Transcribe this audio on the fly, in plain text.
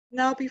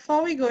Now,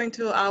 before we go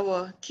into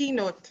our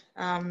keynote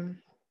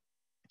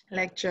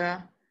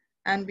lecture,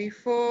 and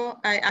before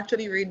I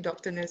actually read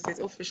Dr. Nurse's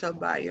official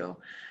bio,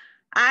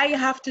 I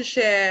have to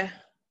share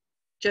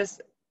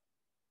just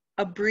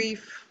a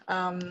brief,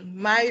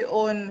 my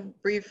own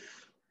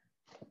brief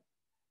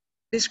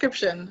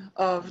description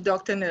of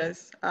Dr.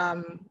 Nurse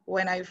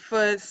when I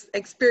first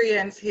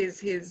experienced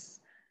his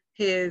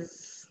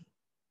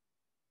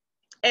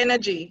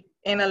energy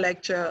in a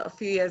lecture a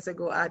few years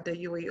ago at the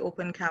UAE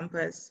Open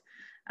Campus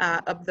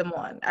up the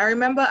Mon. I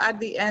remember at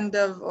the end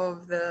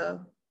of the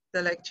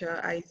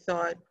lecture,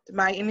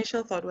 my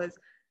initial thought was,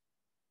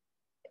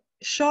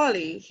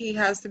 surely he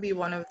has to be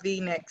one of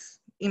the next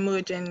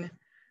emerging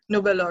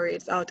Nobel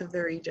laureates out of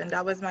the region.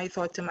 That was my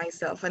thought to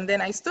myself. And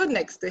then I stood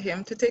next to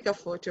him to take a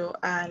photo,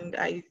 and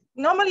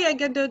normally I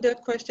get the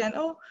question,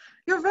 oh,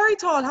 you're very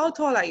tall, how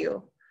tall are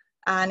you?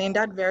 And in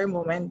that very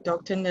moment,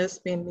 Dr. Nurse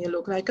made me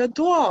look like a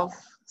dwarf.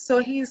 So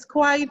he's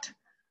quite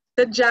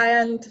the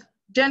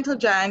gentle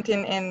giant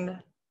in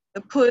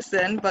the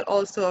person, but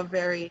also a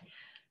very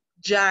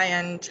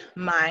giant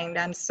mind.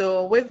 And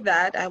so with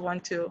that, I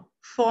want to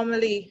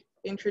formally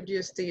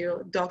introduce to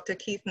you Dr.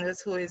 Keith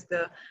Nurse, who is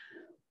the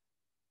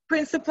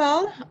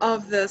principal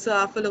of the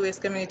South Louis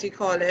Community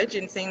College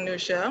in St.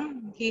 Lucia.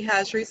 He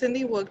has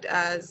recently worked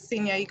as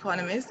senior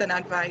economist and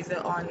advisor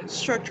on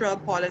structural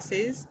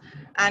policies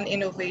and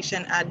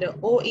innovation at the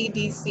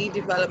OEDC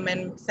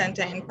Development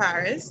Center in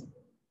Paris.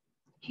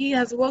 He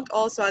has worked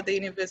also at the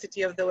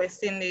University of the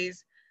West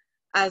Indies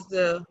as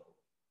the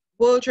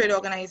World Trade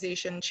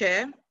Organization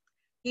chair.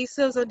 He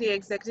serves on the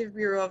Executive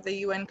Bureau of the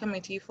UN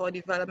Committee for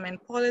Development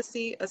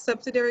Policy, a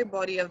subsidiary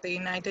body of the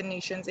United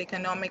Nations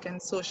Economic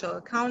and Social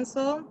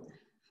Council.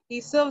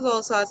 He serves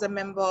also as a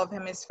member of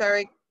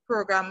Hemispheric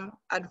Program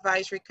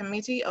Advisory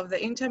Committee of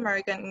the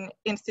Inter-American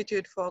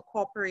Institute for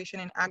Cooperation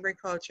in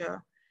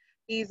Agriculture.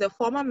 He is a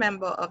former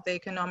member of the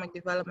Economic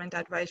Development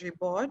Advisory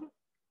Board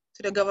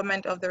to the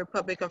Government of the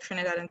Republic of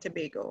Trinidad and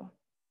Tobago.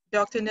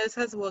 Dr. Nurse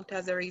has worked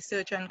as a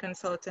researcher and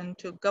consultant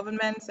to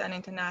governments and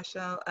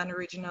international and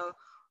regional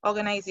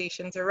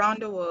organizations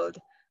around the world,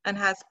 and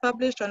has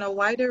published on a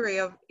wide array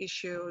of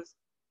issue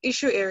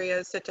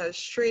areas such as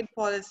trade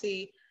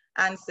policy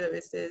and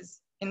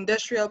services,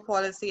 industrial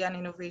policy and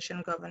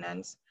innovation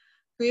governance,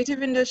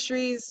 creative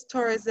industries,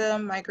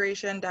 tourism,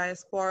 migration,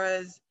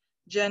 diasporas,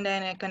 gender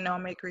and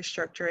economic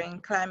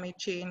restructuring, climate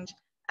change,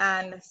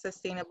 and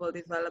sustainable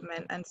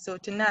development. And so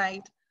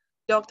tonight,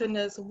 Dr.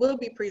 Nurse will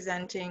be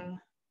presenting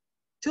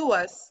to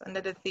us under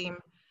the theme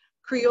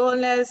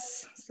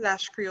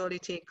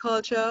Creoleness/Creolity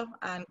Culture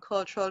and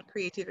Cultural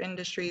Creative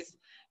Industries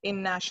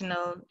in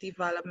National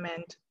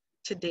Development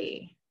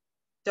Today.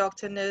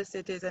 Dr. Nurse,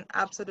 it is an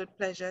absolute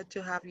pleasure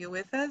to have you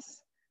with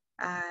us.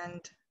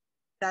 And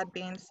that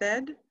being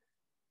said,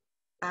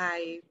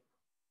 I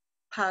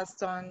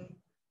pass on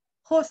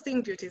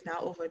hosting duties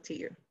now over to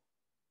you.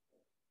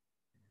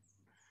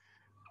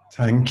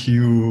 Thank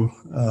you,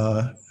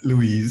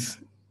 Louise.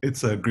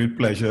 It's a great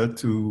pleasure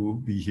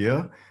to be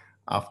here.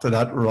 After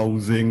that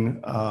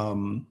rousing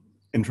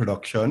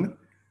introduction,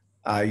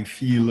 I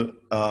feel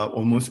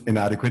almost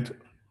inadequate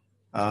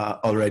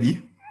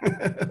already.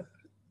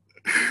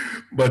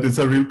 But it's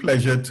a real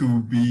pleasure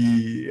to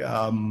be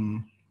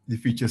the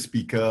feature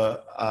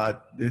speaker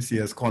at this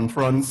year's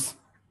conference.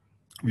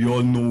 We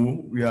all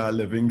know we are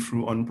living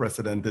through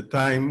unprecedented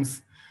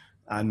times,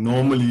 and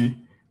normally,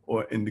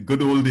 or in the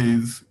good old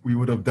days, we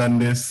would have done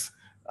this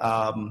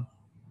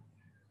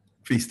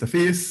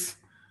face-to-face,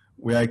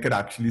 where I could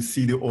actually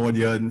see the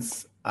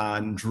audience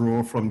and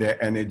draw from their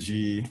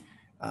energy.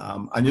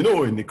 And you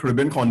know, in the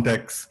Caribbean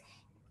context,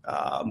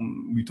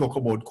 we talk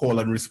about call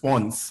and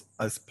response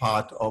as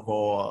part of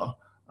our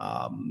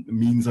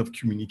means of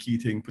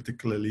communicating,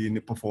 particularly in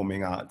the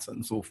performing arts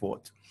and so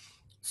forth.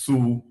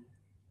 So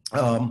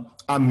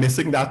I'm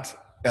missing that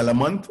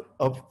element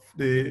of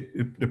the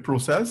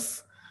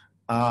process,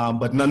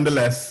 but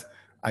nonetheless,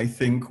 I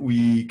think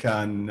we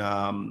can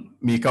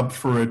make up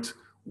for it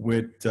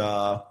with,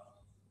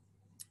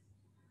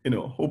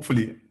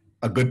 hopefully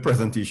a good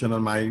presentation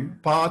on my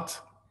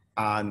part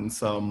and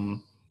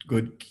some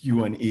good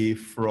Q&A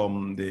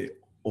from the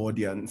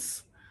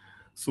audience.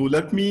 So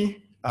let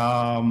me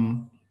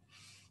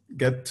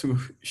get to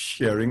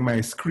sharing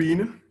my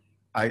screen.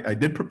 I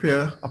did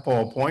prepare a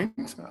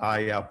PowerPoint.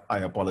 I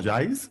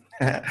apologize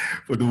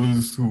for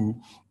those who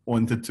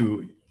wanted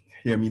to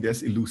hear me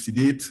just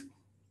elucidate.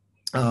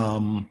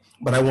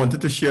 But I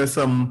wanted to share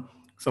some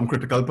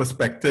critical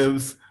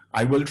perspectives.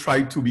 I will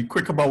try to be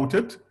quick about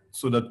it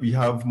so that we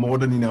have more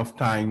than enough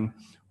time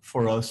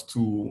for us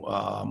to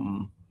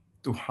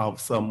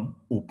have some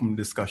open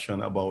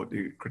discussion about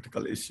the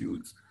critical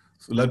issues.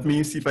 So let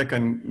me see if I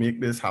can make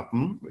this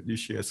happen with the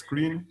share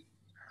screen.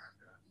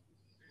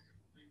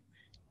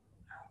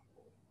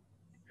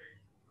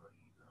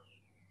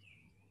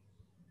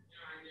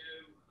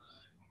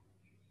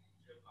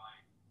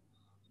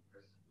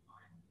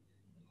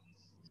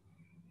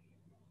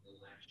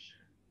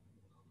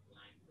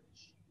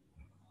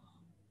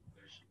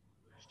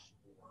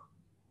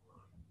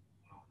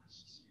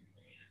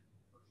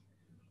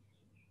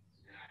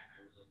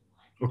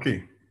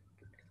 Okay.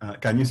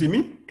 Can you see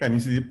me? Can you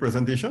see the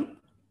presentation?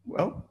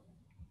 Well,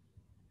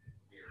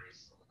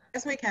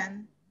 Yes, we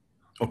can.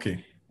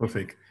 okay,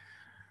 perfect.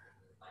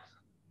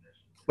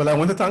 Well, I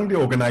want to thank the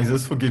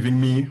organizers for giving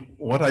me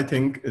what I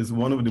think is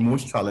one of the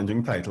most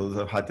challenging titles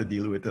I've had to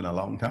deal with in a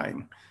long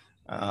time.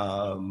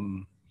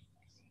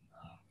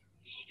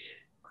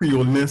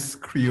 Creoleness,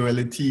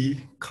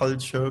 creolity,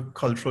 culture,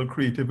 cultural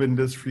creative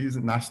industries,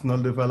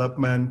 national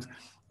development.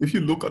 If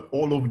you look at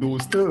all of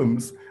those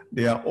terms,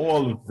 they are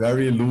all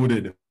very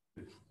loaded.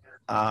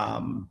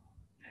 Um,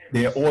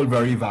 they are all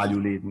very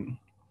value laden.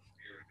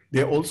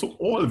 They're also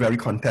all very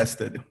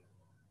contested.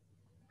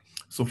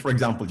 So for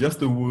example, just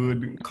the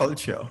word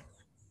culture,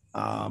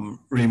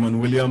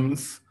 Raymond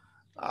Williams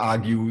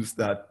argues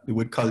that the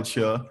word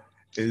culture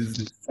is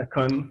the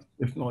second,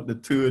 if not the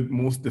third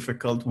most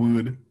difficult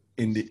word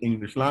in the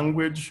English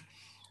language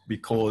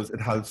because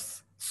it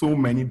has so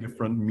many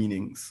different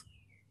meanings.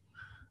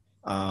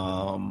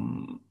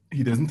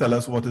 He doesn't tell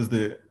us what is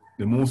the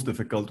most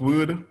difficult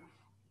word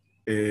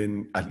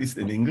in, at least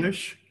in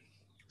English,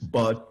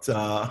 but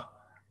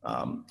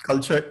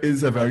culture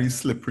is a very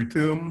slippery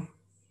term.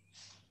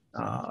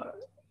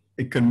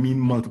 It can mean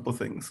multiple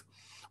things.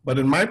 But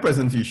in my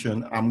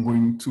presentation, I'm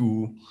going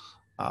to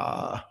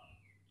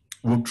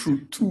work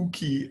through two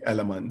key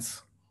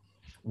elements.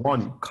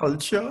 One,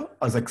 culture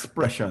as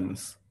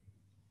expressions.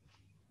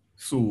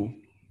 So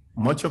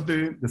much of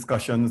the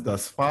discussions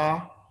thus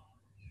far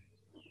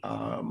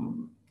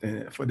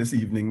for this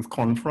evening's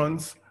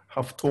conference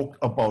have talked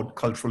about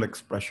cultural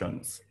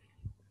expressions,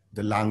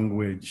 the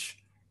language,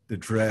 the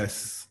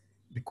dress,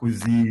 the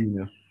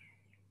cuisine,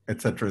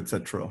 etc.,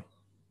 etc.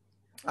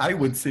 I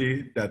would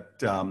say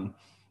that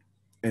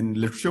in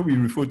literature, we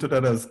refer to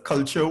that as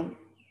culture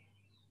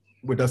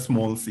with a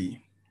small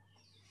c.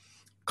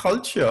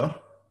 Culture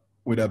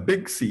with a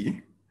big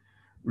C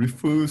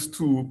refers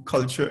to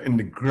culture in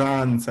the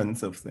grand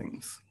sense of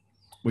things,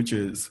 which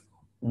is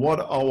what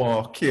are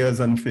our cares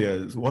and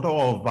fears, what are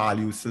our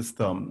value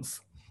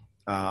systems,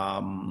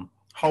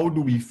 how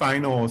do we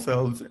find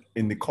ourselves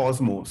in the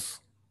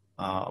cosmos,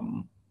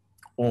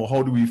 or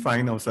how do we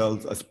find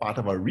ourselves as part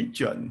of a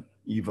region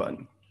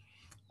even.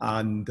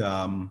 And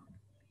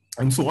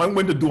so I'm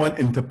going to do an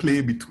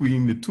interplay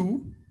between the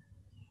two.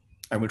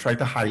 I will try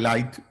to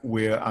highlight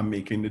where I'm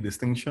making the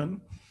distinction.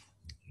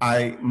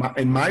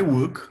 In my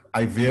work,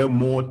 I veer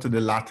more to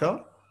the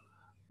latter.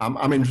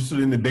 I'm interested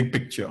in the big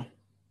picture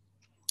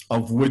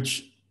of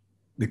which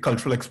the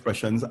cultural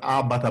expressions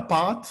are but a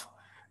part.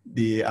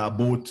 They are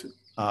both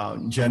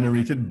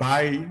generated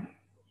by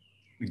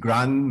the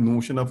grand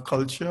notion of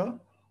culture,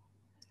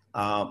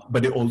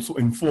 but they also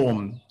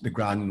inform the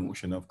grand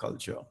notion of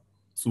culture.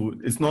 So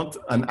it's not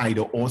an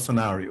either or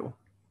scenario.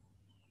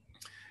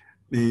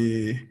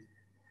 The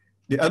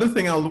other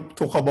thing I'll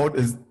talk about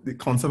is the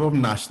concept of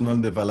national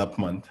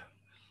development.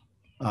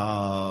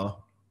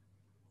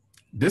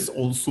 This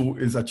also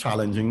is a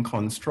challenging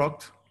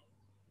construct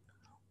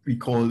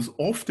because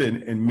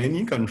often in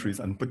many countries,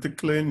 and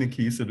particularly in the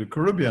case of the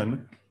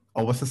Caribbean,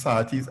 our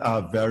societies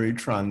are very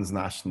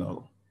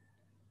transnational.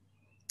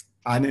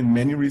 And in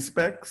many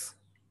respects,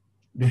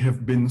 they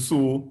have been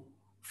so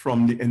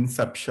from the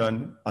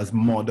inception as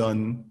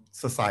modern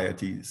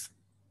societies,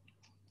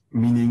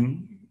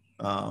 meaning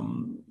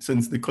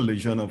since the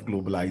collision of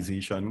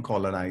globalization,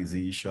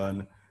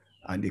 colonization,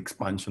 and the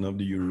expansion of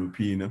the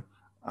European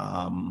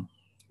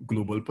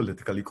global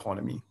political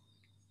economy.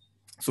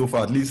 So for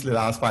at least the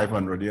last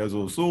 500 years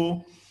or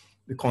so,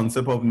 the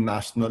concept of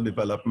national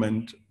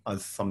development,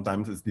 as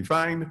sometimes it's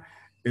defined,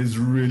 is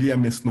really a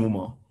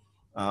misnomer.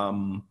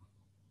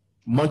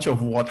 Much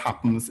of what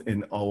happens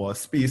in our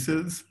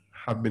spaces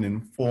have been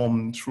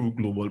informed through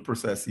global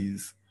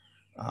processes.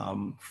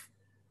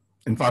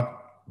 In fact,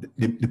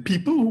 the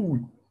people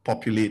who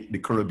populate the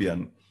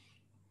Caribbean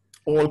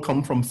all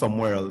come from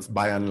somewhere else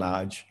by and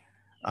large.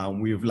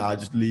 We've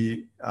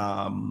largely,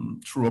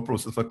 through a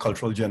process of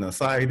cultural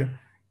genocide,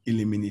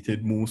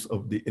 eliminated most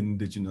of the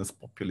indigenous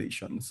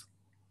populations.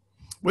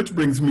 Which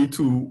brings me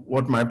to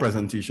what my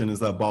presentation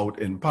is about,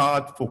 in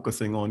part,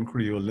 focusing on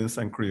Creoleness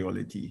and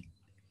Creolity.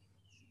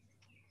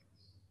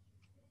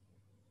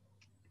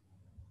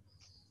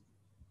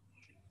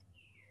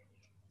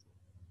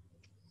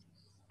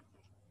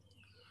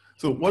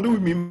 So what do we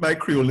mean by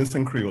Creoleness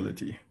and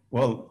Creolity?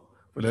 Well,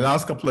 for the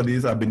last couple of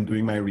days, I've been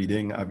doing my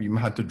reading. I've even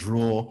had to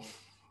draw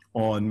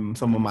on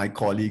some of my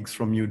colleagues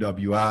from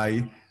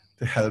UWI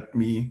to help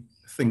me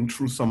think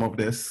through some of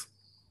this,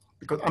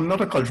 because I'm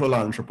not a cultural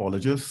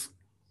anthropologist.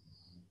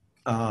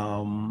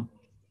 I'm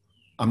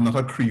not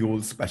a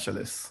Creole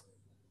specialist.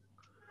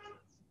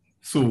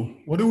 So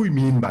what do we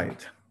mean by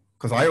it?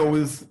 Because I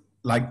always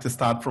like to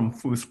start from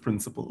first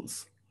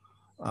principles.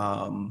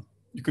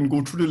 You can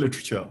go through the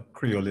literature.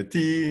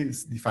 Creolity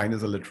is defined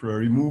as a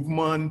literary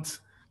movement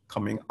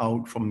coming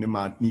out from the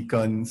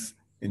Martinicans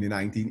in the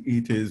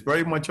 1980s,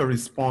 very much a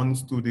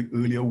response to the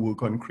earlier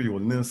work on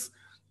Creoleness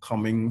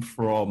coming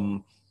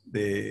from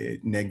the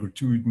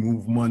Negritude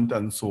movement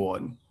and so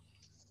on.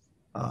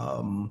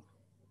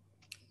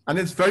 And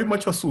it's very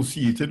much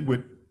associated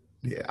with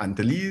the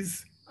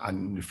Antilles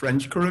and the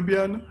French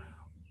Caribbean,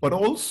 but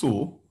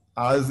also,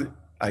 as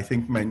I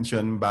think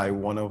mentioned by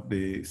one of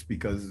the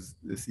speakers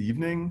this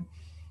evening,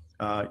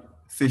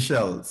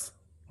 Seychelles,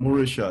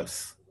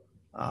 Mauritius,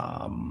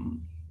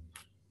 um,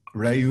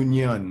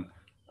 Reunion,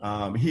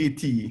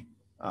 Haiti.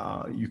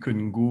 You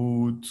can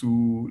go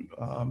to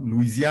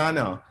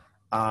Louisiana,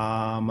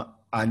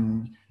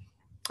 and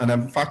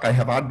in fact, I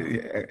have had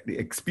the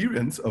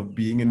experience of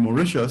being in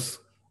Mauritius,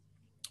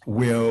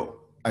 where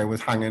I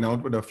was hanging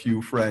out with a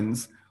few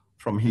friends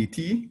from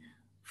Haiti,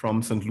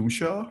 from St.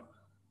 Lucia,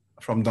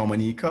 from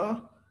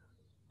Dominica,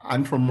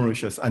 and from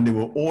Mauritius, and they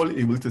were all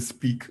able to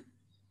speak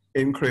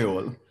in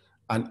Creole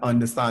and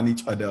understand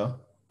each other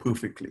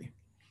perfectly.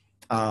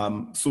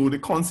 So the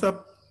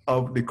concept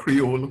of the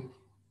Creole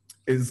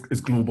is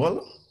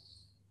global.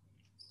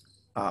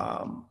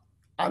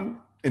 And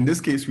in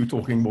this case, we're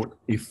talking about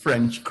a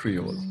French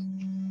Creole.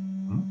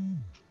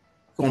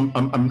 So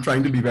I'm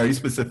trying to be very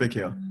specific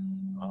here.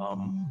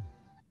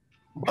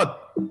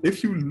 But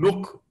if you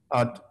look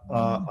at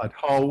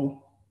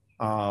how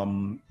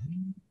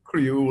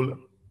Creole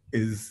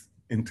is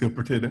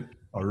interpreted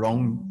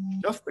around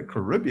just the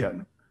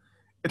Caribbean,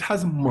 it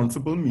has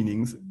multiple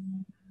meanings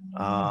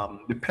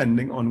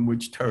depending on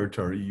which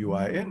territory you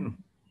are in.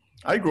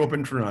 I grew up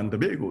in Trinidad and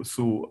Tobago,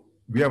 so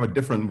we have a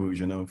different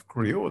version of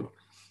Creole.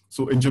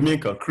 So in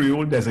Jamaica,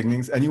 Creole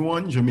designates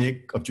anyone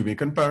of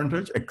Jamaican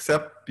parentage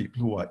except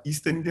people who are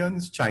East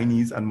Indians,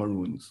 Chinese, and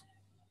Maroons.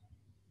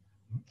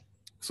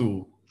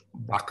 So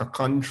Baka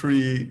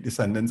country,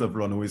 descendants of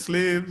runaway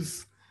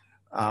slaves,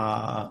 who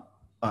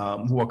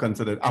are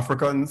considered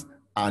Africans,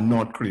 are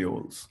not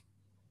Creoles.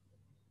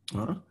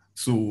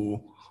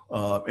 So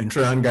in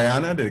Trinidad and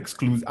Guyana, that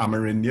excludes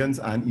Amerindians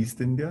and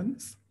East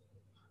Indians.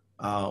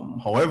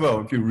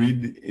 However, if you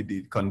read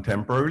the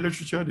contemporary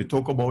literature, they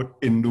talk about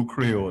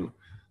Indo-Creole,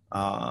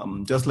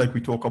 just like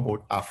we talk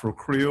about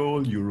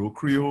Afro-Creole,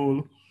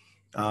 Euro-Creole.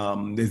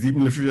 There's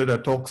even literature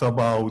that talks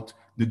about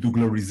the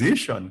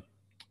Douglarization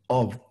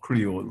of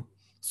Creole.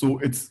 So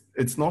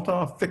it's not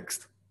a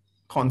fixed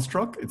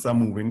construct, it's a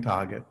moving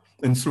target.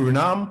 In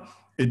Suriname,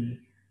 it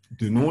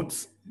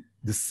denotes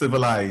the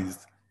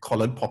civilized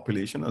colored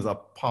population as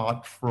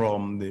apart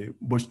from the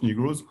Bush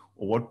Negroes,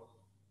 or what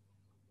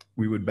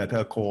we would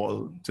better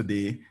call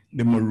today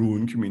the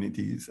Maroon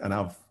communities. And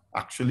I've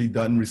actually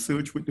done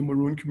research with the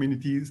Maroon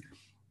communities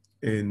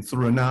in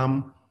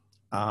Suriname,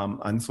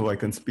 and so I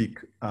can speak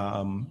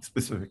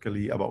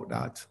specifically about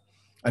that.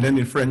 And then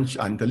in French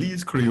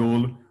Antilles,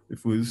 Creole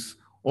refers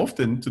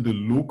often to the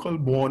local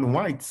born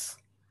whites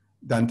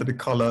than to the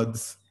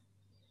coloreds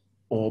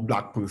or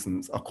black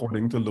persons,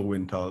 according to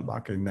Lowenthal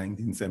back in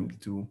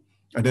 1972.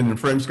 And then in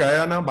French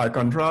Guyana, by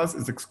contrast,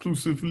 is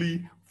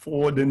exclusively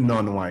for the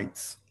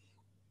non-whites.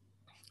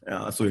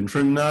 So in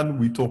Trinidad,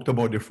 we talked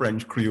about the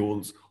French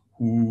Creoles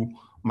who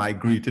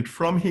migrated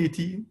from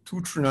Haiti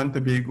to Trinidad and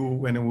Tobago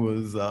when it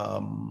was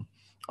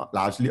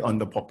largely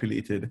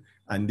underpopulated,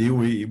 and they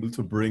were able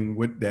to bring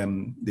with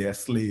them their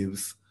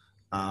slaves,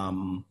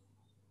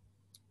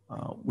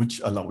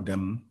 which allowed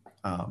them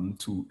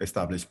to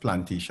establish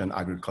plantation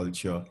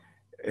agriculture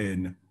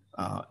in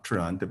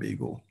Trinidad and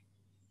Tobago.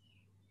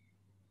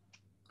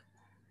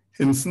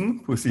 Hinson,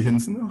 Percy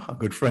Hinson, a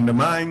good friend of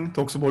mine,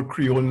 talks about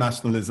Creole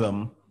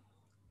nationalism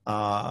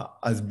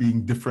as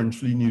being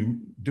differentially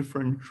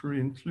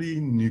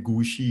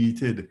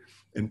negotiated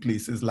in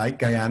places like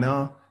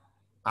Guyana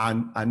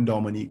and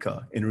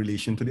Dominica in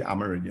relation to the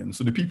Amerindians.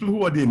 So the people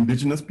who are the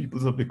indigenous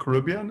peoples of the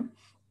Caribbean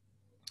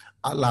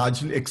are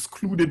largely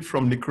excluded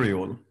from the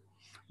Creole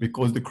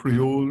because the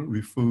Creole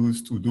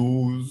refers to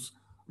those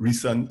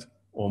recent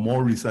or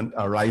more recent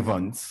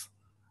arrivants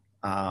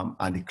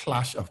and the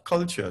clash of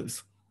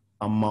cultures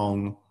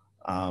among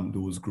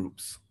those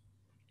groups.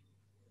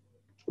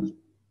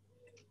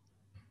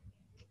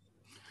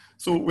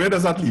 So where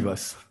does that leave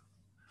us?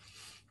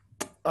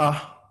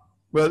 Well,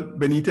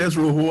 Benitez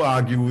Rojo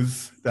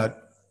argues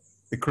that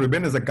the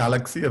Caribbean is a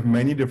galaxy of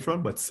many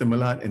different but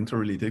similar and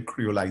interrelated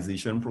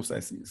creolization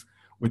processes,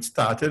 which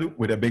started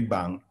with a big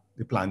bang,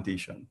 the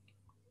plantation,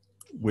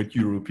 with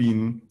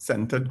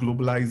European-centered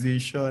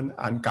globalization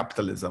and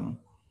capitalism.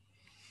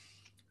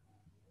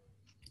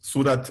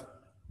 So that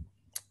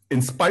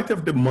in spite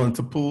of the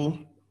multiple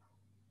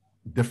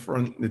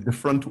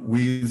different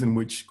ways in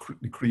which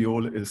the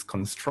Creole is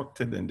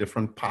constructed in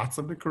different parts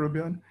of the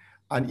Caribbean,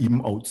 and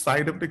even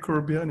outside of the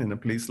Caribbean, in a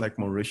place like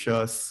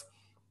Mauritius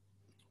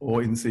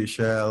or in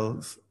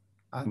Seychelles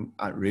and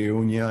at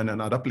Reunion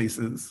and other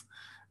places,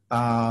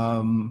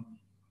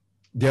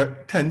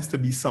 there tends to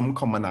be some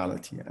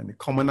commonality. And the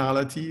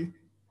commonality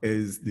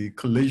is the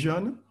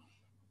collision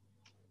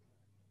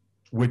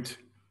with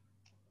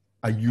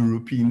a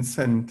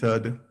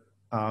European-centered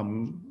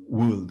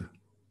world,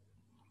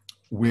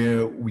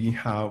 where we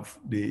have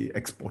the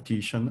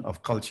exportation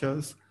of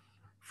cultures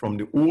from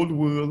the old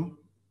world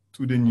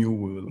to the new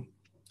world,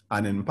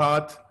 and in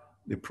part,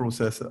 the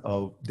process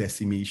of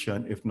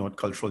decimation, if not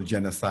cultural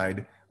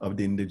genocide, of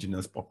the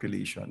indigenous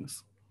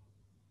populations.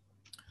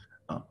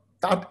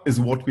 that is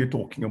what we're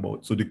talking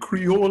about. So the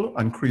Creole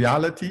and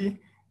Creolity,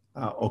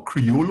 or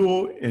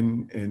Criollo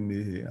in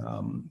the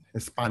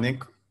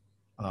Hispanic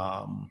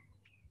part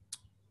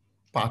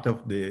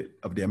of the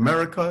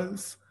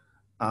Americas,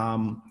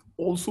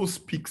 also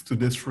speaks to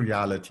this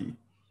reality.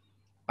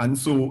 And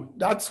so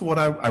that's what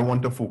I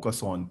want to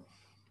focus on,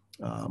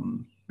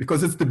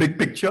 because it's the big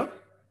picture.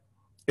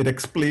 It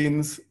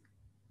explains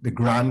the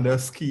grander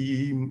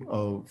scheme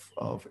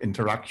of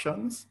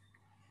interactions.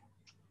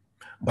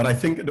 But I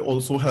think it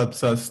also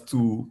helps us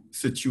to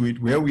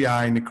situate where we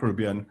are in the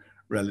Caribbean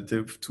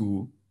relative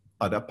to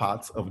other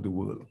parts of the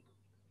world.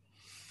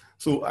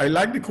 So I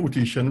like the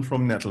quotation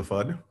from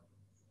Nettleford,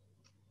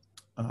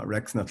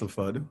 Rex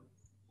Nettleford,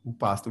 who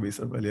passed away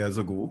several years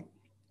ago,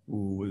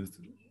 who was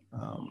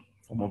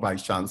former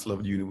Vice Chancellor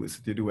of the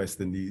University of the West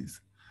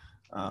Indies.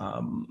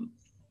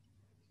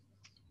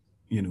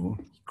 You know,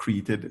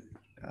 created,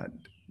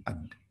 I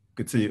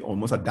could say,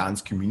 almost a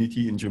dance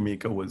community in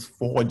Jamaica was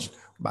forged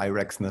by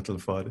Rex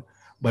Nettleford,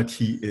 but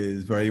he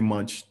is very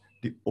much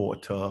the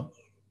author,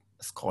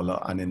 scholar,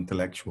 and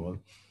intellectual.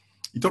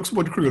 He talks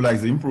about the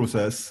creolizing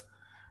process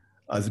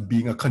as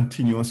being a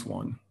continuous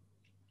one,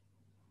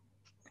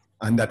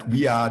 and that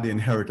we are the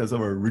inheritors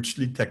of a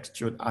richly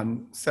textured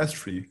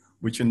ancestry,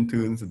 which in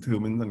turn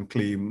determines and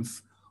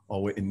claims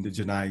our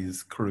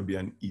indigenized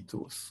Caribbean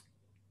ethos.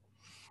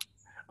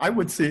 I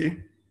would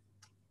say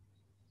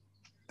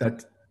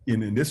that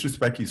in this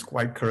respect, he's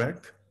quite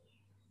correct.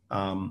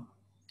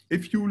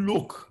 If you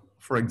look,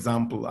 for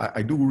example,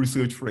 I do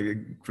research, for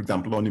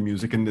example, on the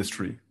music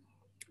industry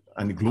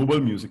and the global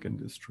music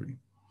industry.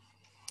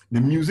 The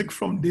music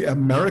from the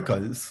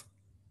Americas,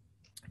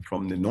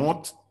 from the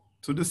north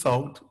to the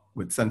south,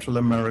 with Central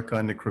America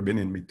and the Caribbean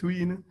in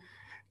between,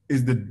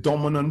 is the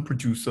dominant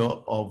producer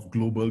of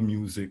global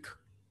music.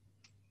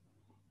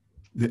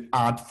 The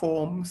art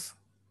forms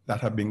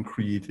that have been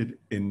created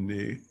in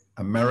the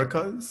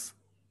Americas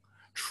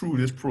through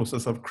this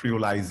process of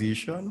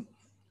creolization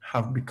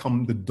have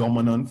become the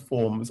dominant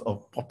forms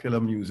of popular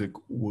music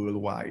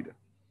worldwide.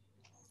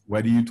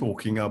 Whether you're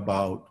talking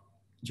about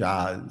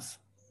jazz,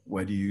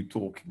 whether you're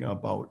talking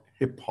about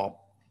hip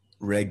hop,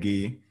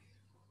 reggae,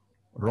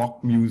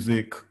 rock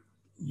music,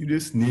 you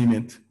just name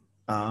it.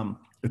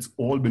 It's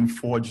all been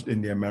forged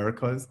in the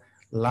Americas,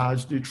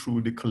 largely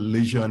through the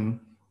collision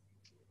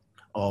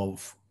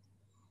of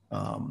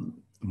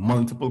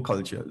multiple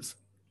cultures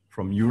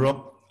from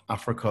Europe,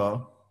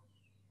 Africa,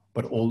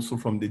 but also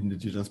from the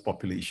indigenous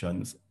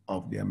populations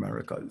of the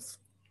Americas.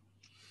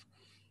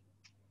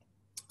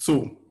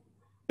 So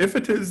if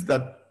it is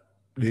that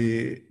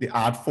the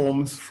art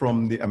forms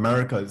from the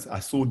Americas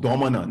are so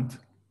dominant,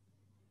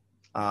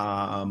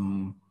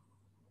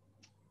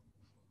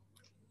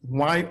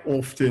 why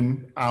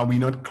often are we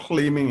not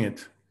claiming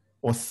it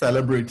or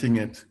celebrating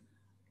it,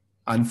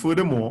 and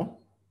furthermore,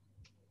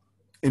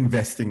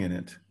 investing in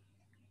it?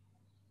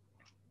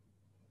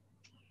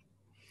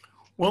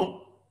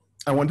 Well,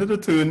 I wanted to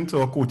turn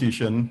to a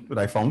quotation that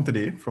I found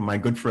today from my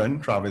good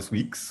friend, Travis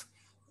Weeks,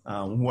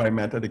 who I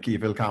met at the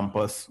Cayville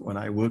campus when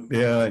I worked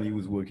there, and he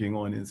was working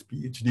on his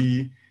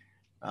PhD.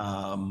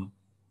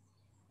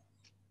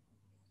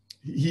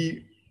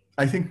 He,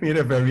 I think, made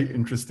a very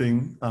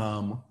interesting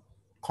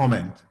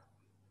comment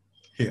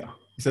here.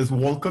 He says,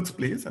 Walcott's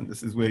Place, and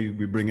this is where you'll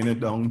be bringing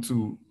it down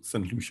to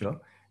St. Lucia,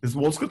 is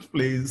Walcott's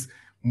Plays,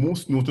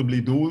 most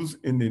notably those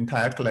in the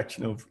entire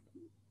collection of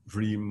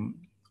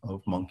Dream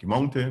of Monkey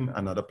Mountain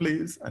and other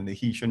plays, and the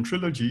Haitian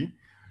trilogy,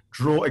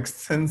 draw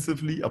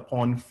extensively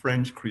upon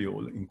French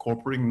Creole,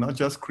 incorporating not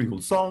just Creole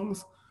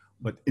songs,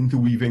 but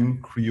interweaving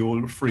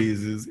Creole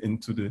phrases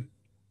into the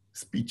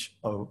speech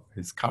of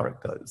his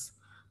characters.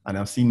 And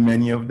I've seen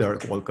many of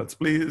Derek Walcott's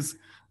plays,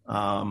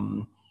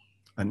 and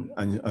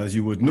as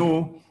you would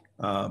know,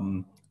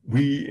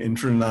 we in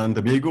Trinidad and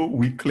Tobago,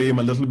 we claim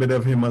a little bit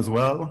of him as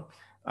well,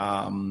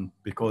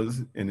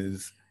 because in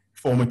his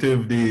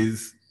formative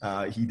days,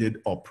 he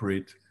did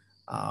operate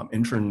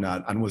in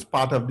Trinidad and was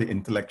part of the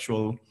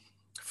intellectual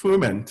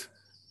ferment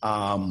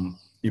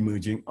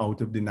emerging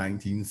out of the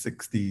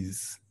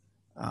 1960s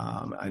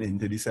and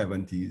into the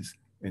 70s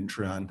in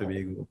Trinidad and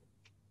Tobago.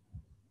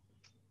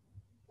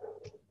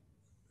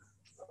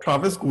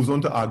 Travis goes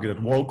on to argue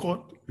that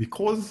Walcott,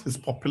 because his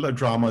popular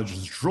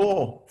dramas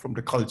draw from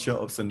the culture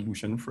of St.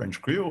 Lucian French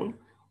Creole,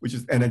 which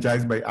is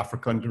energized by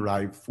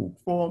African-derived folk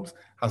forms,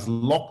 has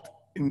locked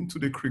into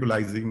the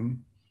creolizing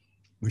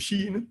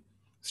machine,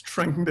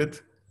 strengthened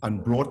it,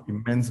 and brought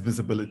immense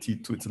visibility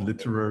to its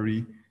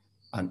literary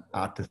and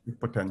artistic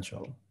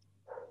potential.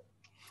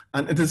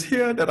 And it is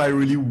here that I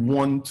really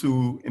want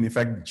to, in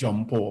effect,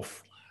 jump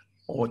off,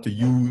 or to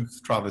use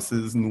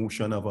Travis's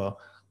notion of a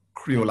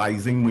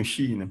creolizing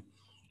machine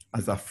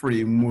as a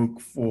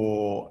framework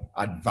for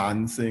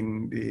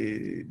advancing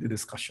the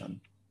discussion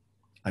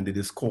and the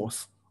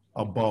discourse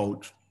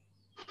about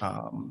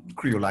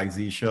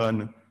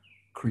creolization,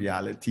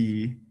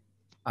 creolity,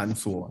 and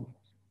so on.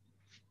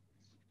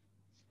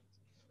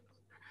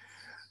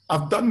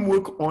 I've done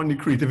work on the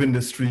creative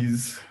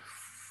industries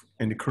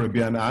in the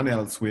Caribbean and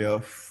elsewhere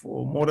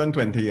for more than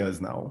 20 years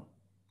now.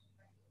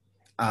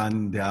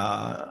 And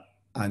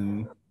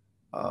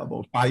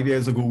about 5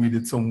 years ago, we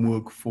did some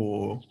work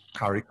for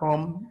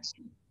CARICOM,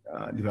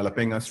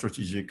 developing a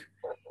strategic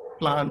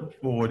plan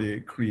for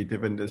the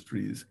creative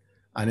industries.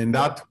 And in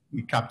that,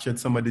 we captured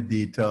some of the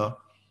data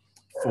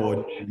for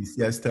the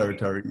OECS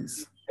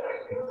territories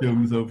in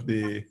terms of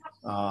the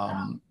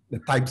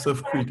types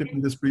of creative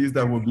industries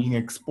that were being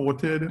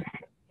exported,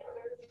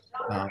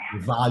 the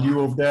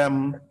value of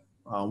them,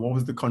 what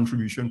was the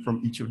contribution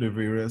from each of the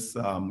various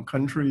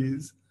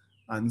countries,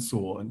 and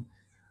so on.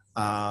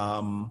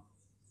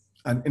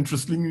 And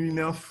interestingly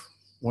enough,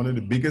 one of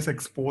the biggest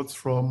exports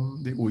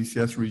from the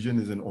OECS region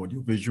is in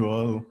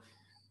audiovisual,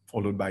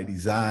 followed by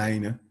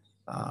design,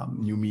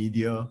 new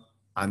media,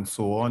 and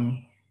so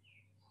on.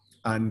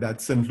 And that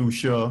St.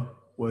 Lucia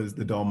was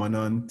the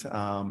dominant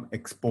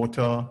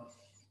exporter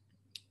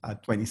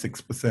at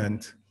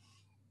 26%,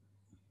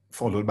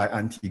 followed by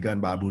Antigua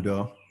and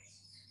Barbuda,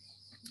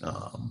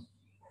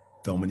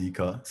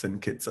 Dominica,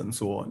 St. Kitts, and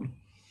so on.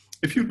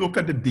 If you look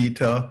at the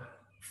data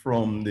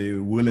from the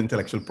World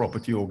Intellectual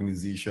Property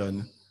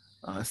Organization,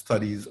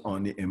 studies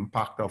on the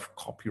impact of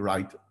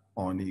copyright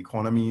on the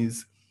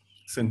economies,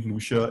 St.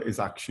 Lucia is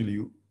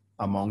actually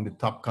among the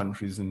top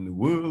countries in the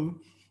world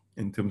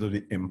in terms of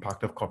the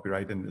impact of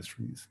copyright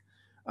industries.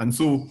 And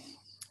so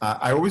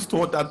I always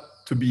thought that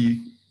to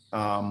be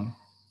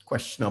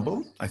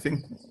questionable. I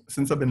think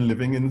since I've been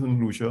living in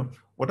St. Lucia,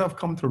 what I've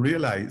come to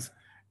realize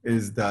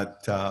is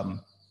that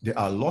there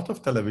are a lot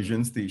of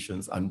television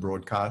stations and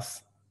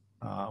broadcast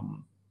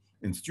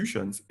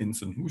institutions in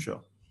St. Lucia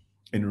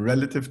in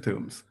relative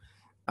terms.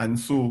 And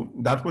so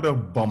that would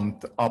have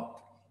bumped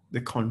up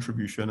the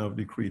contribution of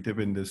the creative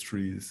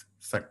industries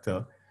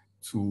sector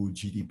to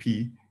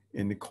GDP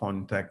in the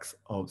context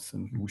of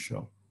St.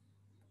 Lucia.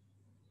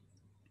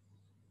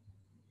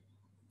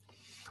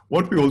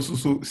 What we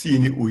also see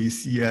in the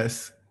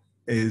OECS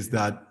is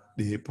that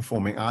the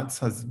performing arts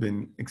has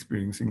been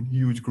experiencing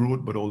huge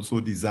growth, but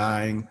also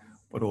design,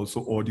 but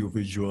also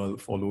audiovisual,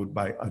 followed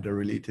by other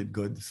related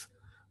goods.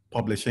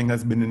 Publishing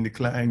has been in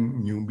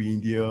decline, new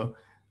media.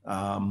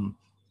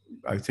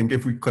 I think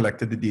if we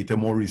collected the data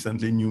more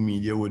recently, new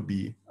media would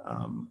be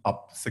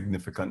up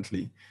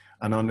significantly.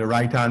 And on the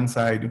right-hand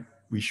side,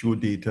 we show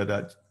data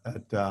that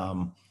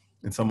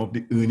in some of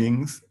the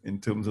earnings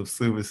in terms of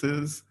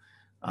services,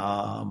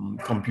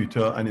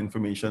 computer and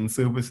information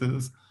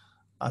services,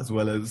 as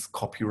well as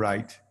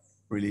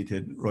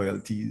copyright-related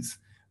royalties.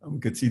 We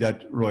could see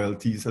that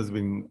royalties has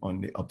been on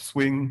the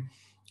upswing.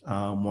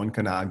 One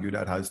can argue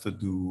that has to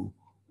do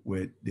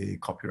with the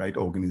copyright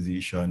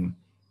organization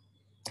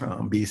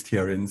based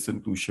here in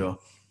St. Lucia,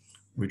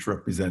 which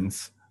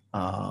represents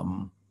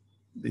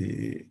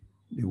the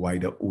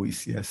wider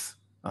OECS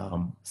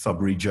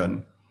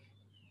sub-region.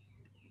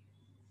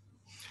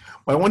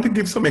 I want to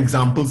give some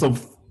examples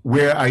of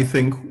where I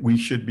think we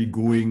should be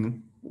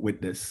going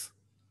with this.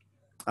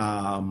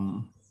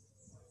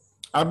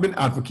 I've been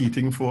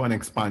advocating for an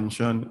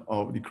expansion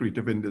of the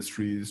creative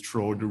industries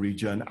throughout the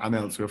region and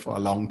elsewhere for a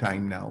long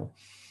time now.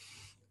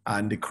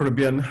 And the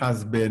Caribbean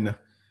has been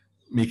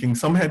making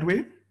some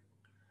headway,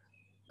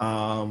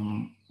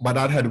 but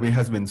that headway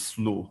has been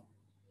slow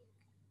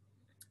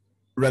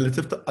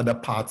relative to other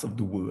parts of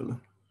the world.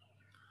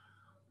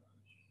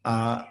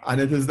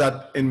 And it is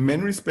that in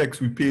many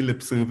respects, we pay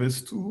lip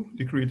service to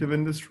the creative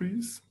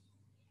industries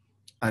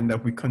and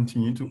that we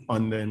continue to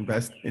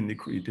underinvest in the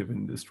creative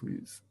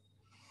industries.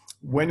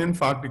 When in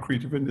fact, the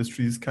creative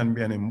industries can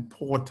be an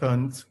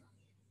important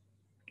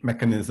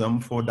mechanism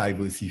for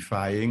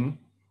diversifying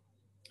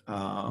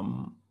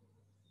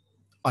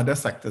other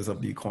sectors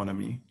of the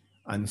economy.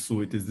 And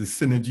so it is the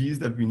synergies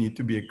that we need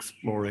to be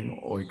exploring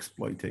or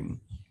exploiting.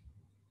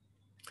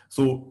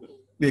 So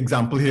the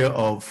example here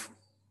of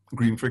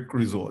Green Frick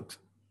Resort,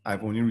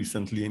 I've only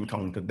recently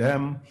encountered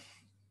them.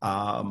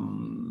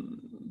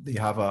 They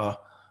have a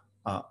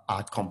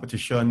art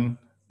competition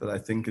that I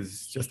think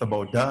is just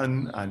about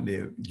done, and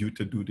they're due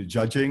to do the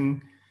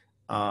judging.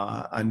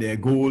 And their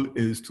goal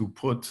is to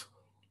put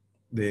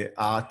the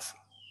art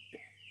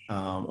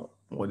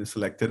or the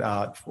selected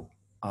art for,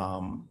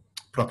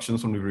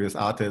 productions from the various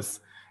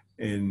artists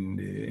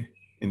in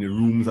the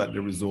rooms at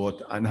the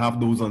resort and have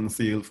those on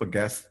sale for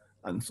guests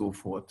and so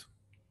forth.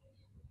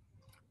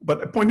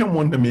 But a point I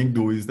want to make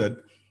though is that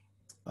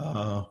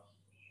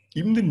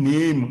even the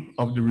name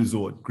of the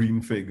resort,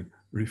 Green Fig,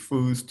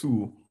 refers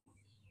to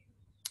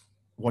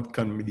what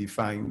can be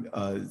defined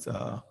as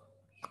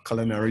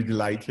culinary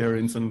delight here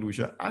in St.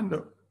 Lucia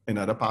and in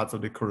other parts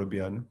of the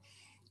Caribbean.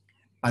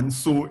 And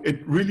so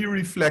it really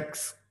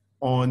reflects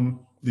on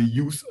the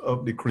use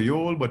of the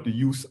Creole, but the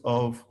use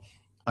of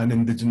an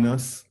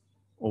indigenous,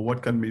 or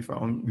what can be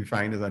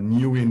defined as a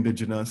new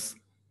indigenous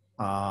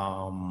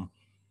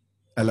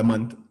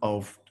element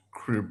of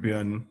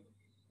Caribbean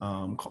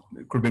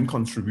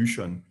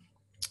contribution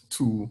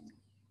to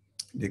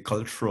the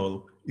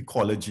cultural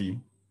ecology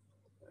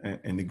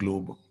in the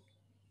globe.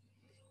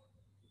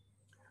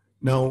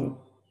 Now,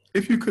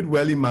 if you could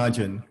well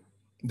imagine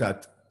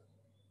that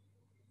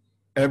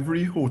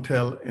every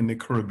hotel in the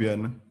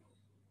Caribbean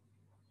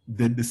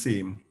did the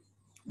same,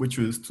 which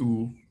was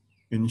to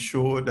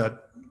ensure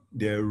that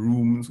their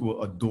rooms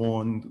were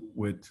adorned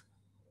with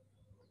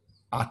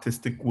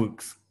artistic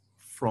works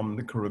from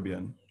the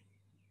Caribbean.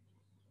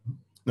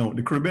 Now,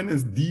 the Caribbean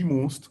is the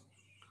most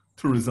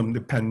tourism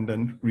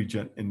dependent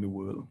region in the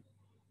world.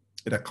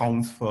 It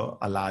accounts for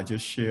a larger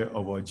share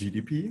of our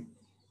GDP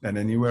than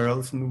anywhere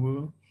else in the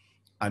world.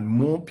 And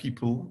more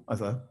people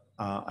are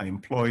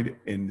employed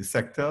in the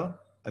sector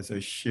as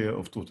a share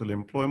of total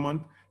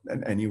employment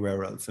than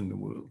anywhere else in the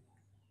world.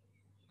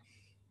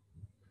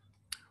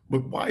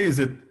 But why is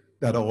it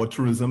that our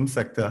tourism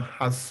sector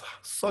has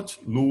such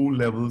low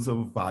levels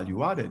of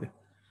value added?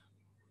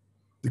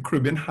 The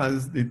Caribbean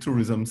has the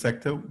tourism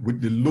sector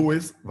with the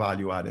lowest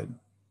value added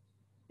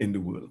in the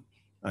world.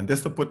 And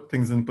just to put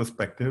things in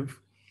perspective,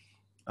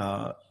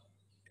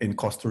 in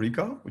Costa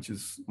Rica, which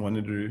is one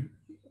of the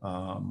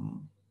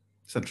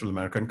Central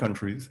American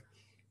countries,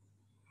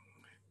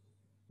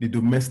 the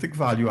domestic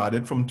value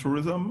added from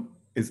tourism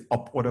is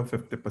upward of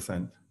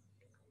 50%.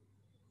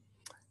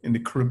 In the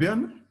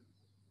Caribbean,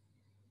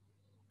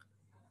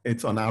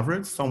 it's on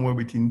average somewhere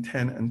between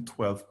 10 and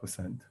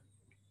 12%.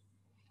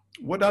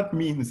 What that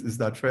means is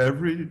that for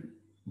every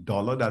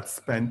dollar that's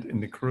spent in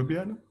the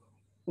Caribbean,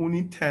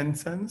 only 10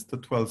 cents to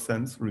 12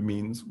 cents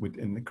remains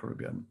within the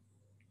Caribbean.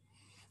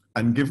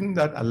 And given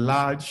that a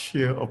large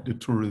share of the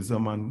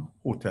tourism and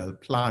hotel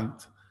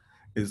plant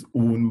is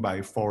owned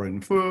by foreign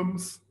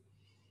firms,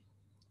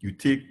 you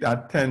take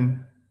that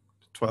 10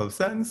 to 12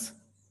 cents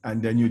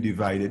and then you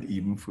divide it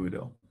even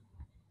further.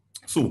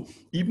 So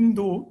even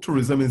though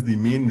tourism is the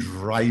main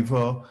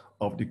driver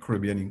of the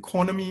Caribbean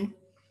economy,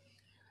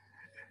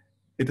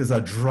 it is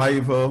a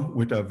driver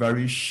with a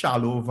very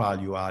shallow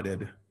value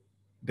added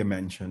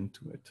dimension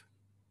to it.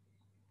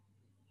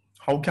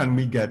 How can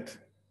we get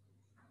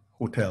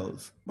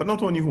hotels, but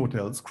not only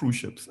hotels, cruise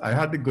ships? I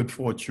had the good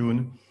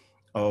fortune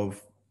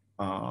of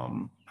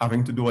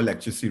having to do a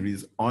lecture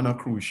series on a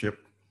cruise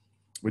ship,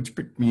 which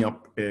picked me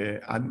up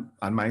and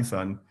my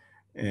son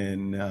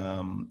in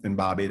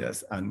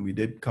Barbados. And we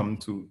did come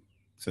to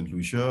St.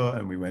 Lucia,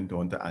 and we went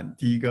on to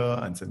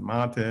Antigua and St.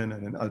 Martin,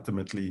 and then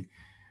ultimately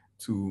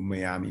to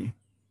Miami.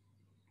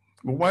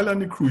 But while on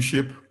the cruise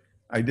ship,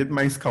 I did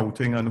my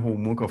scouting and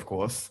homework, of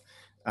course.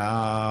 They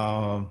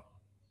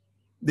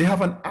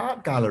have an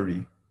art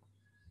gallery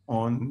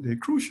on the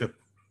cruise ship.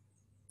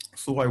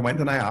 So I went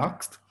and I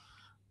asked,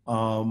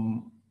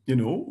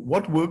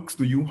 what works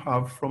do you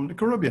have from the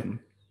Caribbean?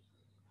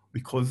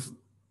 Because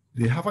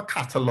they have a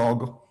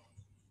catalog,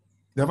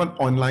 they have an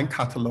online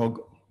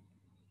catalog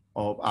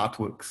of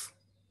artworks,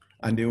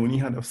 and they only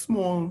had a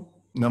small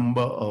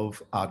number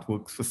of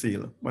artworks for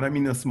sale. When I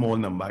mean a small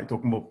number, I'm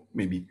talking about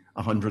maybe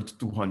 100 to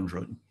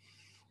 200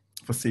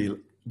 for sale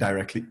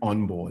directly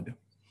on board.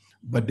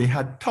 But they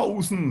had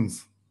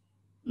thousands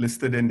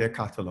listed in their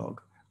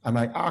catalog. And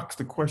I asked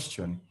the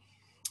question,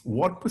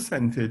 what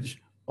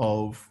percentage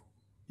of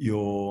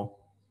the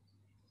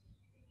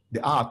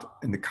art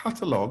in the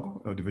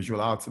catalog, or the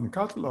visual arts in the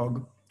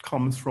catalog,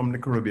 comes from the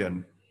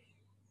Caribbean?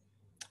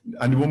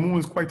 And the woman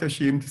was quite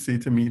ashamed to say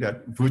to me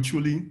that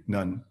virtually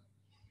none.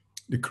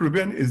 The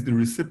Caribbean is the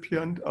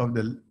recipient of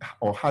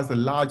or has the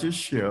largest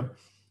share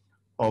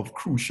of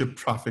cruise ship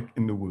traffic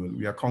in the world.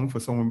 We account for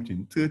somewhere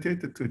between 30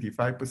 to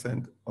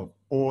 35% of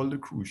all the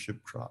cruise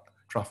ship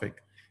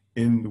traffic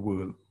in the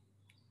world.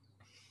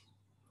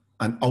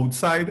 And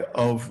outside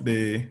of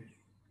the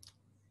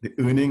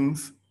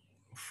earnings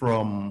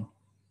from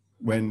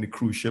when the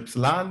cruise ships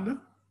land,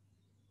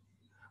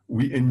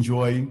 we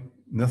enjoy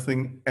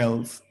nothing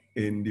else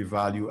in the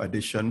value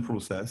addition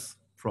process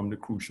from the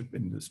cruise ship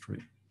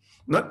industry.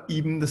 Not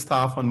even the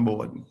staff on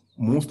board.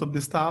 Most of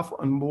the staff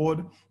on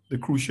board the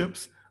cruise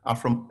ships are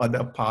from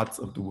other parts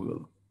of the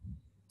world.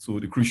 So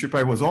the cruise ship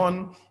I was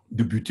on,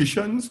 the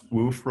beauticians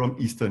were from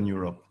Eastern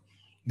Europe.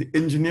 The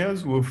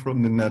engineers were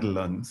from the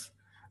Netherlands.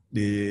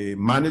 The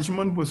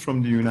management was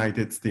from the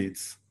United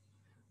States.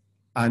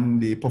 And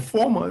the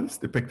performers,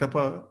 they picked up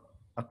a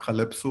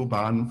calypso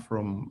band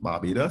from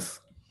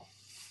Barbados.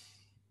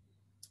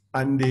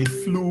 And they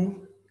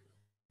flew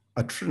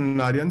a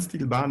Trinidadian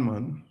steel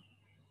bandman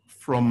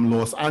from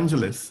Los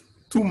Angeles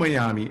to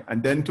Miami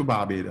and then to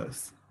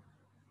Barbados.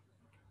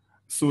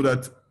 So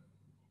that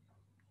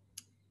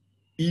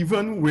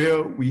even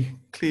where we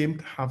claim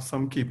to have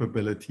some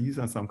capabilities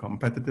and some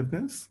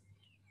competitiveness,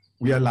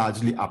 we are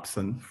largely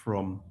absent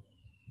from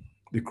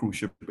the cruise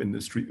ship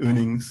industry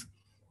earnings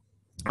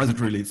as it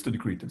relates to the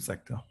creative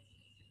sector.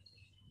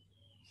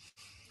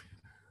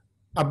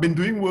 I've been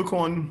doing work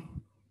on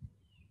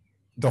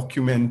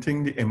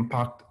documenting the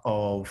impact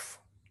of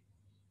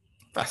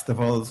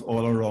festivals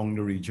all around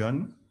the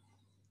region.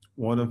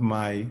 One of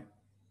my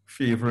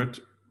favorite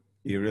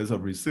areas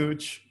of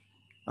research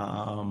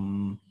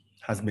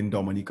has been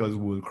Dominica's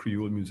World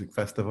Creole Music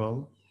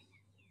Festival.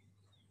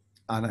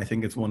 And I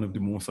think it's one of the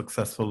most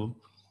successful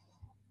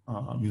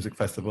music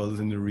festivals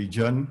in the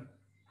region.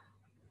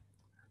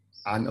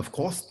 And of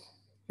course,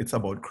 it's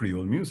about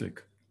Creole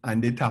music.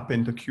 And they tap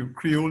into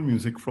Creole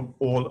music from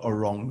all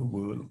around the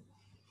world.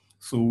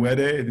 So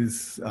whether it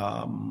is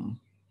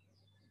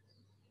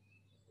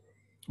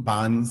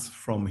bands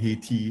from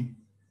Haiti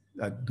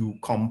that do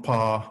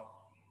compa,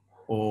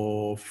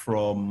 or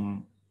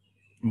from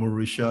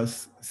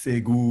Mauritius,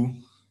 Segu,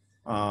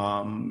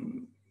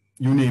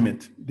 you name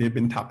it. They've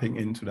been tapping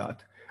into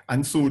that.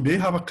 And so they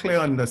have a clear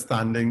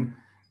understanding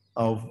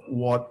of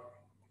what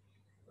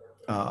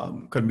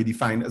can be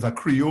defined as a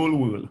Creole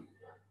world.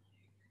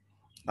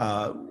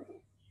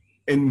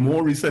 In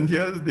more recent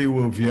years, they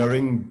were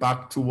veering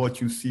back to what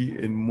you see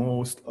in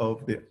most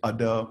of the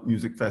other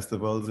music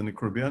festivals in the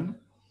Caribbean,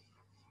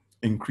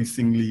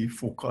 increasingly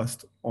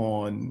focused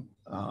on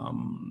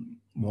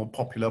more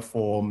popular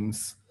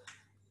forms,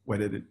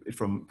 whether it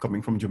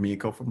coming from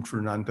Jamaica, from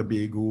Trinidad and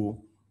Tobago.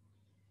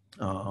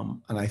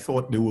 And I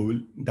thought they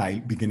were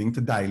beginning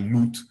to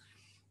dilute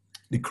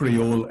the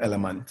Creole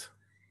element.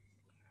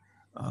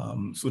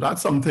 So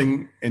that's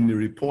something in the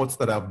reports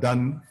that I've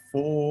done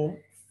for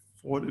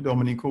the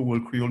Dominica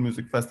World Creole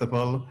Music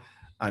Festival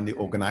and the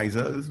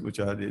organizers, which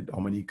are the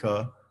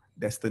Dominica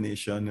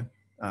Destination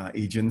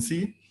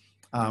Agency.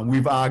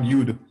 We've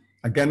argued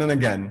again and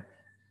again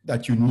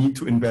that you need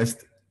to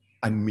invest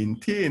and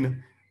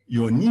maintain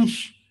your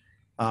niche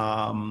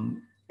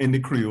in the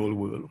Creole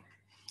world.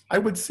 I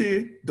would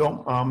say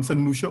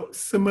St. Lucia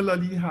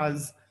similarly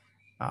has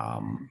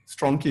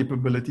strong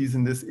capabilities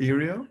in this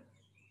area.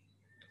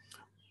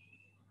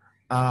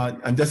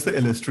 And just to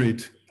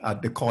illustrate,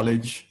 at the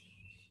college,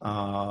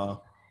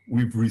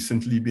 we've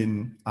recently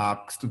been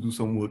asked to do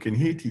some work in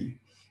Haiti.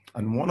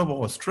 And one of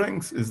our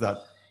strengths is that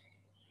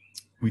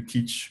we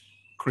teach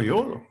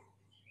Creole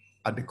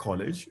at the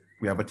college.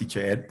 We have a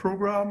teacher ed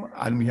program,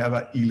 and we have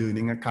an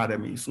e-learning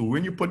academy. So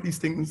when you put these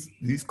things,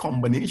 these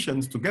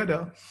combinations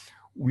together,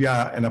 we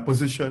are in a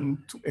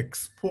position to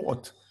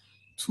export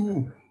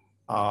to,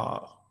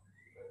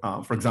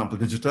 for example,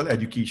 digital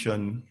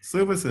education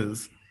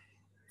services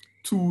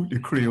to the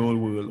Creole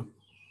world.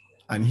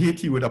 And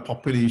Haiti, with a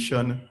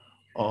population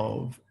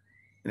of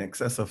in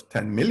excess of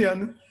 10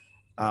 million,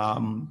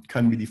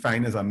 can be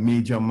defined as a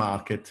major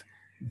market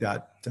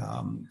that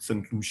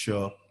St.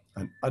 Lucia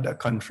and other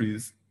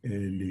countries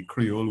in the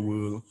Creole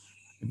world,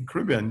 in the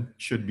Caribbean,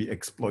 should be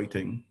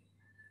exploiting.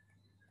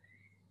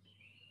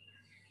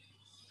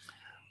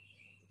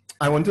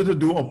 I wanted to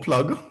do a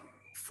plug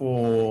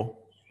for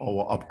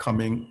our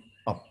upcoming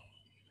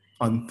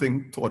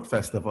Unthink Thought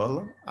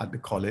Festival at the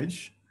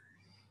college.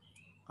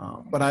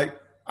 But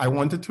I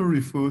wanted to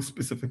refer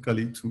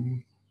specifically to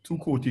two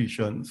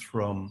quotations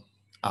from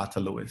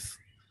Arthur Lewis.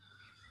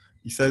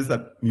 He says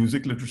that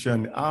music, literature,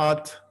 and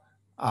art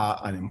are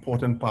an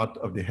important part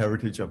of the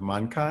heritage of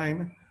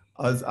mankind,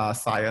 as are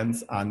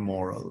science and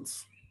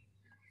morals.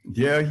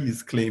 There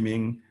he's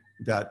claiming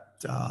that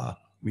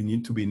we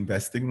need to be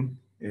investing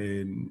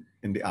in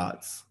the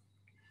arts.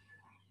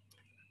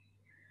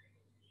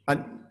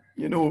 And,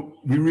 you know,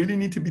 we really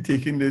need to be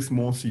taking this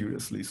more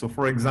seriously. So,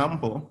 for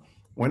example,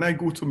 when I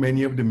go to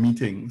many of the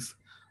meetings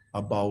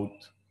about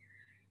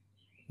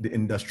the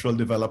industrial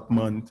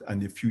development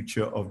and the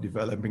future of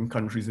developing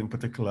countries in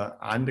particular,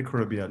 and the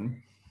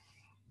Caribbean,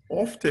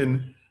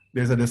 often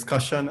there's a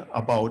discussion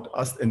about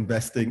us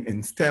investing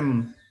in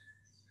STEM-related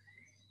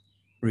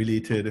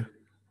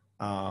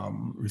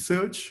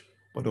research,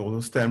 but also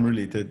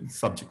STEM-related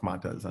subject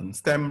matters. And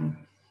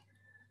STEM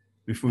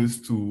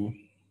refers to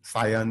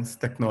science,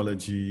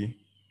 technology,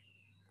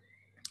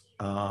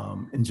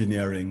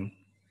 engineering,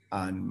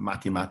 and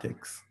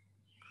mathematics.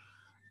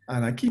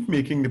 And I keep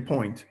making the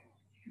point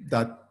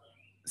that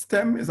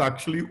STEM is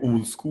actually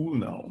old school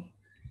now.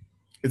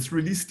 It's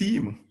really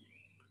STEAM,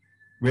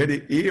 where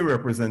the A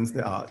represents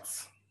the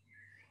arts,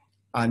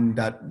 and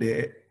that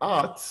the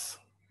arts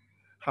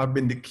have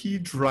been the key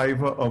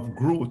driver of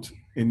growth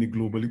in the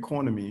global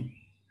economy,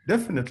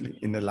 definitely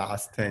in the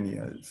last 10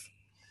 years.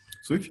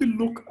 So if you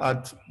look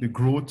at the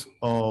growth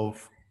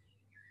of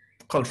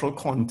cultural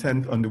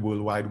content on the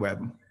World Wide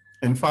Web,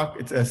 in fact,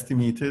 it's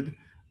estimated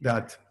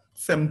that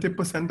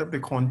 70% of the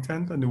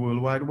content on the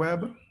World Wide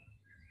Web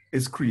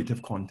is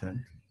creative content.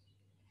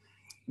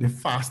 The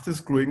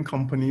fastest growing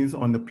companies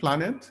on the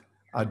planet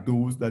are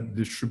those that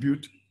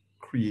distribute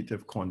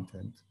creative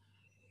content.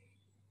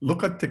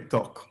 Look at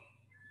TikTok.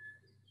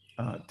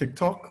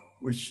 TikTok,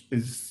 which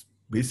is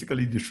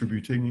basically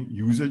distributing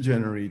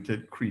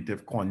user-generated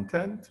creative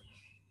content,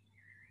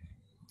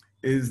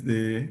 is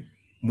the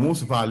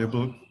most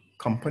valuable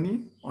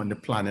company on the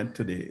planet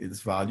today.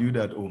 It's valued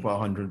at over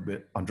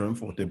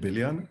 140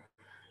 billion.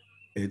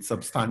 It's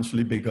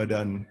substantially bigger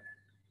than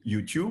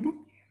YouTube.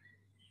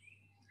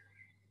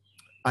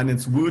 And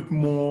it's worth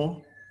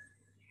more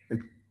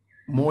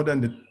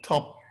than the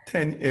top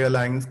 10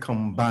 airlines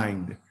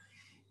combined,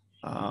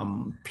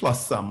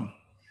 plus some.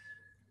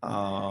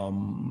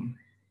 And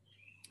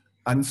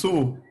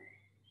so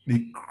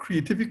the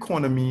creative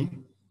economy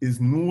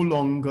is no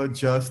longer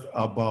just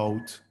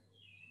about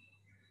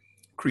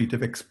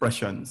creative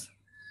expressions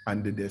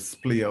and the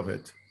display of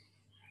it.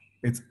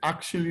 It's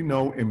actually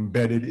now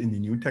embedded in the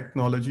new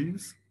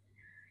technologies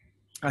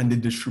and the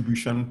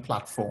distribution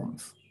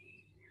platforms.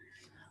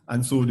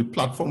 And so the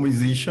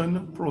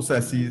platformization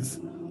processes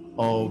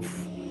of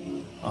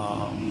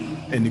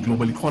in the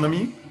global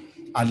economy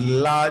are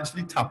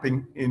largely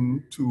tapping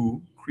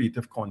into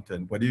creative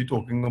content, whether you're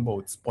talking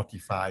about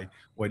Spotify,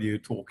 whether you're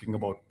talking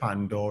about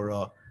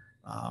Pandora,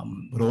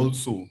 but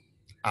also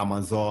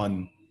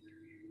Amazon.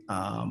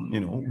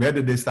 Where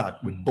did they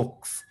start? With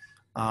books.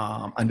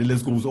 And the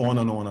list goes on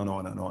and on and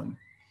on and on.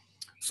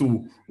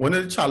 So one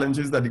of the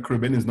challenges that the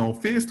Caribbean is now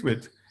faced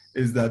with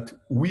is that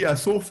we are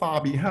so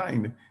far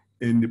behind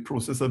in the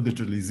process of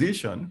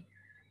digitalization,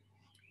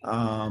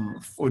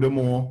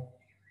 furthermore,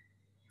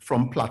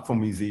 from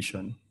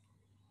platformization.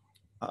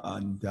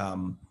 And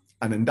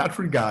in that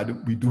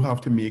regard, we do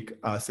have to make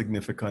a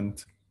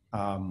significant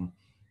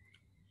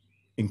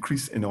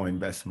increase in our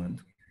investment.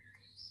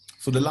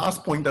 So the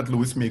last point that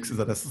Lewis makes is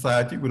that a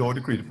society without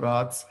the creative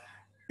arts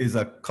is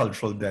a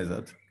cultural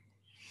desert.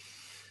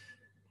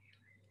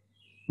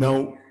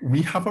 Now,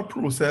 we have a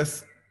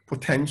process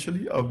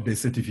potentially of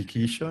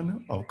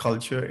desertification of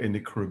culture in the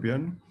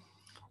Caribbean,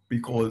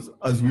 because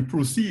as we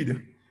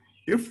proceed,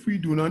 if we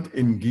do not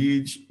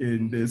engage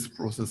in this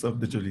process of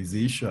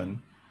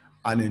digitalization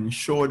and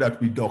ensure that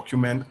we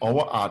document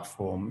our art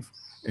forms,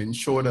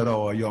 ensure that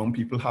our young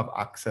people have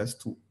access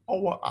to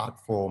our art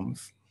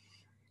forms,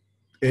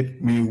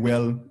 it may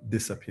well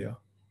disappear.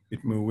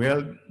 It may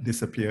well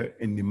disappear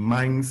in the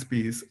mind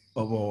space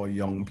of our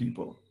young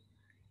people.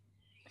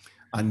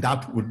 And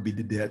that would be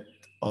the death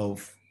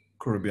of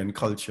Caribbean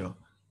culture.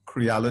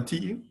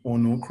 Creality or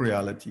no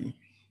creality,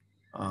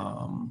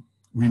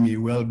 we may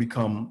well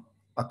become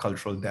a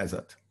cultural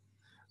desert.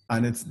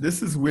 And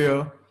this is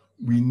where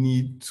we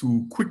need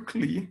to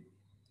quickly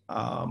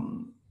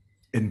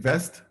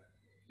invest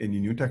in the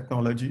new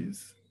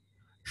technologies,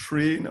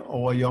 train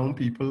our young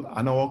people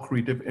and our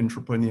creative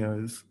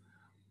entrepreneurs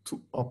to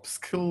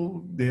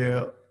upskill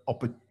their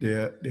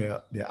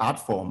art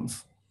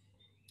forms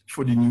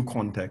for the new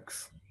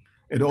context.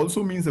 It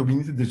also means that we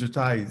need to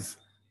digitize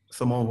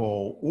some of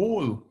our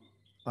old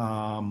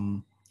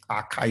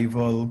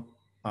archival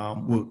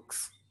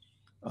works.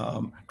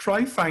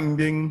 Try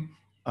finding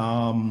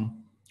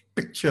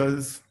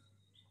pictures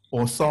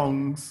or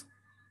songs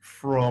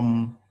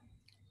from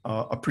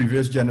a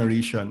previous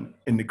generation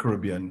in the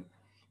Caribbean.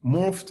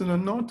 More often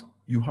than not,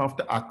 you have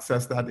to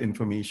access that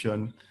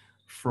information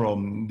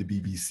from the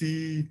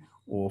BBC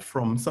or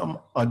from some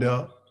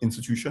other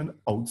institution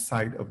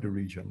outside of the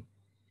region.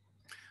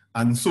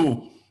 And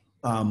so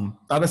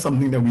that is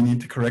something that we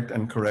need to correct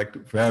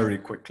very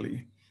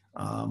quickly.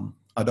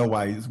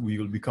 Otherwise, we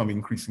will become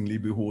increasingly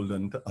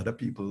beholden to other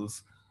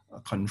people's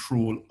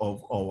control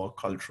of our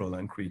cultural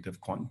and creative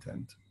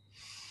content.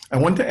 I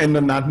want to end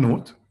on that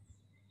note,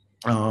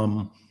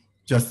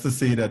 just to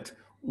say that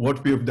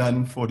what we have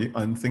done for the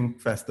Unthink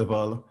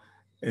Festival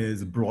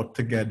is brought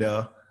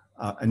together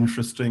an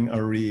interesting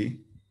array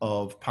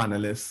of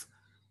panelists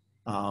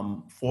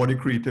for the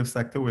creative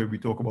sector, where we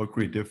talk about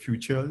creative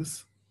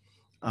futures.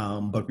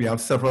 But we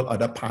have several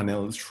other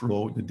panels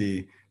throughout the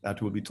day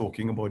that will be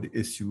talking about the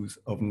issues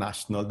of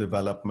national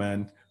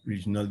development,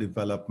 regional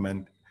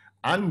development,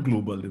 and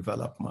global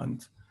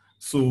development.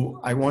 So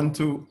I want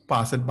to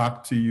pass it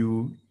back to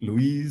you,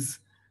 Louise,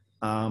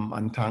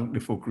 and thank the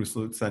Folk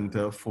Research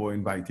Center for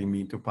inviting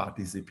me to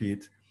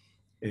participate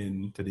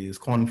in today's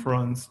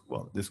conference,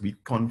 this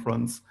week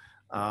conference.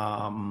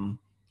 I'm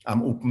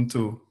open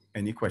to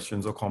any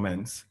questions or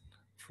comments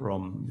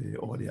from the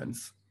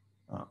audience.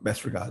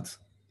 Best regards.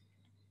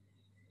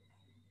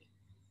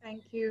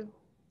 Thank you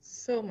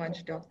so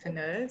much, Dr.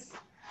 Nurse,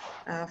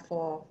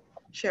 for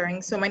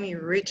sharing so many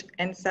rich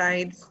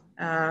insights,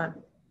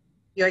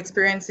 your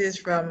experiences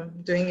from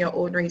doing your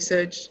own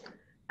research,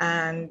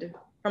 and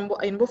from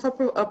in both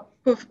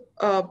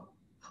a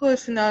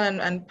personal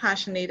and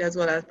passionate as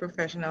well as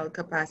professional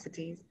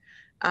capacities.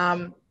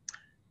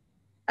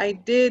 I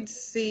did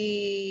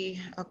see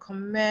a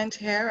comment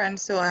here, and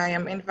so I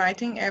am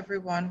inviting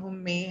everyone who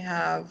may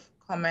have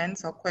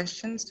comments or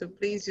questions to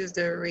please use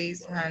the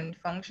raise hand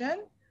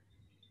function,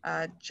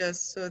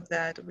 just so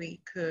that we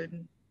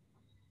could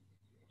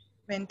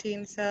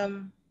maintain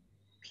some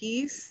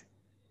peace.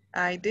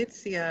 I did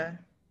see a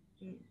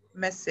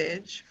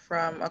message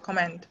from a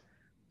comment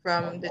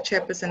from the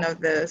chairperson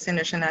of the St.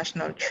 Lucia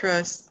National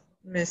Trust,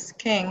 Ms.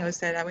 King, who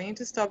said that we need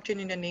to stop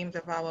changing the names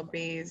of our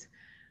bays,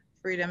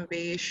 Freedom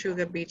Bay,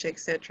 Sugar Beach,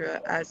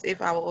 etc., as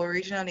if our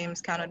original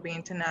names cannot be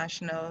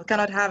international,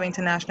 cannot have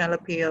international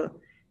appeal.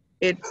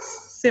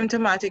 It's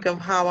symptomatic of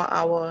how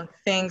our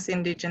things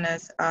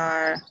indigenous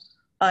are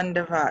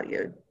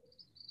undervalued.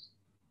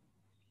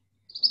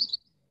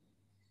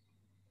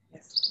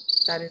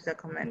 Yes, that is a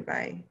comment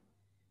by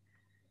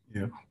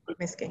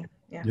Ms. King.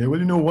 Yeah,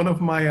 well, one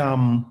of my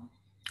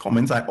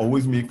comments I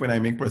always make when I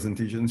make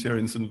presentations here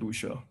in St.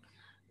 Lucia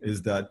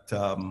is that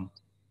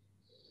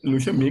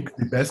Lucia makes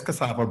the best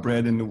cassava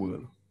bread in the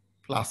world.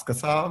 Plas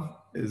Cassave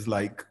is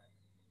like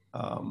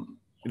one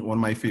of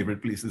my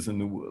favorite places in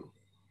the world.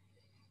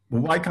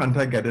 But why can't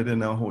I get it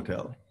in a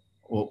hotel?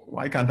 Or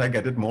why can't I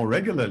get it more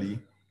regularly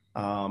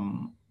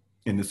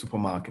in the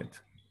supermarket?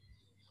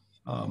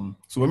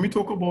 So when we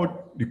talk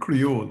about the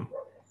Creole,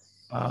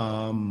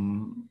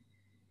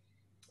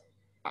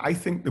 I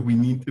think that we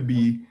need to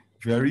be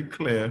very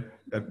clear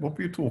that what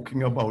we're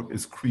talking about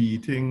is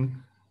creating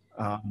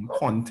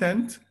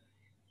content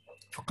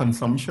for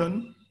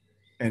consumption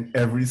in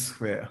every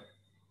sphere.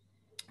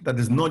 That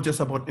is not just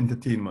about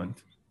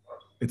entertainment.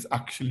 It's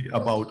actually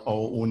about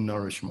our own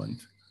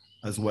nourishment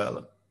as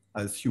well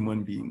as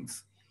human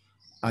beings.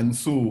 And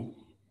so,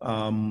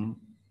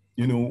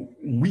 you know,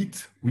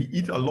 wheat, we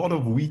eat a lot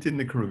of wheat in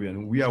the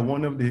Caribbean. We are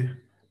one of the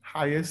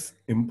highest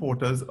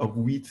importers of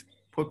wheat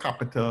per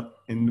capita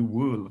in the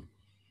world.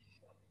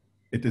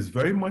 It is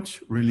very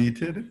much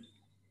related,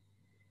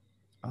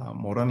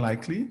 more than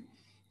likely,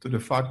 to the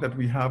fact that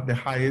we have the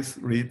highest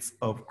rates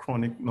of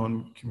chronic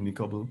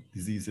non-communicable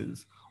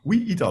diseases. We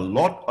eat a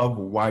lot of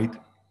white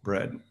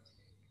bread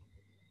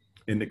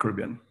in the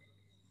Caribbean,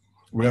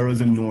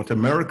 whereas in North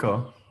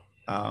America,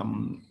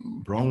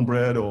 brown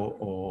bread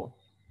or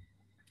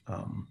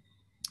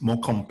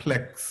more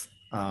complex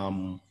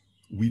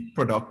wheat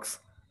products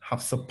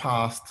have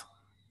surpassed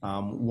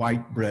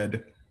white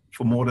bread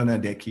for more than a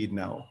decade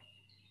now,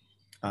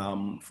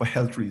 for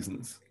health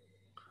reasons.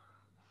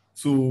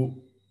 So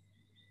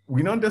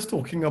we're not just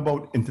talking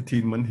about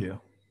entertainment here.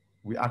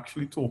 We're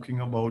actually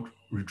talking about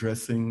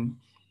redressing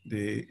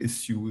the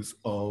issues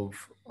of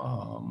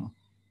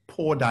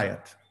poor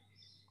diet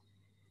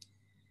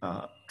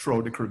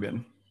throughout the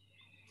Caribbean.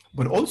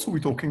 But also we're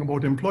talking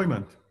about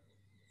employment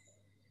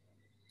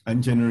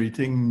and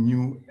generating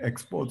new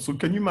exports. So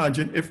can you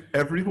imagine if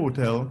every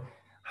hotel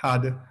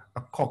had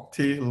a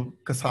cocktail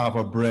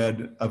cassava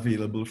bread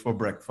available for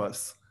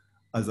breakfast,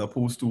 as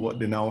opposed to what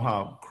they now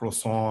have,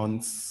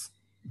 croissants,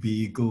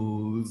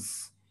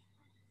 bagels,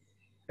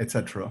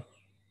 etc.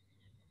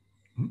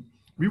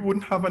 We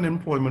wouldn't have an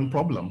employment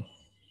problem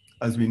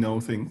as we now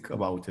think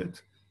about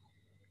it.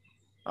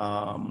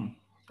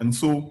 And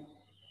so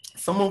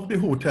some of the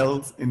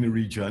hotels in the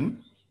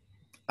region,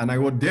 and I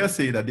would dare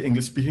say that the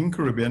English-speaking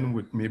Caribbean,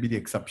 with maybe the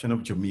exception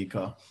of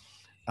Jamaica,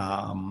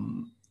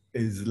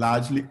 is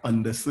largely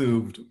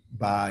underserved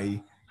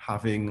by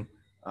having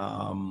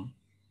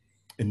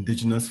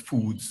indigenous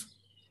foods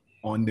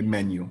on the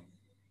menu.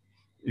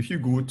 If you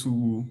go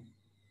to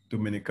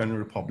Dominican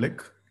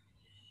Republic,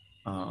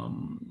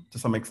 to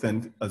some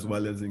extent, as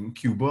well as in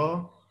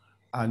Cuba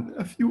and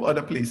a few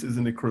other places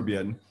in the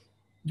Caribbean,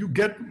 you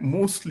get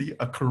mostly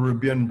a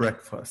Caribbean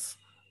breakfast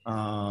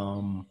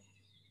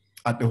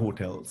at the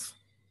hotels.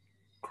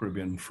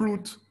 Caribbean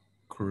fruit,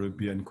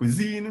 Caribbean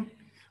cuisine,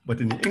 but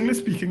in the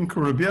English-speaking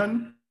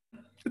Caribbean,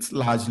 it's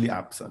largely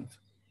absent.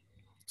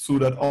 So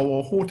that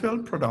our hotel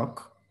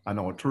product and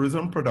our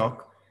tourism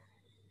product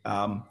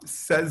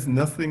says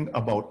nothing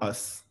about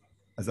us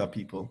as a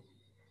people.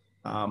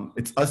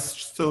 It's us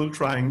still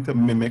trying to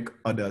mimic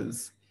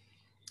others.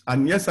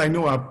 And yes, I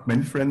know I have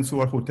many friends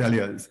who are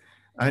hoteliers,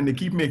 and they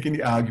keep making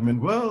the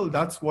argument, well,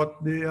 that's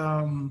what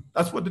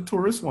the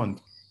tourists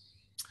want.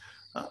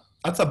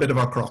 That's a bit of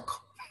a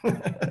crock,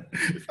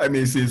 if I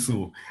may say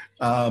so.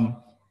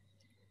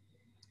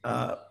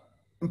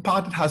 In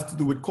part, it has to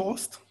do with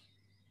cost.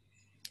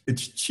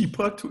 It's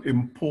cheaper to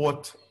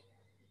import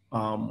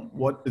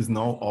what is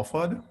now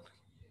offered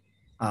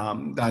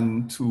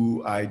than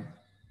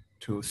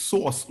to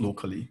source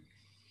locally.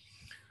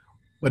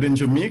 But in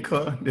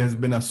Jamaica, there's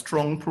been a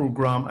strong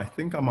program, I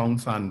think among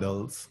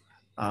Sandals,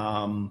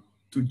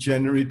 to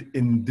generate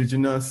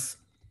indigenous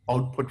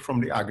output from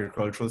the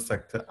agricultural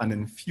sector and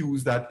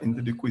infuse that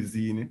into the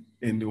cuisine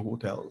in the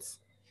hotels.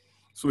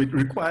 So it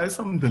requires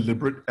some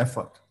deliberate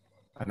effort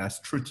and a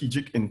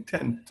strategic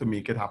intent to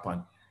make it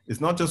happen.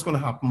 It's not just going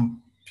to happen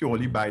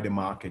purely by the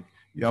market.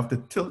 You have to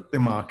tilt the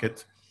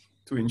market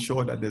to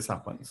ensure that this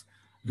happens.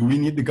 Do we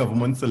need the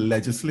government to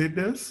legislate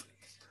this?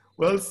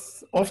 Well,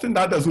 often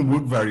that doesn't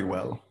work very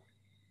well.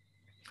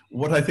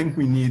 What I think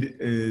we need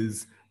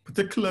is,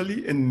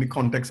 particularly in the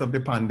context of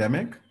the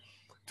pandemic,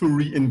 to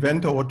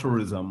reinvent our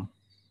tourism,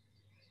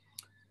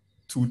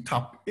 to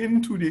tap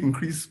into the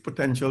increased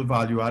potential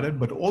value added,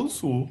 but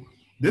also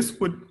this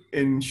would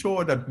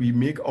ensure that we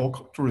make our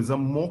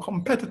tourism more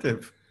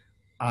competitive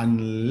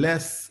and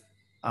less,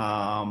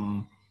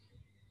 and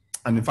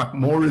in fact,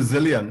 more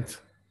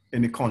resilient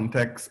in the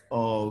context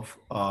of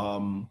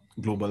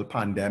global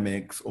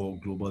pandemics or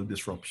global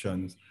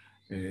disruptions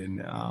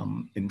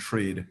in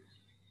trade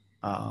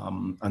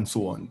and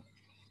so on.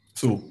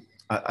 So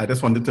I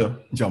just wanted to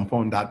jump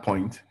on that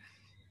point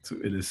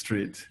to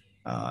illustrate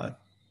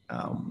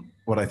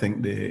what I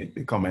think the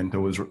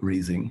commenter was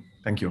raising.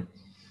 Thank you.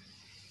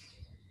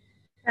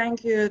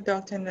 Thank you,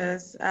 Dr.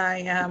 Ness.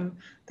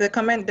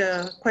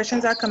 The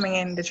questions are coming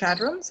in the chat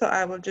room, so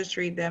I will just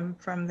read them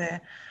from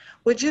there.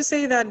 Would you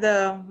say that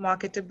the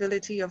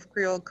marketability of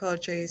Creole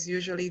culture is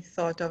usually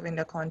thought of in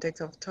the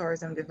context of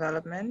tourism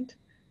development?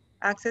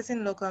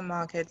 Accessing local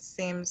markets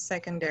seems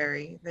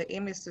secondary. The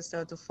aim is to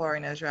sell to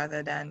foreigners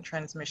rather than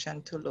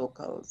transmission to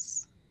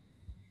locals.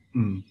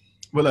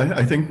 Well,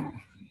 I think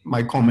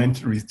my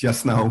comment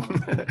just now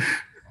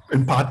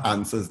in part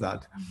answers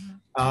that.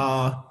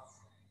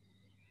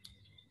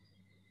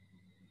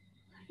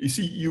 You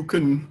see, you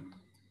can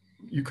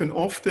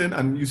often,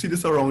 and you see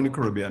this around the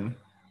Caribbean,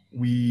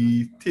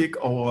 we take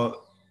our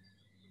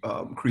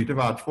creative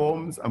art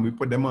forms, and we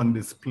put them on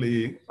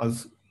display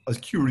as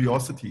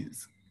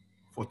curiosities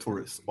for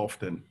tourists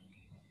often.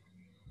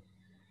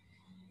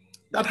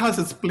 That has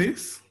its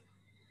place.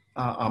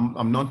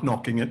 I'm not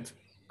knocking it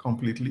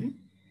completely.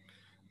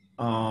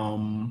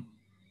 But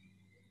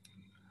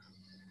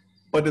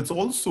it's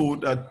also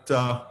that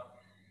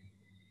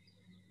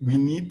we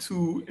need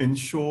to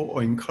ensure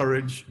or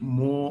encourage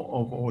more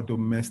of our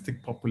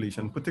domestic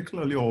population,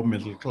 particularly our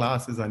middle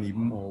classes and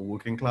even our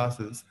working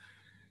classes,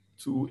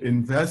 to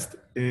invest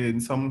in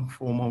some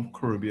form of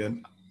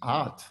Caribbean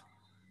art.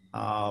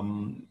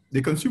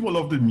 They consume a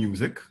lot of the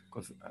music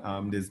because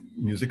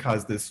music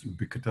has this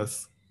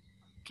ubiquitous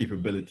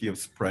capability of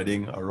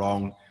spreading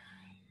around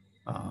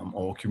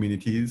our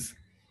communities.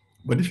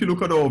 But if you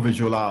look at our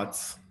visual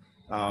arts,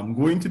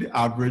 going to the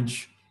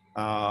average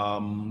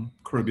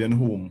Caribbean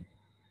home,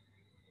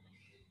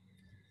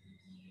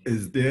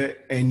 is there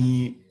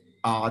any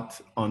art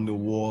on the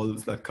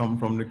walls that come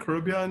from the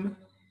Caribbean?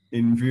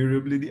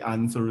 Invariably, the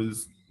answer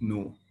is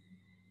no.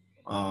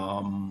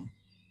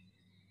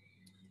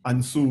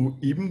 And so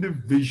even the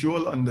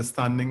visual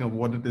understanding of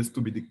what it is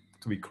to be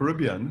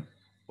Caribbean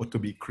or to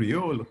be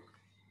Creole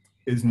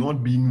is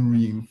not being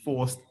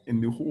reinforced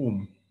in the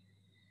home.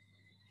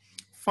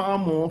 Far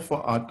more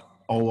for at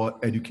our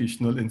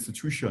educational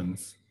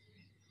institutions.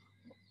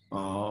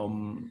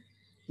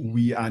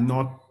 We are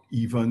not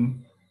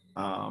even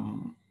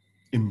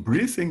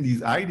embracing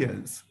these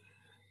ideas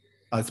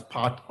as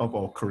part of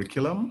our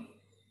curriculum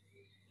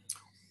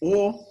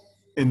or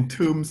in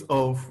terms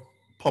of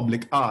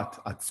public art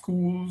at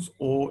schools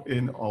or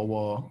in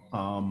our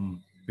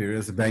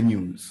various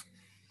venues.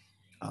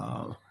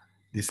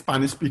 The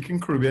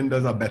Spanish-speaking Caribbean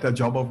does a better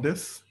job of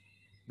this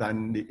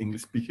than the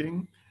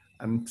English-speaking,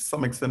 and to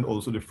some extent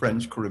also the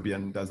French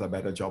Caribbean does a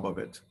better job of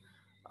it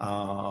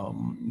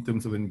in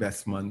terms of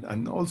investment,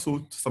 and also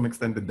to some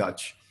extent the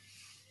Dutch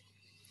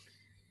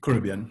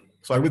Caribbean.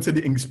 So I would say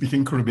the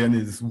English-speaking Caribbean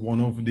is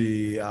one of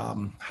the,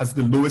 has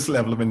the lowest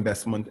level of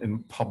investment in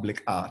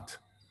public art.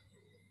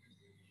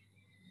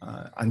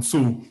 And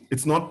so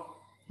it's not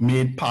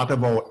made part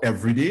of our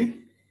everyday.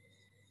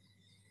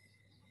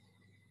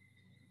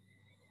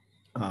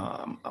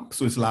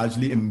 So it's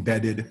largely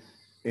embedded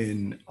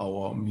in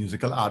our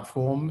musical art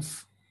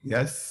forms,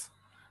 yes.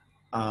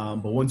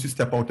 But once you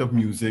step out of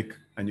music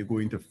and you go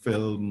into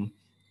film,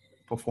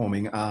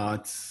 performing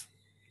arts,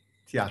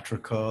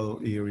 theatrical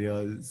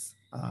areas,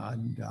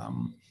 and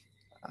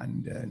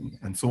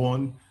so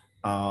on,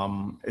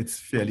 it's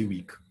fairly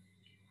weak.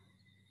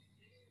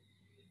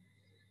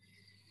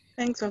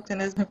 Thanks, Dr.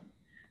 Nesbitt.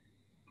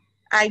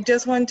 I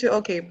just want to,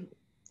 okay,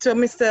 so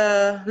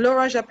Mr.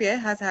 Laurent Japierre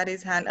has had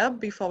his hand up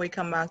before we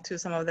come back to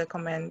some of the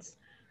comments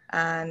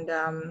and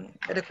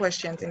the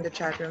questions in the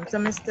chat room. So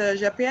Mr.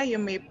 Japierre, you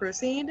may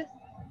proceed.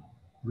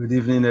 Good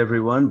evening,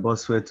 everyone.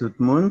 Bonsoir tout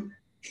le monde.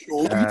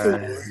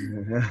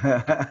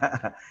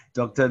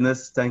 Dr.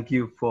 Ness, thank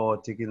you for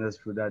taking us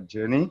through that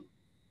journey.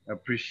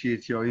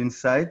 Appreciate your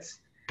insights.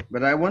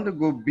 But I want to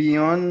go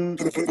beyond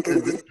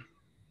the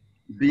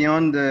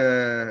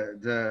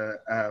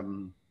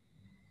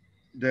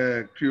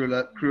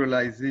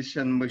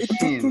creolization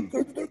machine,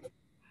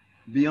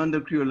 beyond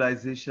the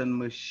creolization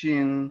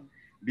machine,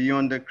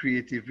 beyond the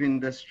creative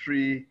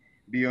industry,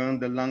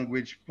 beyond the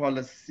language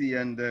policy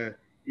and the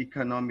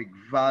economic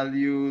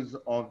values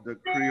of the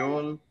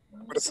Creole.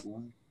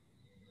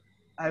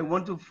 I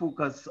want to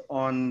focus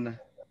on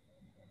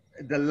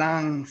the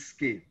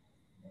landscape.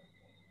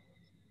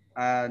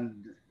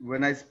 And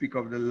when I speak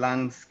of the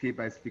landscape,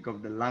 I speak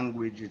of the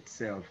language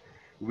itself,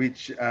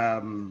 which is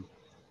an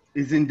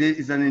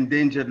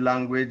endangered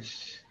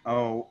language,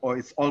 or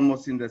it's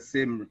almost in the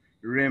same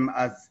realm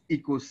as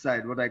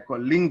ecocide, what I call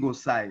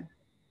lingocide.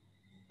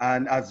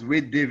 And as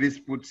Wade Davis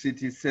puts it,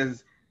 he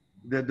says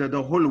that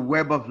the whole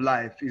web of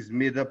life is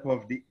made up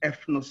of the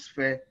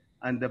ethnosphere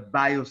and the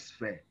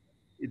biosphere.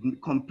 It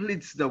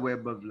completes the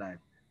web of life.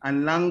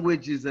 And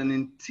language is an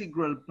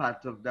integral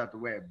part of that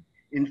web.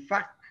 In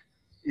fact,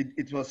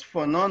 it was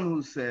Fanon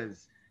who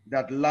says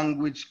that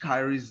language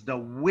carries the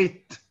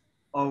weight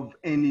of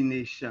any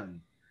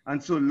nation.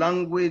 And so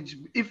language,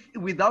 if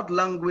without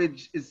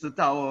language, it's the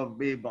Tower of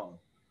Babel.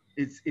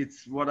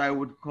 It's what I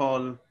would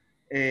call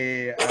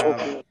a,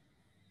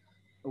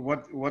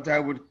 what I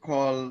would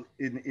call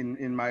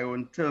in my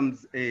own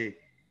terms, a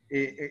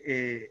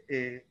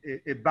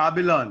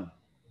Babylon.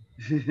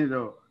 You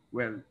know,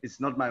 well,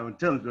 it's not my own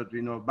terms, but we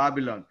know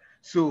Babylon.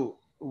 So,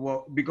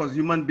 because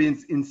human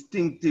beings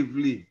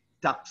instinctively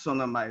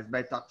taxonomize.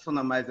 By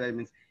taxonomize, I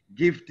mean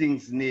give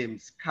things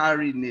names,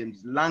 carry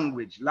names,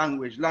 language.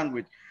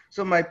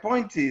 So my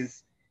point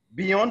is,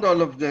 beyond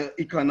all of the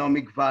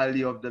economic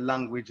value of the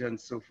language and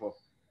so forth,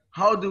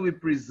 how do we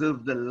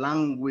preserve the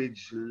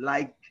language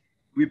like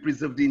we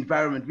preserve the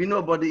environment? We know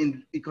about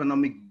the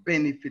economic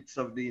benefits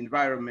of the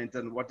environment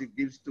and what it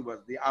gives to us,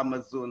 the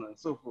Amazon and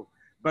so forth.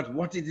 But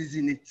what it is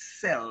in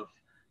itself,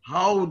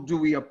 how do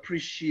we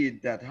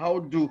appreciate that? How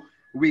do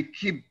we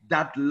keep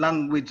that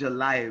language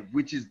alive,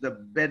 which is the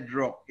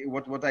bedrock,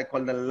 what I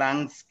call the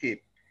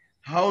landscape?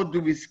 How do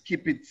we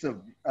keep it,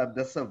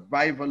 the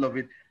survival of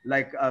it?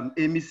 Like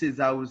Amy says,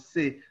 I would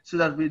say, so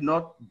that we're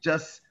not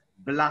just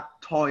black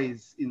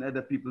toys in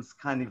other people's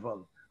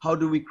carnival. How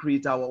do we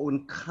create our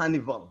own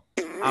carnival,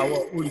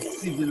 our own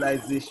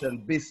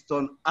civilization based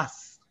on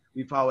us,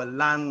 with our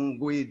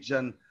language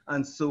and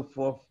so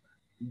forth,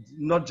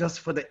 not just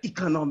for the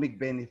economic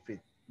benefit,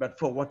 but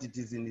for what it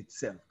is in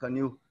itself? Can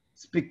you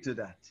speak to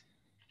that?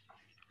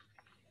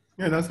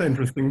 Yeah, that's an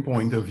interesting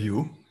point of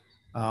view.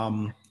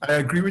 I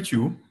agree with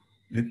you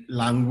that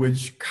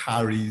language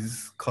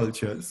carries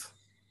cultures,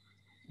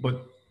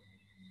 but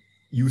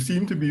you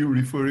seem to be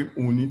referring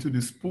only to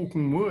the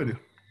spoken word.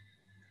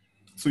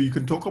 So you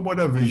can talk about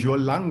a visual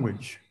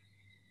language.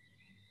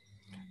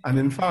 And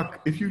in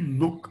fact, if you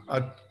look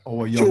at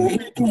our young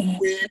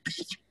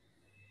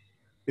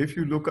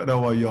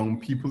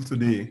people,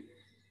 today,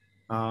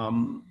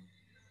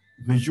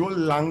 visual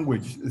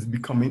language is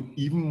becoming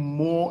even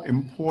more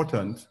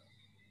important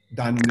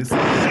than this.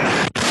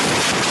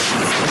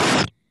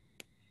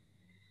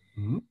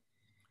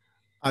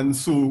 And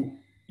so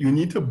you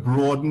need to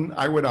broaden,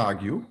 I would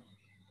argue,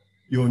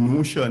 your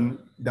notion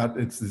that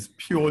it is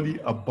purely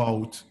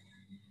about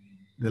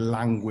the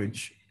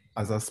language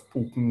as a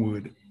spoken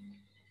word.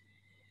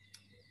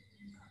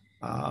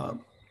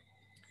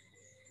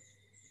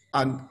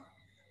 And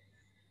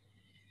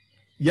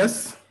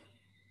yes,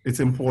 it's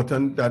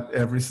important that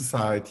every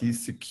society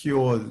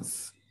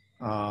secures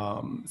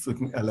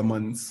certain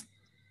elements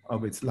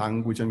of its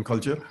language and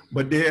culture,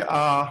 but they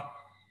are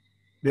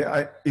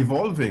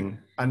evolving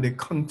and they're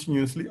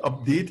continuously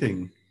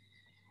updating.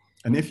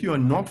 And if you are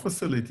not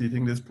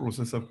facilitating this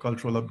process of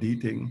cultural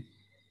updating,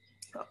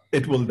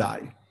 it will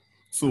die.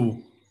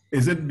 So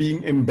is it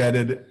being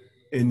embedded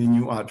in the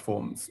new art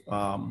forms?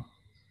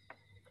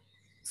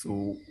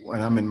 So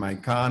when I'm in my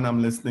car and I'm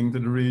listening to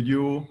the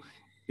radio,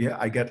 yeah,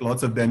 I get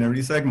lots of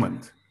binary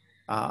segment.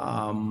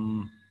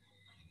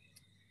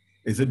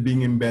 Is it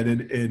being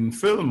embedded in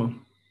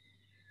film?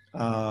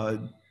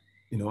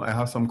 You know, I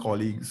have some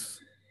colleagues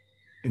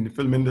in the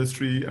film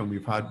industry, and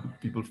we've had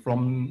people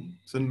from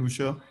St.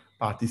 Lucia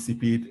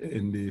participate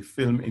in the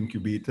film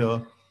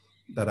incubator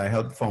that I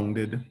helped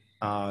founded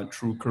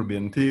through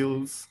Caribbean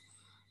Tales.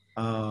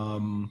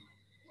 And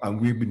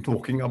we've been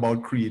talking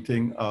about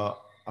creating a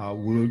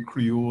World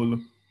Creole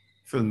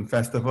Film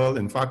Festival.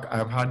 In fact,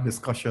 I've had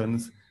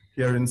discussions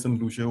here in St.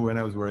 Lucia when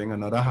I was wearing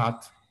another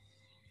hat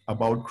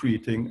about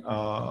creating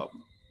a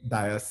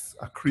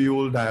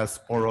Creole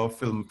Diaspora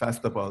Film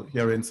Festival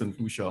here in St.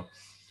 Lucia.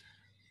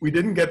 We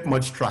didn't get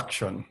much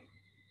traction.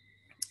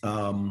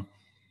 And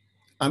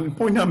the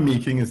point I'm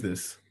making is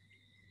this.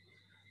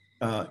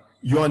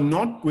 You are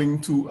not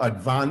going to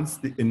advance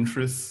the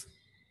interests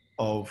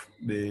of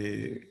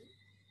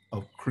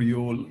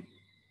Creole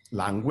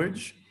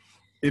language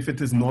if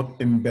it is not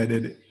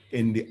embedded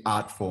in the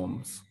art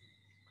forms,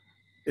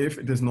 if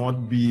it is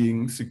not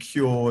being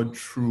secured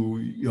through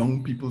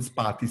young people's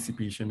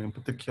participation in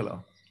particular,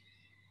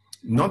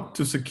 not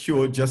to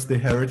secure just the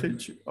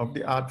heritage of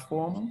the art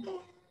form,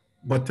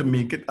 but to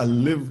make it a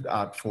lived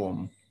art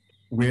form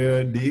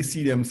where they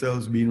see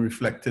themselves being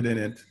reflected in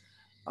it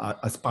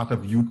as part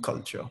of youth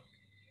culture.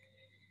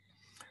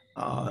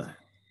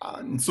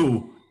 And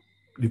so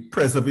the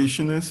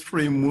preservationist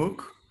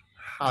framework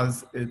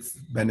has its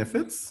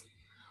benefits,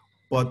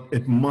 but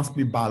it must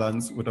be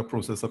balanced with a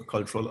process of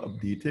cultural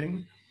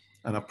updating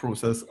and a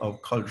process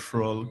of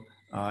cultural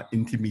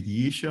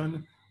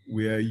intermediation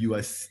where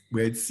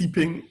where it's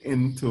seeping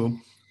into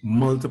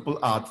multiple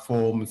art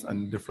forms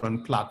and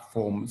different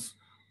platforms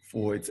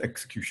for its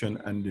execution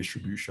and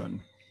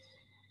distribution.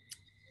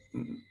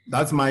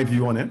 That's my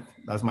view on it.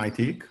 That's my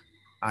take.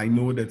 I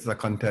know that it's a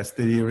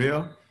contested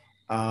area.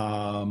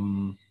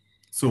 But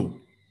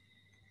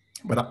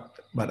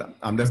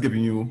I'm just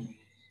giving you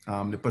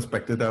the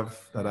perspective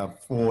that I've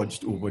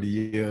forged over the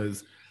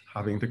years,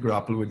 having to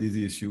grapple with these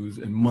issues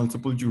in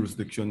multiple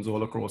jurisdictions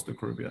all across the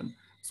Caribbean.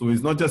 So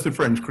it's not just the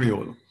French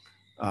Creole.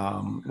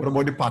 What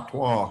about the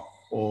Patois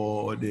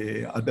or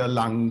the other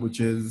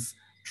languages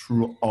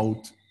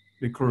throughout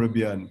the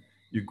Caribbean?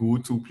 You go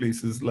to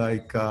places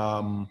like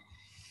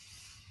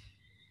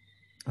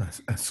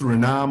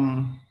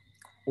Suriname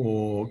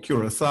or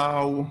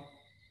Curacao.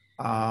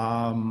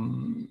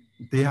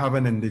 They have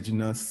an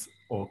indigenous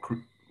or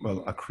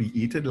a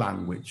created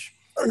language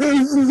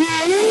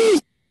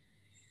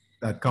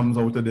that comes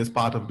out of this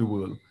part of the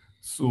world.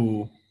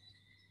 So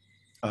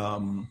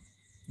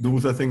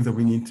those are things that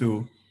we need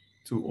to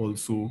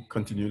also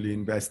continually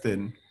invest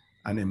in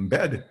and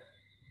embed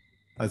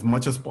as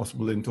much as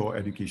possible into our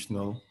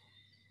educational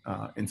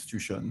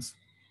institutions.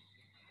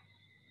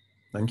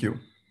 Thank you.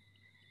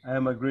 I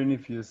am agreeing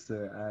with you,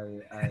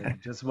 sir. I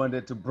just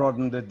wanted to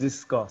broaden the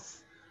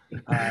discourse.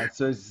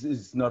 So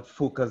it's not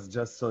focused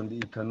just on the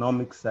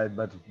economic side,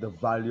 but the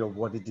value of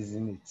what it is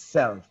in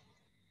itself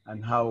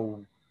and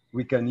how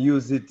we can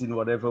use it in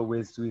whatever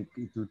ways to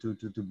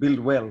build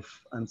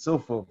wealth and so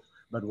forth,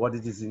 but what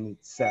it is in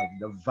itself,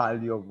 the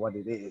value of what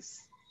it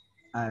is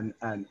and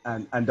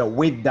the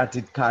weight that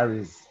it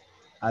carries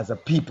as a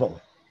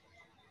people.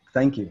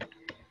 Thank you.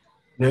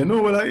 Yeah,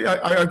 no, well,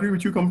 I agree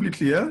with you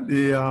completely. Yeah,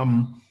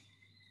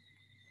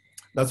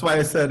 that's why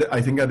I said, I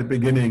think at the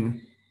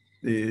beginning,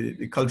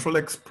 the cultural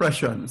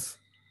expressions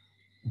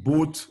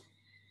both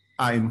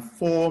are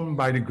informed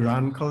by the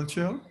grand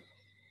culture,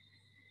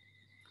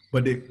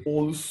 but they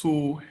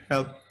also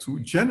help to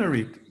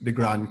generate the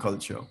grand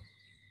culture.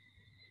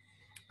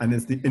 And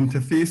it's the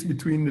interface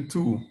between the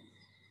two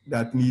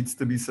that needs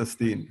to be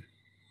sustained.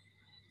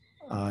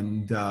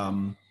 And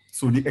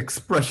so the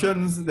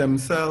expressions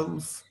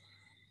themselves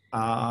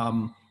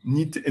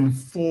need to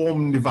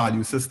inform the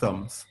value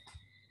systems.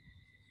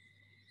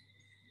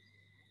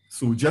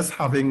 So just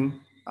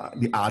having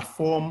the art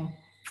form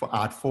for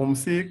art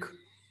form's sake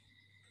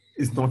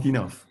is not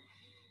enough.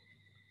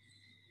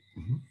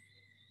 Mm-hmm.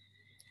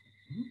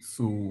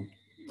 So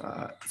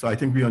I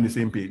think we're on the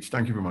same page.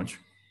 Thank you very much.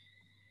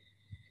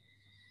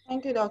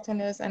 Thank you, Dr.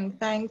 Nurse, and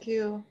thank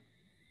you,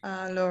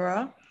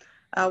 Laura.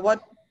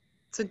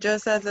 So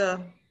just as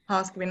a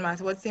housekeeping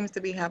matter, what seems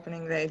to be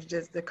happening there is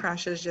just the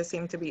crashes just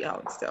seem to be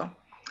out. So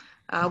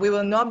we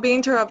will not be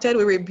interrupted.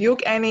 We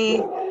rebuke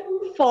any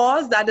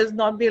pause that does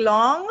not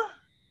belong.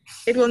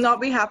 It will not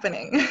be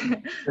happening.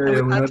 And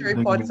we've had to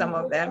report some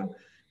of them.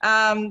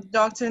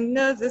 Dr.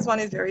 Nurse, this one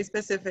is very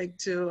specific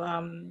to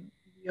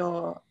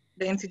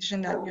the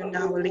institution that you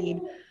now lead.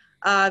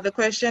 The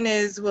question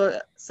is, will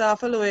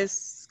South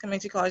Louis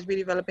Community College be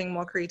developing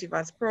more creative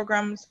arts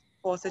programs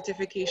for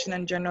certification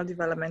and general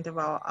development of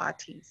our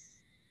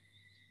artists?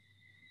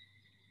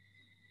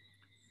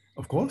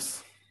 Of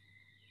course.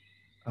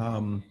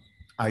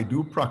 I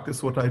do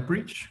practice what I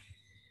preach.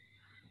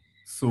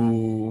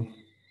 So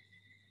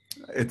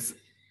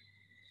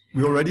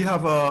we already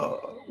have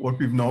what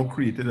we've now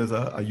created as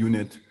a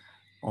unit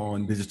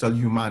on digital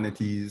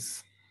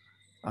humanities.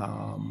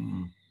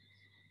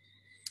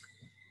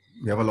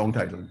 We have a long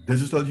title: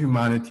 Digital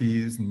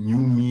Humanities, New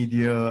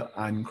Media,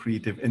 and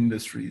Creative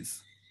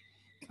Industries.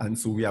 And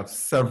so we have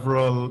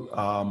several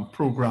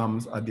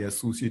programs at the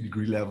associate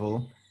degree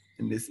level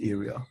in this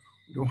area.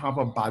 We don't have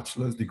a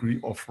bachelor's degree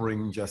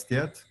offering just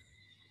yet.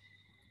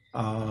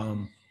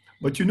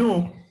 But you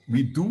know,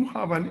 we do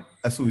have an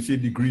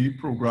associate degree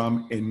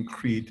program in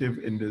creative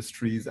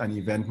industries and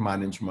event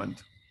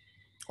management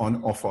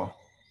on offer.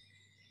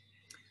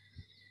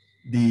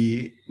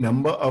 The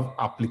number of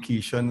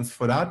applications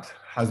for that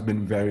has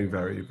been very,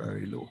 very,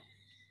 very low,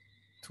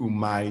 to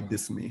my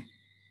dismay.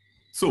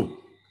 So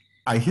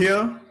I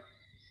hear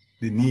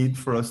the need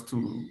for us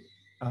to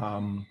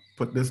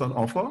put this on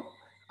offer,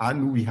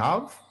 and we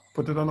have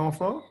put it on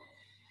offer,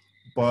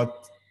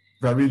 but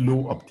very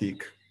low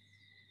uptake.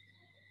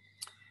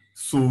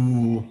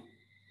 So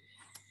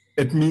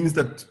it means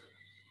that,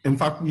 in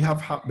fact, we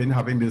have been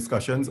having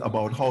discussions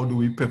about how do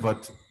we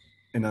pivot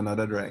in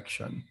another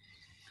direction.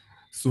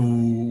 So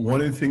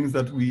one of the things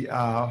that we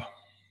are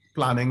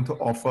planning to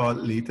offer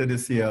later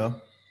this year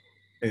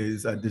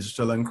is a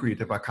digital and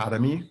creative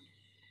academy,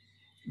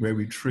 where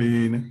we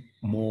train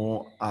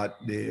more at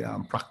the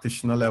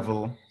practitioner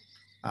level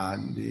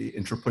and the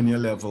entrepreneur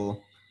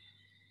level,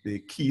 the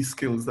key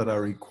skills that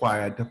are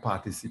required to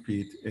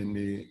participate in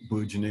the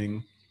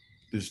burgeoning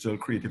digital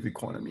creative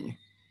economy.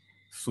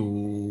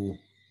 So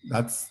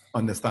that's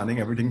understanding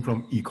everything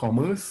from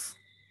e-commerce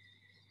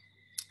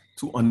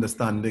to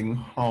understanding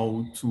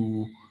how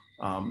to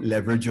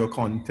leverage your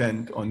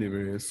content on the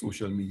various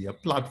social media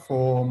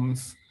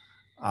platforms,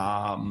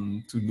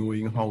 to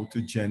knowing how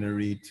to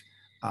generate,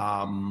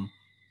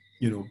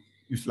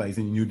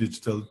 utilizing new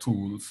digital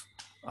tools,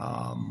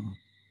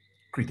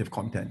 creative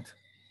content.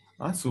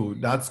 So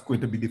that's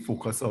going to be the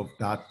focus of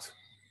that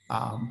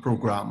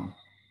program.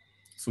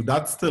 So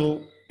that's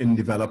still in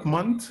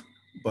development,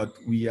 but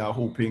we are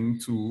hoping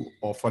to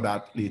offer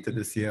that later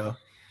this year.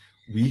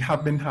 We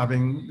have been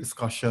having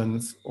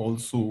discussions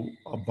also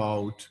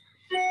about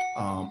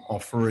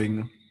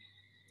offering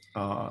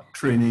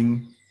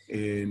training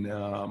in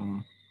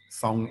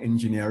sound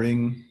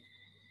engineering,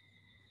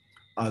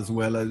 as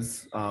well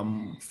as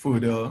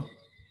further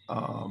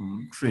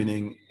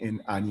training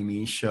in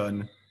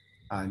animation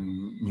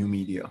and new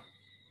media.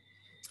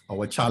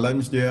 Our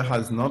challenge there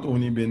has not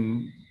only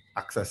been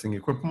accessing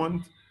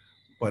equipment,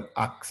 but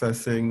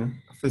accessing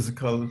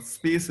physical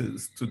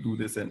spaces to do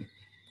this in,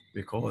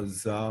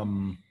 because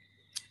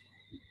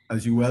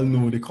as you well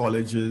know, the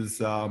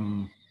college's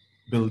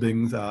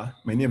buildings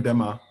many of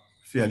them are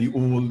fairly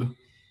old,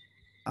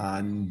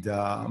 and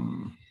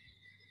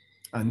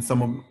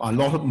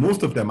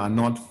most of them are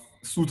not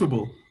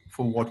suitable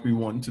for what we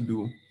want to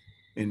do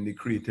in the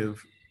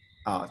creative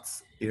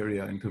arts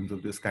area in terms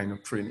of this kind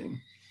of training.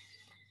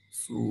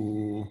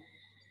 So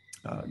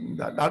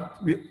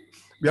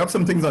we have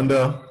some things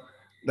under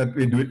that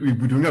we're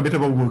doing a bit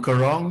of a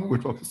workaround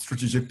with a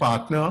strategic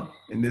partner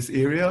in this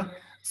area.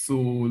 So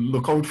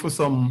look out for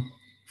some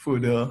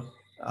further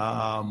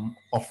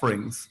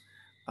offerings,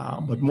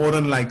 but more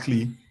than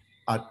likely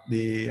at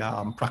the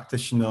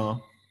practitioner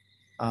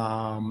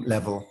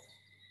level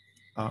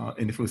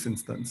in the first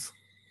instance.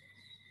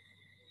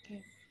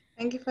 Okay.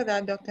 Thank you for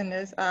that, Dr.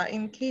 Nurse.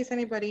 In case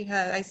anybody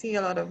has, I see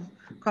a lot of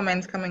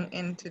comments coming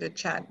into the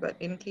chat, but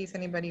in case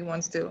anybody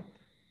wants to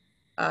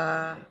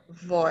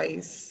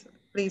voice,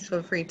 please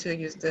feel free to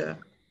use the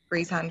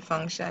raise hand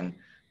function.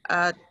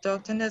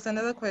 Dr. Ness,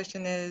 another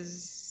question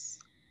is,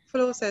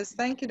 Flo says,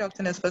 thank you,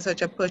 Dr. Ness, for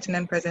such a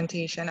pertinent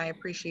presentation. I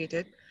appreciate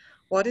it.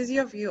 What is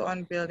your view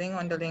on building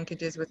on the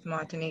linkages with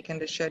Martinique and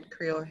the shared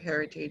Creole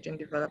heritage in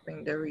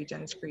developing the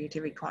region's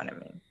creative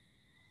economy?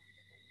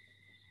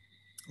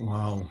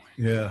 Wow,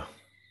 yeah.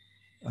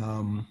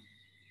 I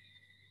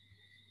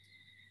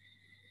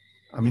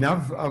mean,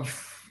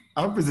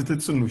 I've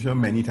visited St. Lucia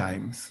many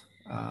times,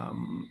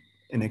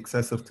 in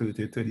excess of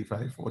 30,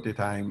 35, 40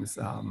 times.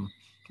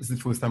 This is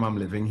the first time I'm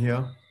living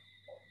here.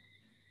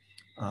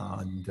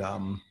 And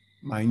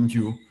mind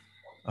you,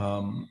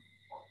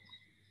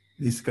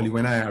 basically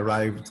when I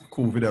arrived,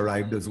 COVID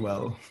arrived as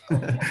well.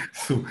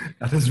 So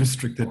that has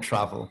restricted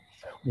travel.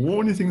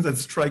 One of the things that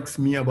strikes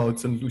me about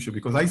St. Lucia,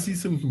 because I see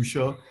St.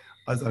 Lucia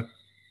as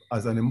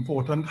an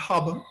important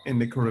hub in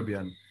the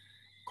Caribbean,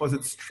 because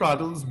it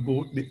straddles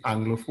both the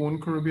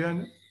Anglophone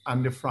Caribbean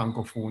and the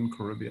Francophone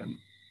Caribbean.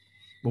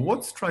 But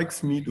what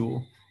strikes me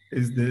though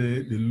is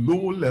the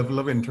low level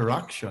of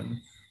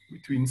interaction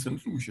between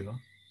St. Lucia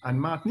and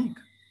Martinique.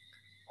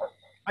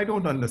 I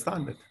don't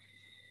understand it.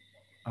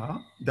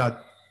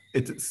 That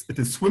it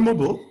is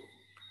swimmable,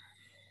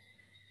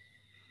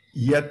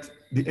 yet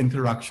the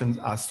interactions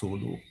are so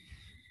low.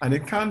 And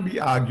it can be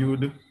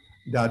argued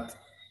that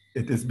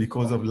it is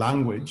because of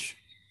language,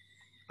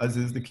 as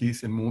is the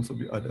case in most of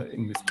the other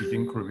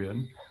English-speaking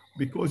Caribbean,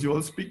 because you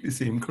all speak the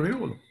same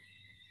Creole.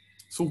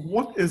 So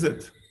what is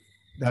it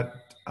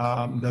that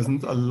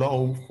doesn't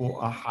allow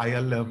for a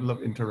higher level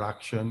of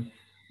interaction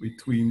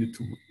between the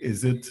two?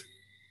 Is it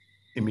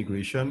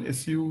immigration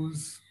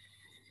issues?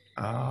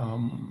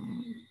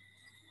 I'm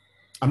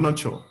not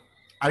sure.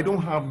 I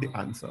don't have the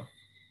answer.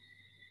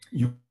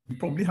 You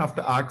probably have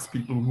to ask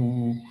people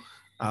who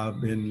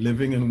have been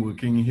living and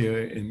working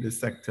here in this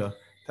sector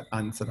to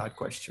answer that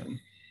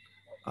question.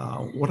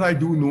 What I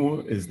do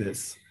know is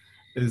this,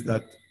 is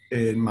that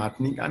in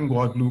Martinique and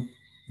Guadeloupe,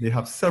 they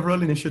have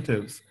several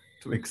initiatives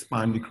to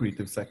expand the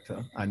creative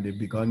sector, and they've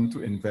begun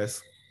to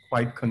invest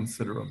quite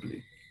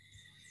considerably.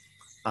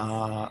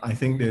 I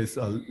think there's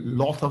a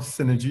lot of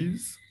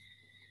synergies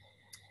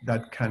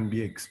that can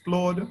be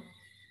explored.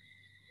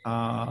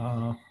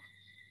 And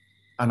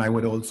I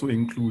would also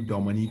include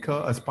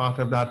Dominica as part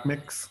of that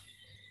mix.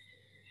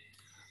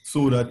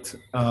 So that,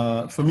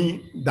 for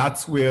me,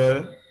 that's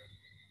where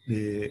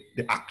the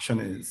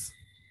action is.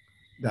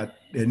 That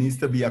there needs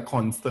to be a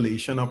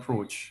constellation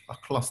approach, a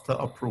cluster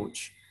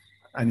approach,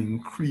 an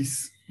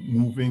increased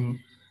moving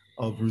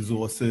of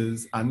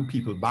resources and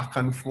people back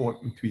and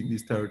forth between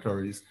these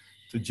territories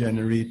to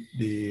generate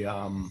the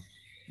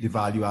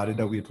value added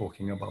that we're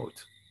talking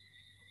about.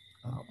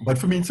 But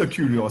for me, it's a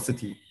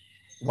curiosity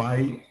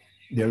why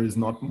there is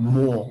not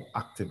more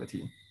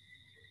activity.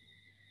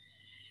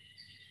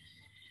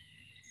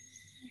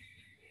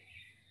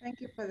 Thank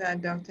you for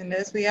that, Dr.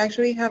 Ness. We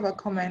actually have a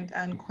comment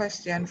and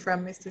question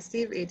from Mr.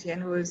 Steve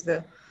Etienne, who is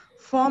the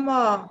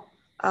former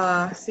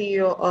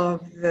CEO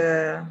of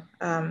the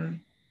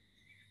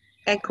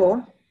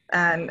ECHO.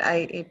 And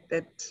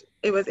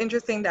it was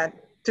interesting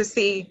to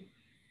see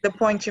the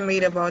point you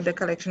made about the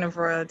collection of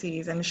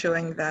royalties and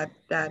showing that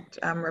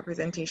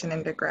representation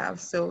in the graph.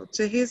 So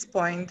to his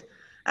point,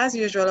 as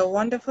usual, a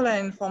wonderful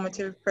and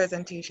informative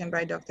presentation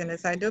by Dr.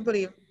 Ness. I do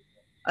believe,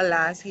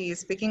 alas, he is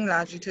speaking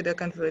largely to the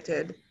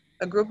converted,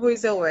 a group who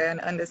is aware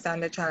and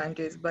understand the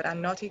challenges, but are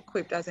not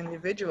equipped as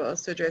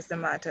individuals to address the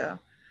matter,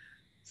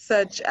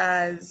 such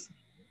as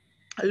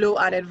low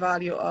added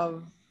value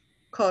of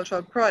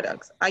cultural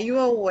products. Are you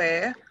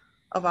aware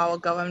of our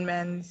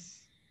government's,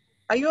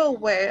 I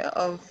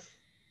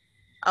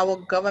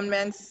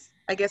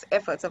guess,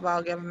 efforts of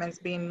our governments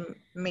being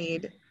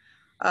made?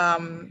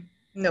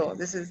 No,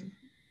 this is,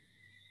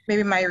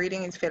 maybe my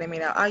reading is failing me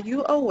now. Are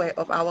you aware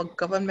of our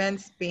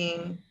governments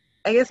being,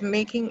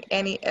 making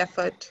any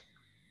effort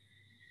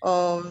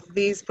of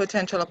these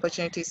potential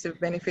opportunities to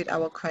benefit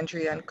our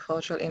country and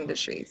cultural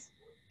industries?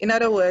 In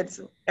other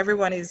words,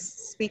 everyone is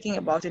speaking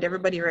about it,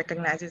 everybody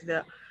recognizes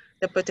the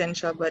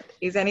potential, but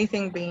is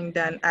anything being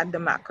done at the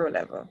macro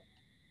level?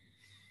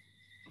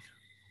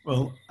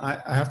 Well, I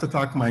have to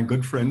thank my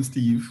good friend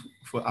Steve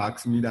for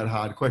asking me that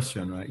hard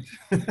question, right?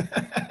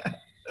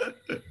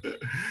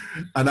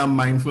 And I'm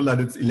mindful that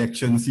it's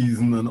election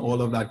season and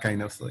all of that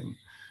kind of thing.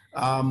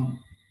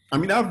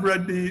 I've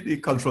read the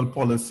cultural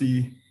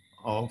policy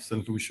of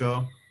St.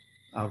 Lucia.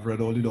 I've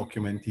read all the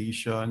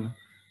documentation.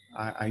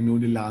 I know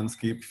the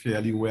landscape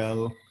fairly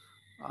well,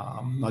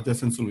 not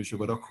just in St. Lucia,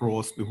 but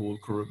across the whole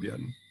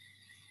Caribbean.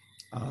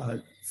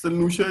 St.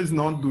 Lucia is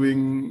not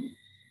doing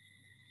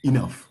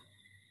enough.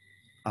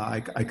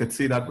 I could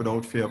say that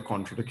without fear of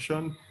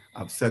contradiction.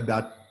 I've said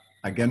that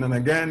again and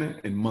again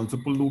in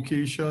multiple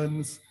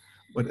locations,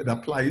 but it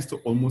applies to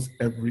almost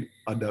every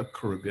other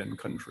Caribbean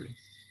country.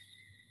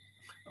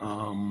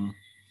 By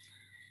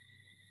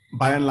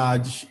and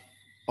large,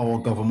 our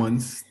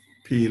governments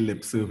pay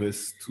lip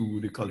service to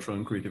the cultural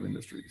and creative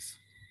industries.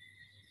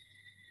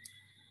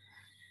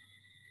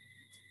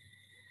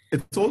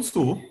 It's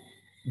also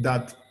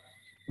that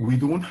we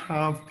don't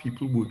have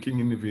people working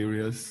in the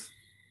various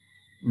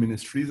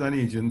ministries and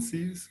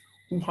agencies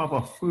who have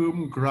a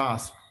firm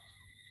grasp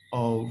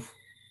of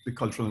the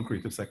cultural and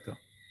creative sector.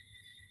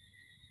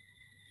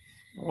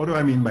 What do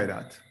I mean by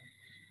that?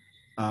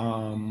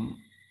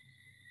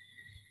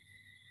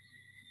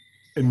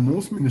 In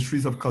most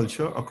ministries of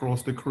culture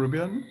across the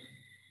Caribbean,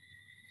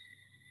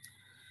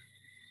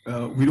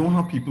 we don't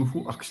have people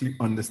who actually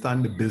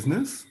understand the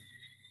business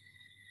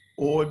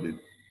or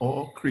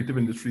creative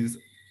industries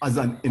as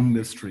an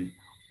industry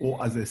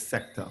or as a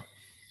sector.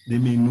 They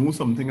may know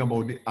something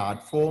about the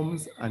art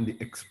forms and the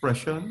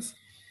expressions,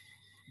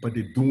 but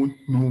they don't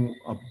know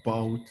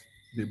about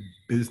the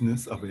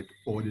business of it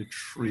or the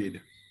trade.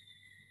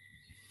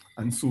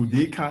 And so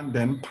they can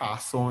then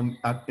pass on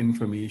that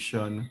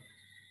information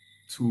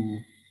to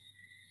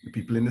the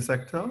people in the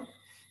sector,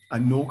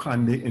 and nor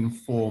can they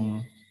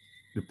inform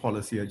the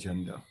policy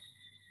agenda.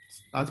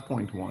 That's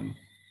point one.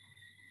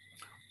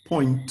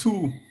 Point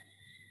two,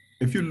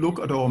 if you look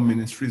at our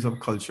ministries of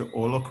culture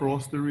all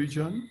across the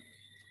region,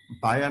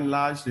 by and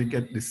large, they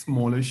get the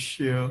smallest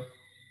share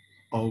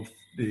of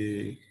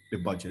the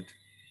budget.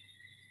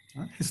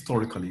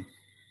 Historically,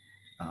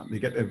 they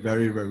get a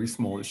very, very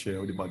small share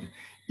of the budget.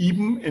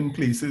 Even in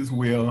places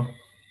where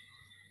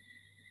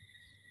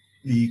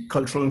the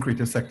cultural and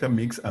creative sector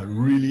makes a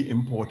really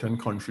important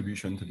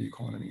contribution to the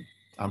economy.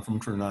 I'm from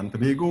Trinidad and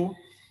Tobago.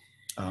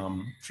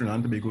 Trinidad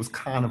and Tobago's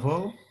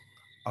Carnival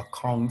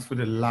accounts for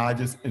the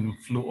largest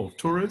inflow of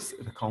tourists.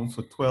 It accounts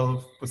for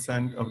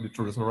 12% of the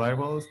tourist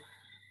arrivals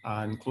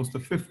and close to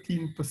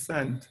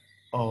 15%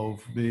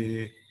 of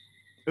the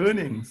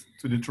earnings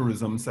to the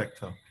tourism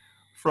sector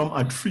from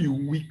a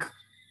 3-week,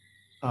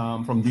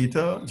 from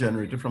data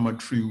generated from a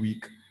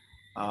 3-week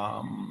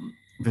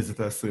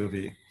visitor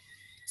survey.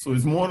 So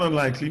it's more than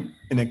likely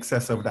in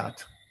excess of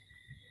that.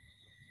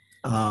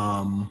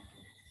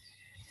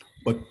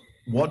 But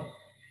what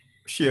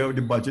share of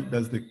the budget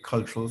does the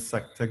cultural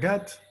sector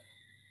get?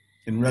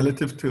 In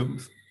relative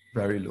terms,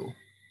 very low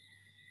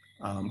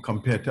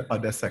compared to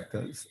other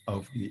sectors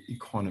of the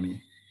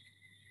economy.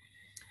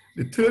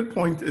 The third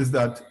point is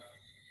that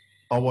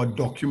our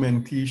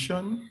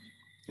documentation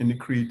in the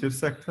creative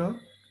sector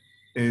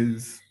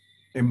is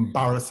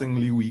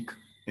embarrassingly weak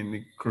in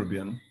the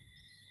Caribbean.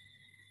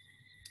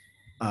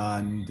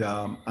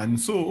 And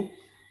so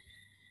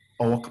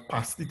our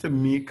capacity to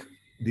make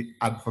the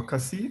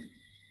advocacy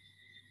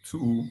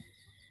to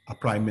a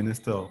prime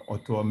minister or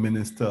to a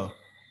minister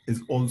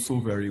is also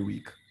very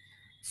weak.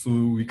 So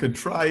we could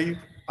try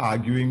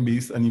arguing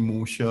based on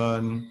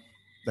emotion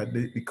that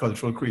the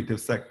cultural creative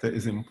sector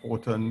is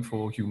important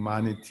for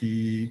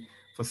humanity,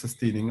 for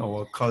sustaining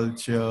our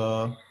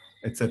culture,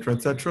 etc.,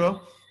 etc.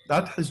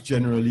 That has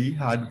generally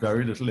had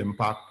very little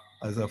impact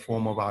as a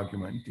form of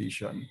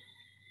argumentation.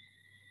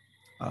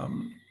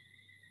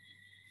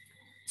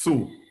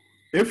 So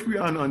if we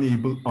are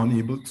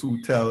unable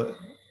to tell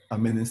a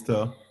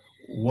minister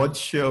what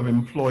share of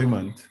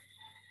employment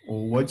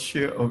or what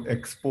share of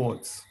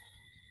exports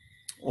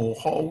or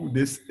how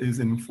this is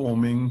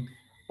informing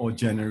or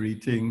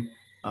generating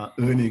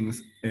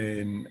earnings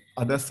in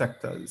other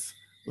sectors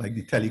like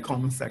the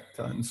telecom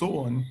sector and so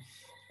on,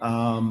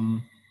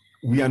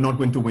 we are not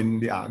going to win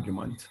the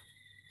argument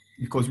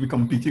because we're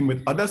competing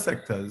with other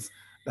sectors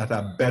that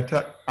are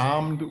better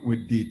armed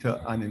with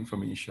data and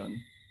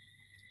information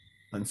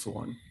and so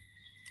on.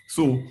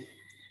 So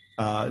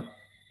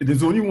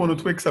there's only 1 or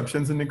 2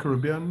 exceptions in the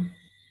Caribbean.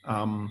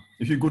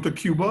 If you go to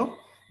Cuba,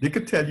 they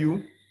could tell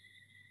you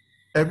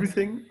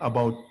everything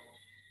about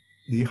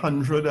the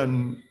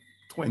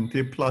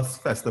 120 plus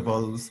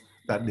festivals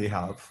that they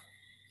have.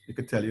 They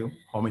could tell you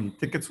how many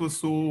tickets were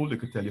sold. They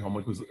could tell you how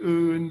much was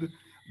earned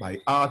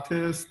by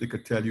artists. They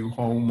could tell you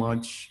how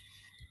much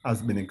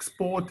has been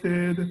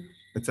exported,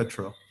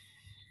 etc.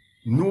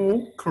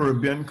 No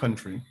Caribbean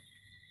country,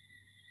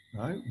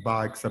 right,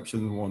 bar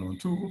exceptions 1 or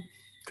 2,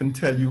 can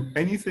tell you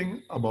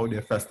anything about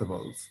their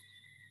festivals,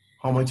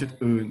 how much it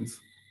earns,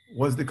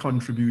 what's the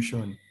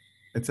contribution,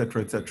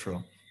 etc.,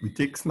 etc. We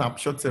take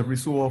snapshots every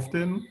so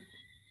often.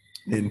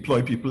 They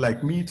employ people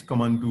like me to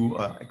come and do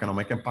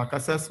economic impact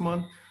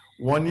assessment.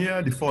 1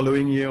 year, the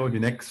following year, or the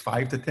next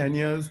 5 to 10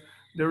 years,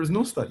 there is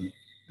no study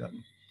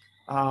done.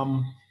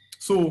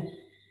 So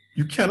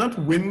you cannot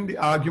win the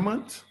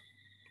argument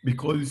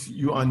because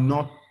you are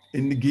not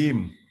in the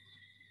game.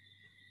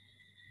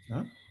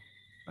 Yeah?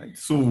 Right?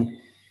 So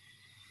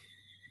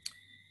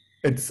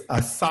it's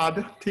a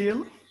sad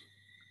tale,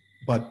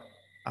 but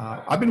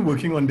I've been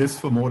working on this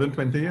for more than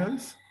 20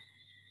 years.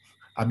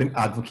 I've been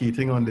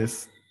advocating on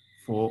this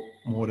for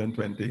more than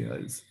 20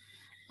 years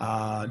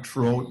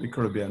throughout the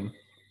Caribbean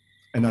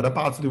and other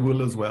parts of the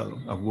world as well.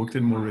 I've worked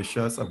in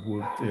Mauritius, I've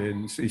worked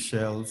in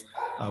Seychelles,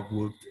 I've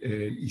worked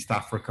in East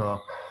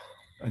Africa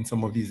and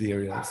some of these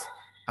areas.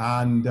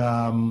 And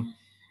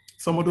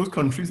some of those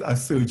countries are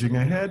surging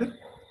ahead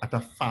at a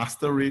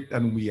faster rate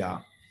than we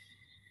are.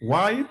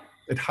 Why?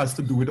 It has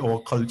to do with our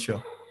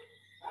culture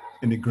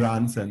in the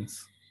grand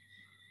sense.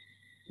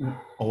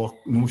 Our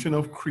notion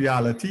of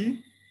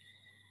creality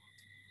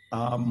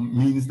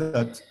means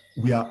that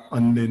we are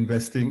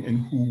underinvesting in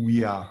who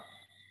we are.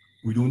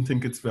 We don't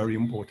think it's very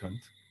important.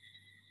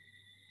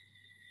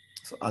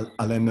 So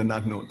I'll end on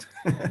that note.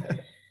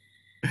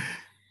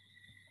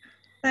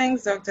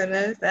 Thanks, Dr.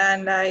 Liz.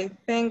 And I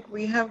think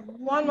we have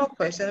one more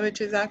question,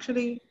 which is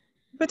actually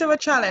a bit of a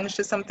challenge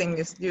to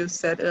something you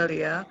said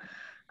earlier.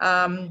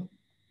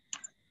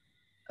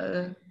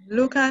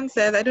 Lucan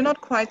says, I do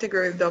not quite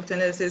agree with Dr.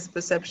 Nils's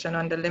perception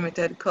on the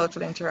limited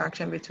cultural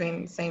interaction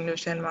between St.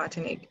 Lucia and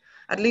Martinique,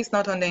 at least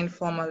not on the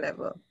informal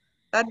level.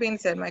 That being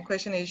said, my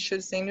question is,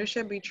 should St.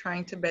 Lucia be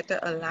trying to better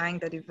align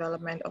the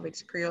development of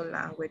its Creole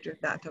language with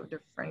that of the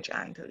French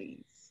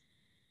Antilles?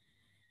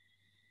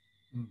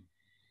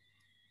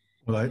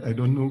 Well, I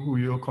don't know who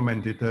your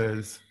commentator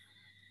is.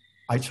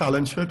 I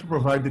challenge her to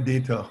provide the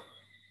data.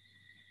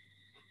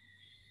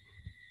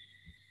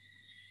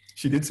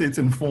 She did say it's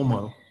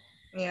informal.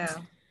 Yeah.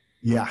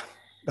 Yeah,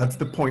 that's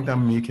the point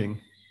I'm making.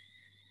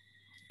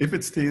 If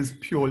it stays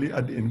purely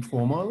at the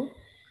informal,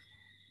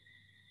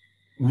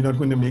 we're not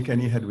going to make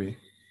any headway.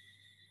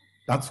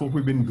 That's what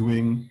we've been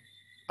doing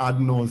ad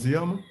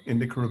nauseum in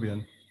the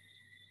Caribbean.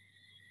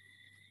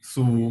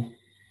 So,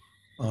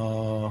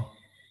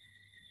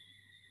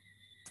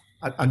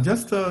 and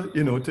just to,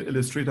 to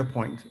illustrate a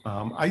point,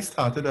 I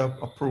started a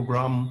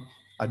program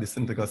at the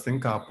St. Augustine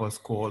campus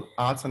called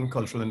Arts and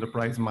Cultural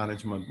Enterprise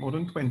Management more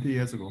than 20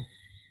 years ago.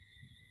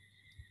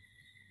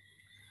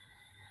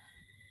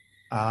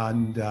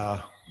 And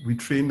we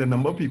trained a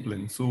number of people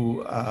in.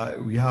 So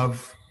we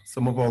have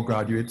some of our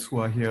graduates who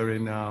are here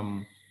in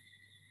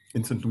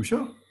St.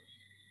 Lucia.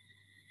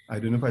 I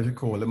don't know if I should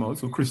call them out.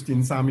 So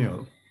Christine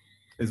Samuel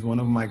is one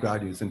of my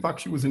graduates. In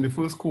fact, she was in the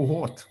first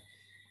cohort.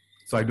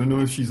 So I don't know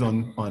if she's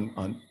in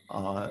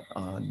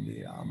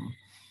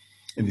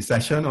the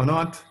session or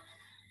not.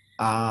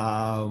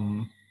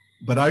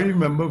 But I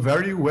remember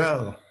very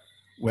well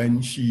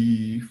when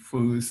she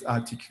first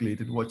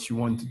articulated what she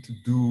wanted to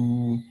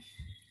do.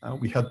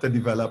 We helped her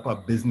develop a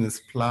business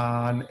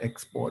plan,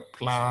 export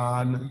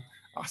plan,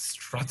 a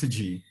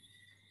strategy.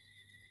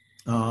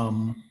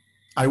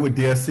 I would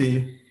dare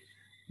say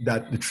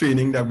that the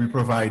training that we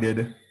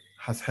provided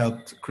has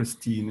helped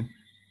Christine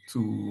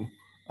to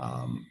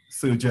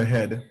surge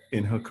ahead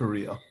in her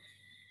career.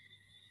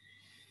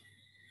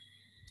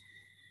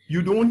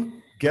 You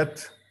don't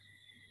get,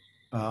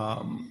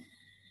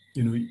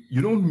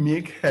 you don't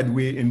make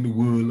headway in the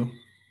world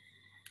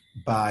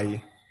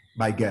by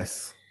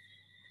guess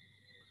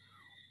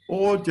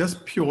or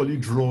just purely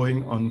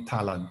drawing on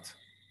talent.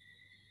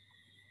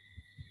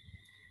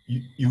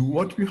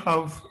 What you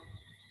have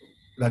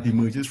that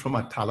emerges from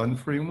a talent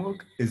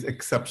framework is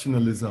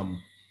exceptionalism.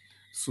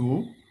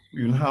 So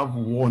you'll have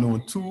one or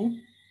two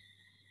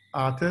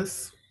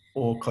artists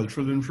or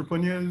cultural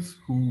entrepreneurs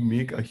who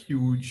make a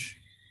huge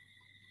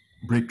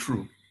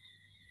breakthrough.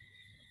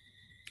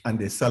 And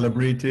they're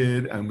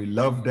celebrated and we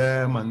love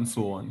them and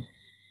so on.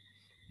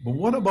 But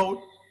what about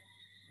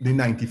the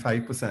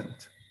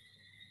 95%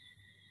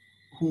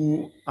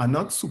 who are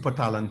not super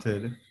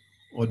talented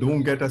or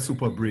don't get a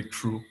super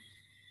breakthrough,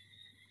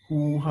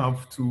 who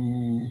have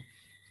to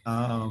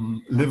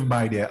live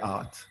by their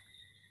art?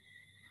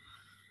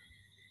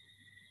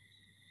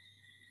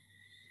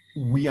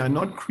 We are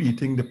not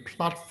creating the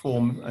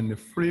platforms and the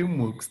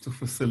frameworks to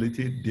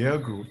facilitate their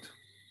growth,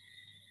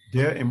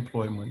 their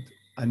employment,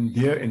 and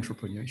their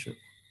entrepreneurship.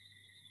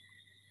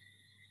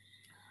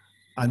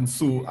 And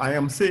so I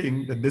am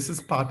saying that this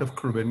is part of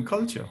Caribbean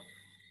culture.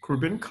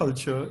 Caribbean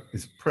culture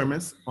is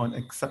premised on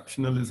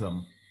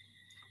exceptionalism.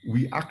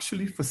 We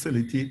actually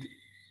facilitate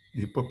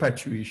the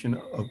perpetuation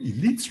of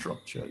elite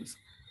structures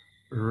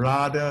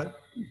rather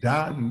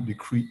than the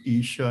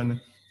creation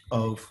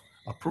of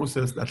a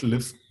process that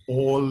lifts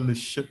all the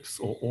ships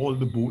or all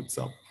the boats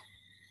up.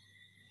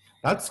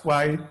 That's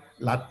why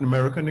Latin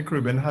America and the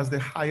Caribbean has the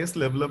highest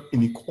level of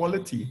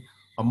inequality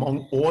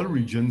among all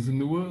regions in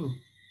the world.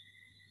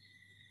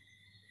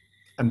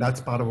 And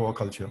that's part of our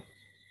culture.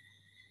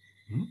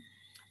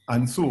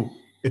 And so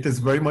it is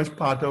very much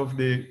part of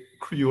the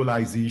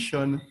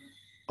creolization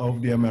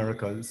of the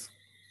Americas.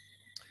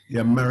 The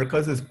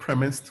Americas is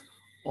premised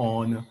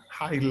on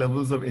high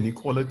levels of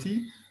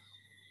inequality,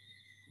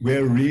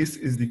 where race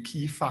is the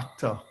key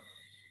factor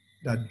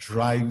that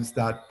drives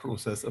that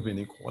process of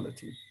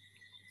inequality.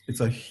 It's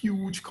a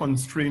huge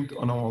constraint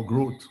on our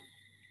growth.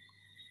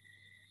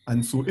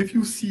 And so if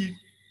you see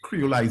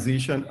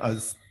creolization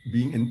as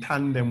being in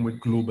tandem with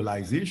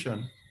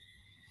globalization,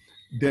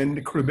 then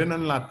the Caribbean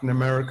and Latin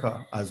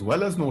America, as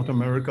well as North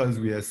America, as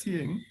we are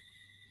seeing,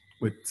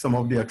 with some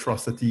of the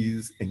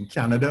atrocities in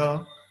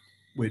Canada,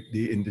 with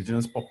the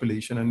indigenous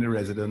population and the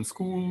resident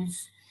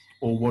schools,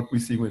 or what we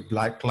see with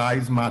Black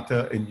Lives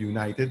Matter in the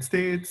United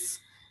States.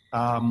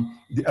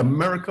 The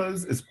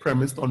Americas is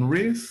premised on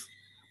race,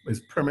 is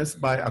premised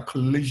by a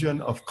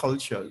collision of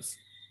cultures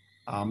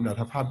that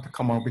have had to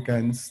come up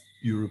against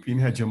European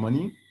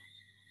hegemony.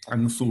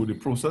 And so the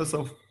process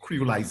of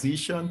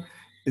creolization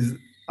is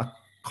a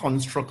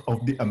construct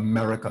of the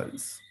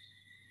Americas.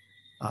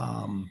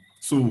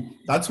 So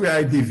that's where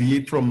I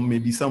deviate from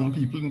maybe some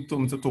people in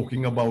terms of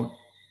talking about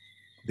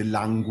the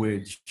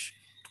language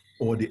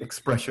or the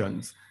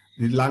expressions.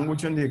 The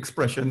language and the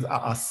expressions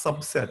are a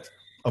subset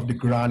of the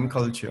grand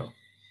culture.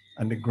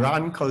 And the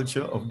grand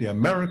culture of the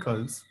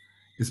Americas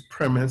is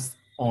premised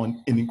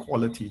on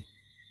inequality,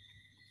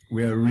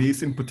 where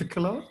race in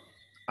particular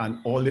and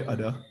all the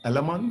other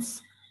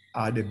elements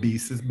are the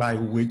basis by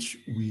which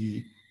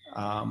we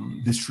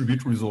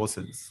distribute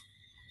resources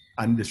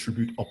and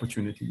distribute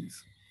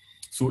opportunities.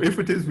 So if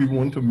it is we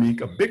want to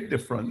make a big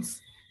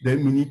difference,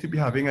 then we need to be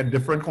having a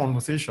different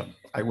conversation,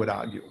 I would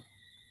argue,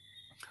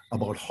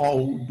 about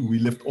how do we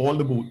lift all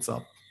the boats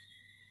up.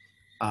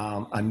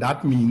 And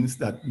that means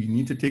that we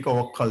need to take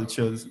our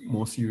cultures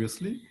more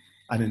seriously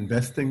and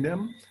invest in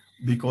them,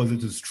 because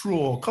it is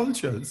through our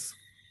cultures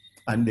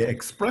and their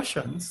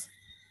expressions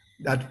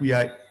that we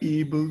are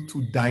able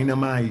to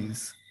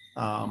dynamize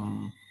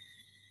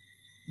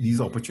these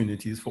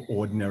opportunities for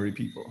ordinary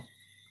people.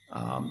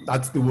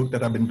 That's the work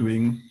that I've been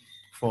doing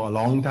for a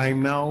long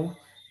time now.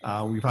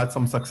 We've had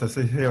some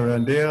successes here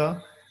and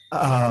there,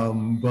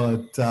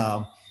 but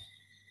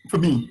for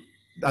me,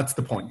 that's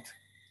the point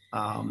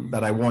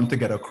that I want to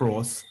get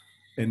across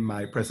in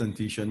my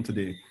presentation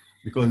today,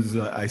 because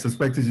I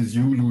suspect it is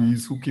you,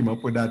 Louise, who came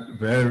up with that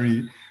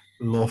very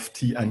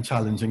lofty and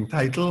challenging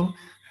title.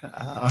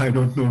 I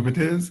don't know if it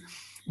is,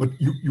 but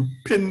you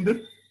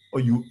pinned or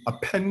you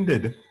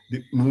appended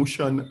the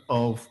notion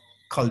of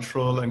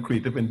cultural and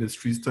creative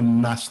industries to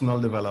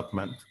national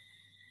development.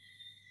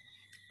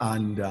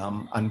 And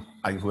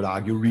I would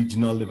argue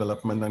regional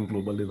development and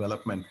global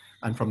development.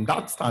 And from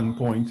that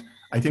standpoint,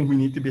 I think we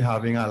need to be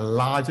having a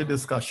larger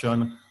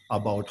discussion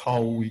about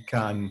how we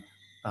can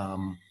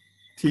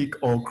take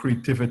our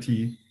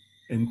creativity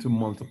into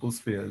multiple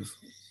spheres,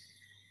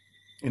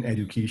 in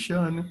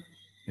education,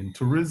 in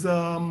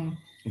tourism,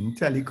 in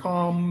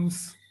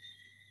telecoms,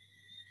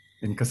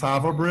 in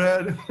cassava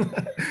bread,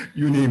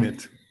 you name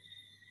it.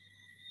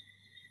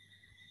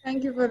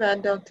 Thank you for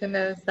that, Dr.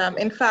 Nez.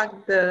 In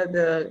fact,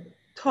 the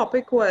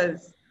topic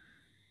was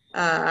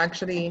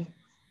actually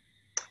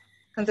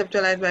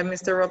conceptualized by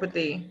Mr. Robert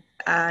Lee,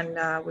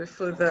 and with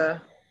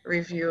further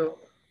review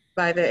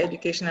by the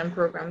Education and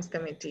Programs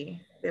Committee.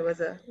 There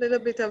was a little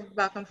bit of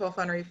back and forth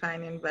on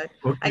refining, but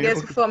okay, I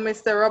guess for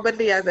Mr. Robert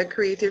Lee as a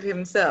creative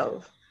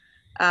himself,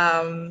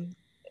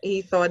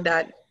 he thought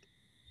that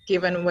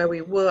given where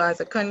we were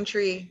as a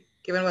country,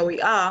 given where we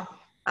are,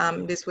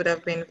 this would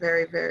have been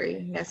very,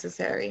 very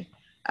necessary.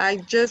 I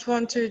just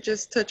want to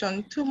touch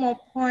on two more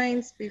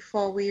points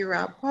before we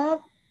wrap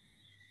up.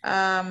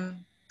 I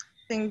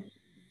think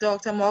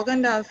Dr.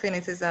 Morgan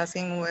Dalfinis is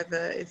asking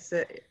whether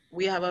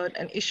we have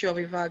an issue of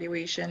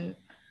evaluation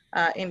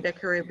in the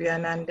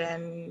Caribbean, and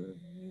then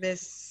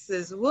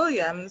Mrs.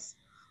 Williams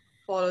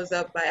follows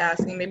up by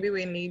asking, maybe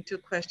we need to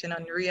question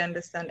and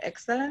re-understand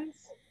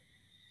excellence.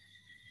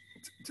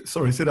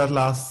 Sorry, say that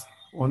last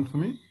one for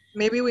me.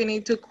 Maybe we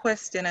need to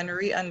question and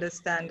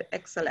re-understand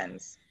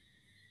excellence.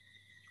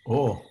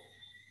 Oh,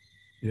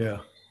 yeah.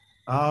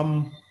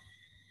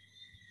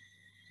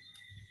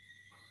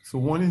 So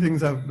one of the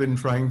things I've been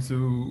trying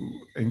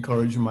to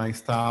encourage my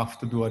staff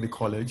to do at the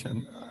college,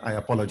 and I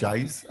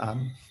apologize,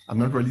 I'm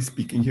not really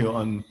speaking here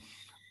on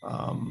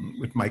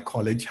with my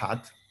college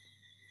hat.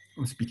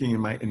 I'm speaking in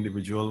my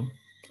individual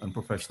and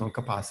professional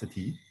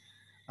capacity.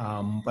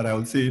 But I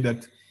will say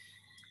that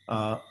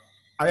I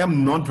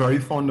am not very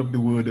fond of the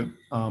word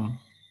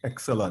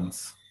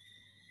excellence.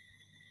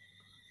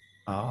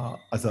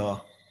 For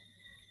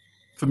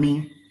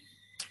me,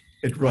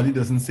 it really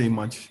doesn't say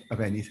much of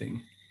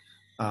anything.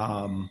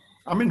 I'm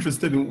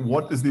interested in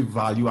what is the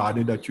value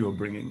added that you're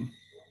bringing,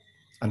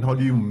 and how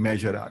do you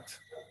measure that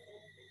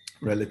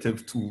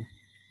relative to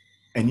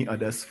any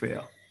other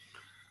sphere.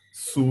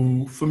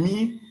 So for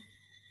me,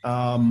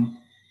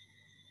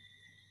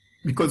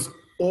 because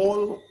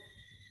all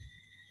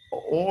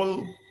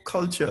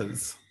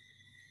cultures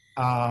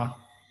are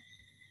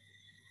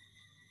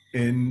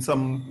in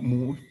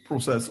some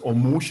process or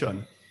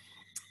motion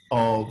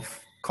of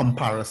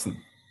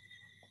comparison.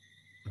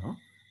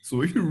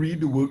 So if you read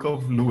the work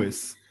of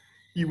Lewis,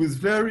 he was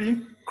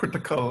very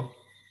critical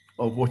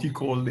of what he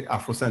called the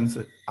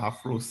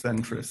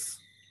Afrocentrists,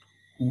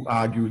 who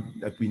argued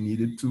that we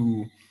needed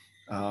to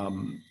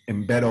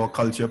embed our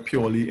culture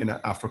purely in an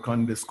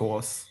African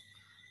discourse.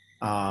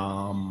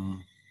 I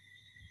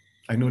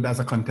know that's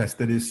a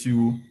contested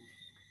issue.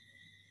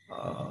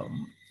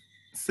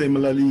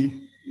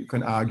 Similarly, you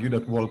can argue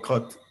that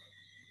Walcott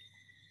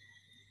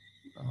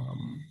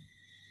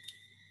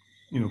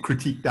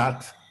critique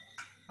that,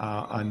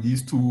 and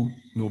these two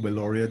Nobel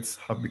laureates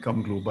have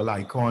become global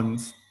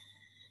icons.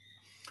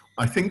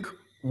 I think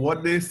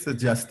what they're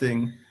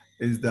suggesting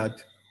is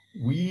that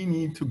we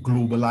need to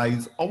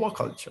globalize our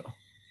culture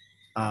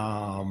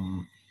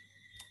and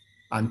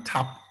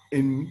tap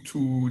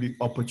into the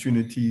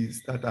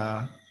opportunities that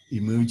are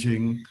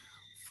emerging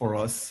for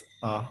us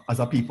as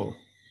a people,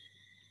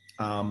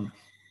 and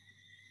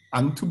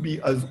to be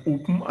as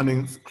open and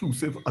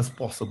inclusive as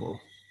possible.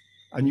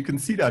 And you can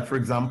see that, for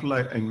example,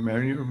 in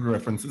many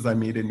references I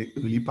made in the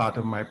early part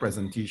of my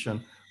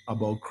presentation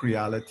about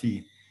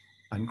creolity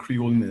and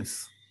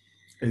Creoleness.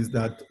 is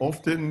that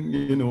often,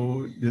 you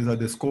know, there's a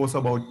discourse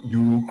about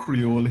Euro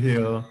Creole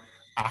here,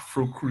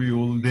 Afro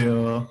Creole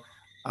there,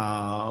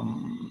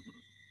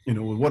 you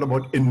know, what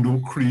about Indo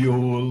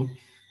Creole,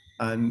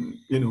 and,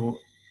 you know,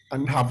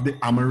 and have the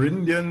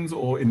Amerindians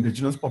or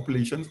indigenous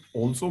populations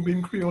also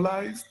been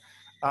creolized?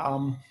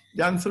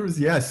 The answer is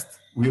yes,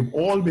 we've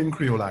all been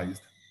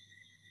creolized.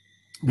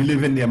 We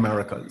live in the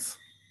Americas.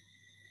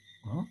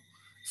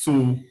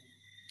 So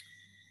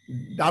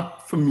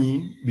that for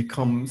me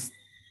becomes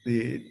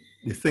the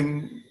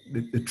thing,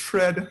 the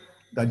thread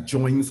that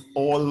joins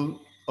all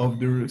of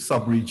the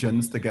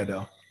sub-regions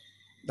together,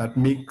 that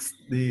makes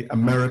the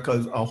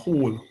Americas a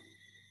whole,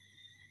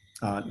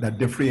 that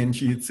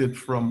differentiates it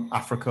from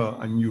Africa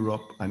and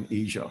Europe and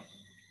Asia.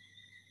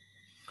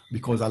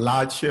 Because a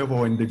large share of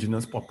our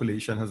indigenous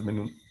population has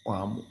been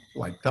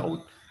wiped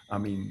out. I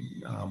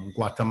mean,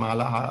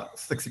 Guatemala,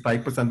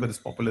 65% of its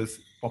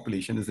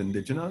population is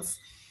indigenous,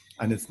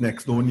 and its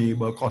next door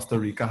neighbor, Costa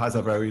Rica, has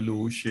a very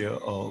low share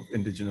of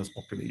indigenous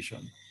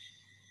population.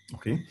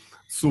 Okay,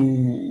 so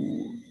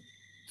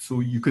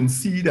you can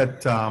see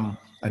that,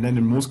 and then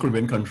in most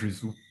Caribbean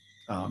countries,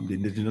 the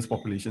indigenous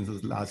populations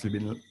has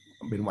largely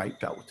been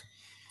wiped out.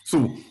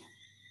 So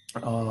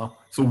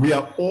we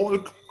are all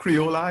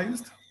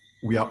creolized.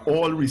 We are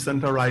all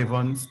recent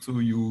arrivants,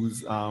 to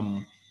use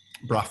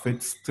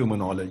Braffett's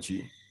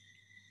terminology.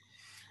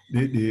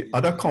 The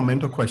other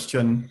comment or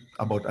question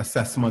about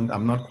assessment,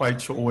 I'm not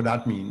quite sure what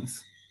that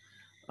means.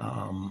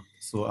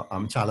 So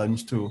I'm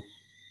challenged to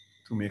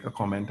make a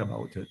comment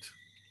about it.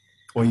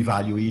 Or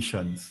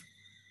evaluations.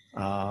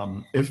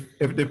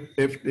 If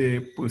the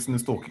person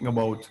is talking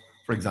about,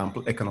 for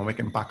example, economic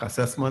impact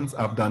assessments,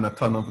 I've done a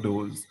ton of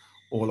those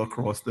all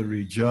across the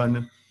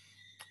region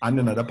and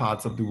in other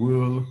parts of the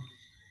world.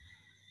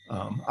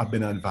 I've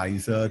been an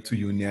advisor to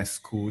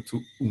UNESCO,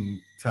 to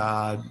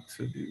UNCTAD,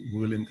 to the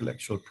World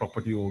Intellectual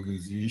Property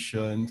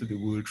Organization, to the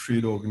World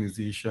Trade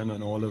Organization,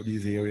 and all of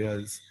these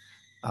areas.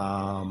 If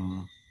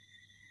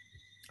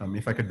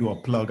I could do a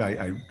plug,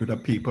 I did a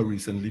paper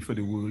recently for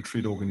the World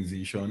Trade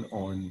Organization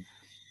on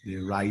the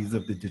rise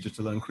of the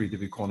digital and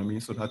creative economy,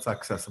 so that's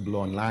accessible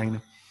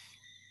online.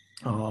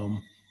 And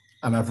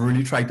I've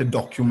really tried to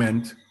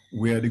document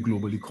where the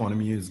global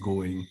economy is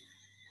going.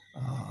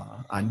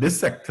 And this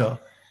sector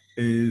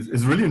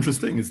is really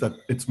interesting, is that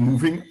it's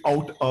moving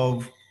out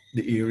of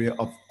the area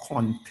of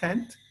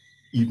content,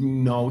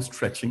 even now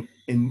stretching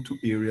into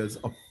areas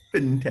of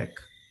fintech.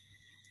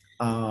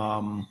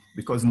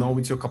 Because now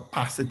it's your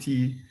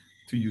capacity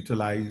to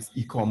utilize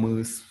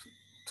e-commerce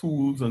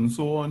tools and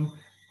so on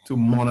to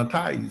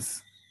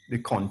monetize the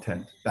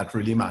content that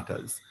really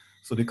matters.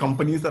 So the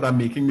companies that are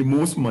making the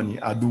most money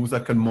are those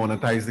that can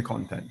monetize the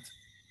content,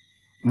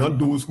 not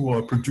those who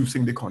are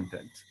producing the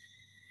content,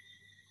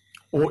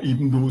 or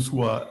even those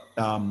who are,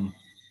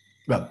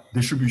 well,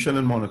 distribution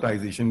and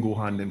monetization go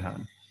hand in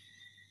hand.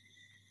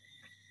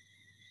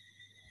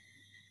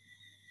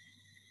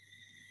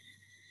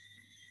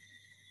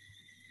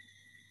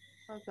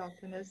 Well,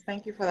 Dr. Nis,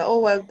 thank you for that. Oh,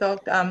 well,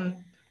 Dr.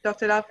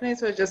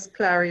 Daphnis was just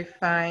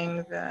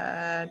clarifying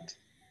that,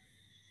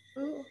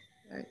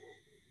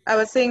 I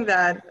was saying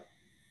that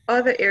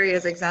other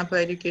areas, example,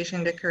 education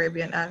in the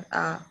Caribbean,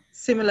 are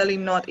similarly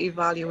not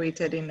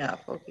evaluated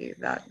enough. Okay,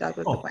 that was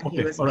the point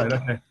he was making.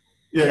 Okay.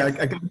 Yeah, yes.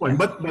 I get the point.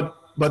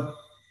 But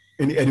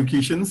in the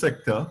education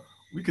sector,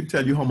 we could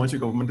tell you how much the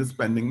government is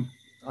spending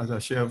as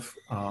a share of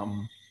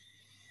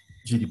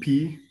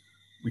GDP.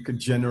 We could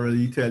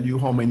generally tell you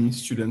how many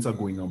students are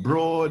going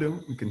abroad.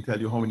 We can tell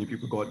you how many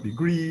people got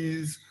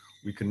degrees.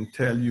 We can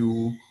tell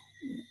you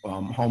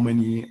how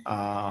many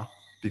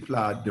people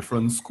are at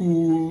different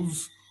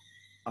schools.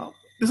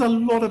 There's a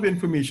lot of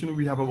information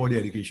we have about the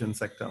education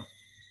sector.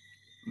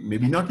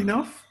 Maybe not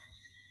enough,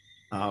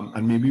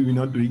 and maybe we're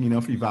not doing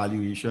enough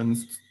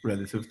evaluations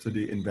relative to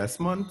the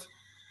investment,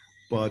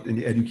 but in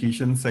the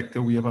education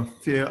sector, we have a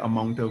fair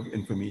amount of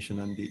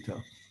information and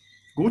data.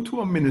 Go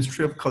to a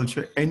Ministry of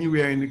Culture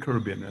anywhere in the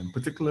Caribbean, and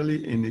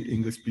particularly in the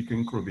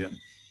English-speaking Caribbean.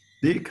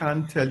 They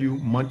can't tell you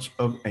much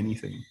of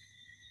anything.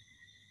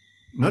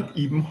 Not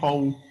even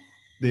how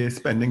they're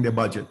spending their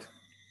budget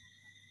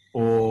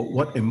or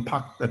what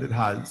impact that it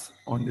has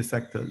on the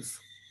sectors.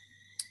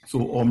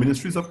 So our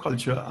ministries of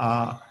culture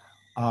are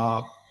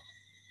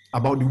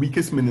about the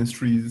weakest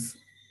ministries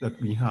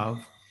that we have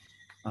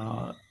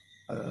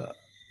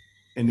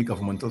in the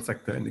governmental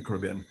sector in the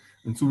Caribbean.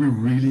 And so we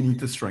really need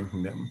to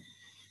strengthen them.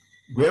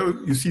 Where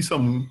you see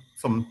some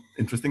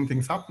interesting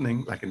things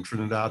happening, like in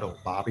Trinidad or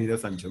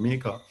Barbados and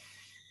Jamaica,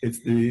 it's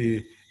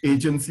the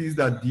agencies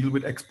that deal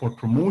with export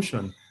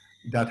promotion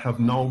that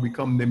have now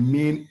become the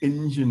main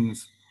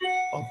engines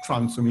of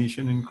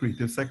transformation in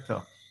creative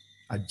sector.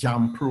 At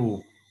Jam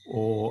Pro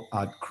or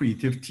at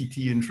Creative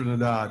TT in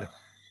Trinidad.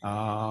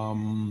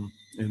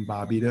 In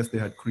Barbados, they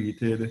had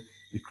created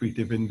the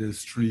Creative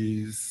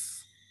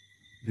Industries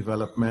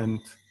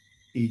Development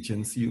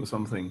Agency or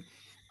something.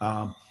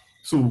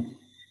 So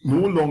no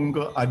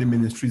longer are the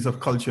ministries of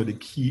culture the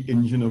key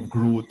engine of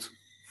growth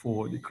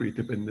for the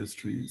creative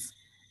industries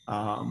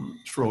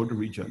throughout the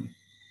region.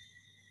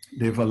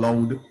 They've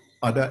allowed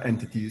other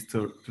entities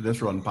to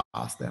just run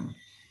past them,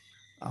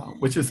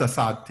 which is a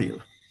sad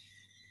tale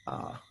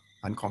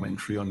and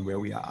commentary on where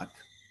we are at.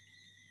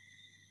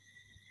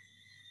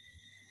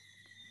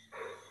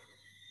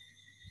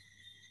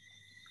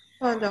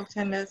 Well,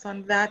 Dr. Ness,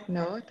 on that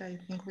note, I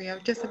think we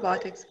have just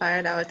about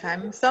expired our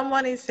time.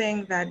 Someone is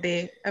saying that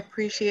they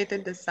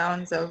appreciated the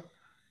sounds of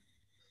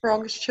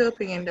frogs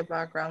chirping in the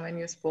background when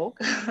you spoke.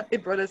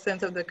 It brought a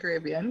sense of the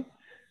Caribbean.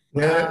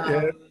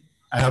 Yeah.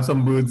 I have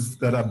some birds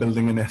that are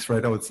building a nest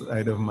right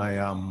outside of my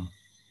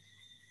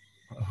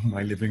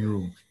my living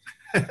room.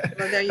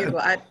 Well, there you go.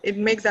 It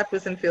makes that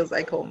person feels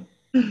like home.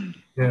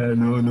 Yeah,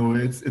 no,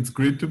 it's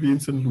great to be in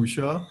St.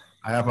 Lucia.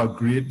 I have a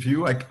great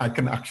view. I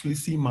can actually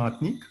see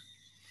Martinique.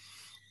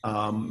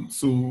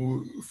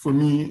 So for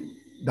me,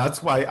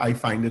 that's why I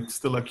find it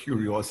still a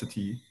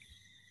curiosity.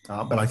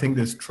 But I think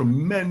there's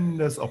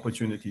tremendous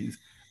opportunities.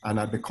 And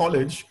at the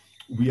college,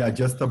 we are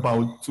just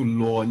about to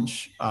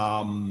launch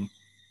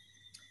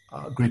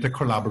greater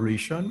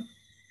collaboration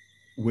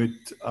with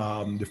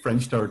the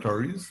French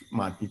territories,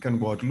 Martinique and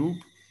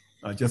Guadeloupe.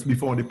 Just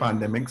before the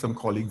pandemic, some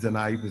colleagues and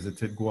I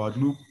visited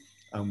Guadeloupe,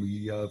 and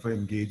we have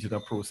engaged in a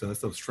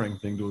process of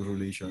strengthening those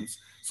relations.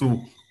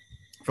 So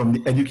from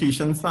the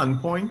education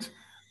standpoint,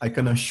 I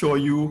can assure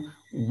you,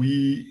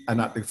 and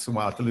at the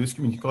Martha Lewis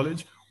Community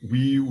College,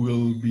 we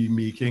will be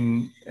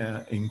making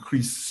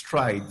increased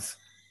strides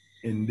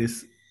in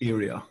this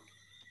area.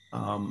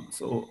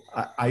 So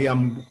I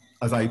am,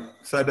 as I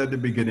said at the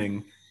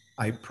beginning,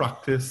 I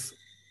practice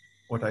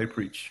what I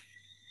preach.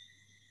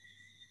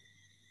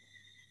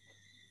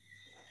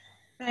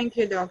 Thank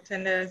you, Dr.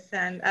 Ness.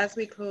 And as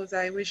we close,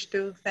 I wish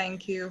to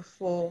thank you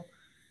for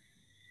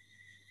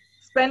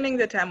spending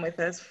the time with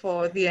us,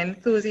 for the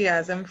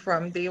enthusiasm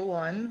from day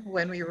one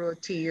when we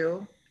wrote to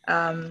you,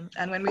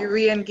 and when we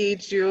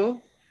re-engaged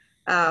you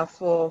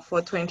for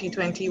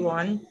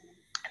 2021.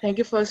 Thank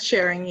you for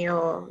sharing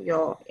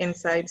your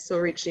insights so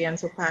richly and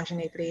so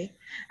passionately.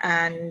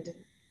 And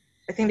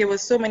I think there were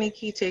so many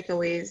key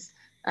takeaways.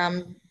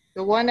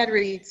 The one that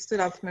really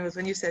stood out for me was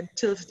when you said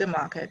tilt the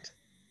market.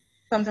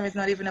 Sometimes it's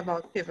not even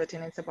about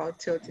pivoting, it's about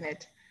tilting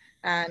it.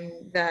 And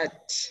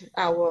that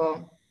our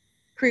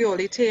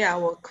creolity,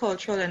 our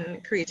cultural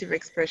and creative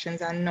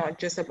expressions are not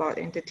just about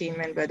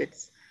entertainment, but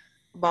it's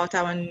about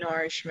our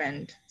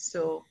nourishment.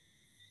 So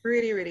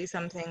really, really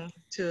something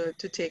to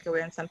take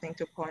away and something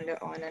to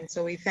ponder on. And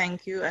so we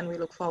thank you and we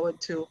look forward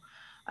to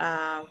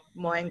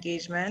more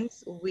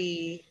engagements.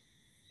 We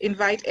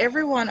invite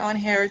everyone on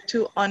here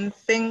to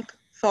Unthink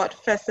Thought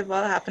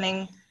Festival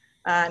happening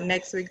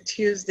next week,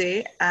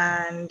 Tuesday.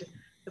 And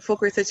the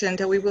Folk Research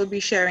Center, we will be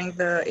sharing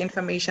the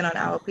information on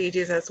our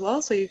pages as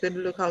well. So you could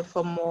look out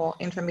for more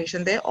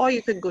information there, or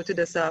you could go to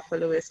the Sarah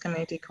Lewis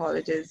Community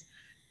College's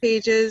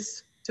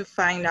pages to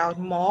find out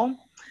more.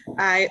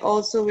 I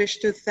also wish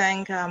to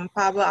thank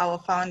Pablo, our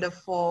founder,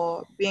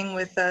 for being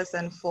with us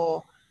and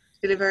for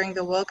delivering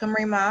the welcome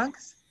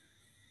remarks.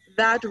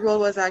 That role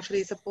was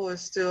actually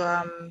supposed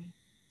to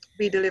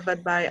be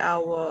delivered by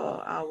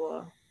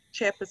our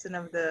chairperson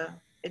of the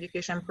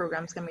Education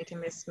Programs Committee,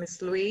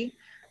 Miss Louis.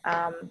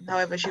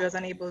 However, she was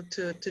unable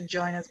to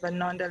join us, but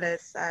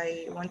nonetheless,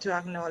 I want to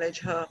acknowledge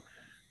her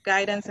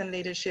guidance and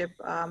leadership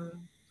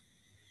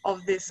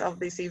of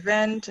this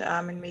event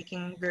in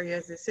making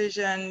various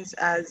decisions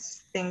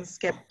as things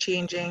kept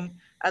changing,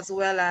 as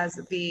well as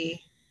the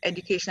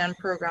Education and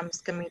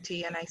Programs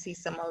Committee, and I see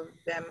some of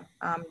them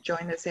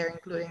join us here,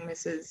 including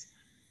Mrs.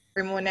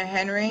 Ramona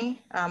Henry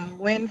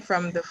Wynn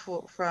from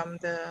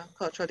the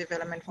Cultural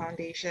Development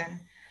Foundation.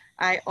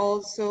 I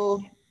also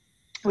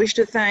wish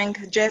to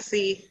thank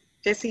Jessie.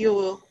 Jessie, you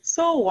were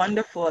so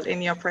wonderful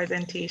in your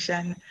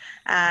presentation,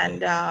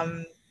 and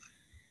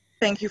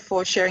thank you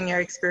for sharing your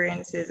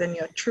experiences and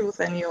your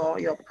truth and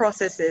your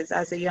processes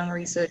as a young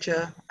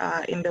researcher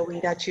in the way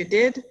that you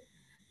did.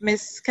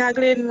 Ms.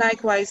 Caglin,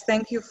 likewise,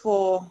 thank you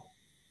for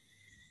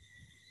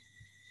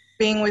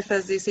being with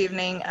us this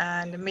evening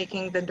and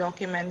making the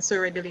document so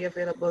readily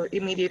available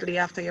immediately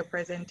after your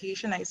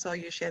presentation. I saw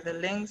you share the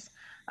links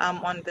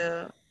on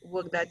the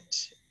work that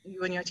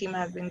you and your team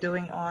have been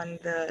doing on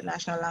the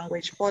National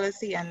Language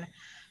Policy, and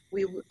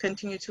we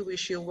continue to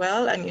wish you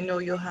well, and you know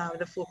you have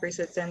the Folk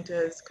Research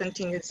Center's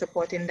continued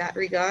support in that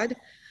regard.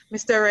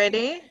 Mr.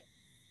 Reddy,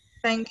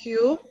 thank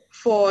you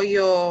for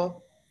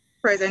your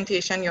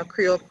presentation, your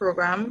Creole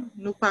program,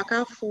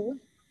 Nupaka Fu,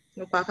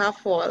 Nupaka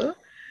Fall.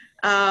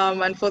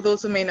 And for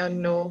those who may not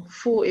know,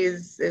 Fu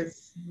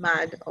is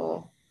mad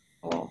or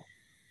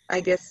I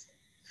guess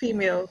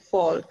female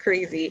fall,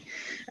 crazy.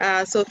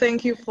 So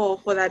thank you for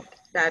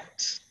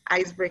that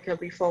icebreaker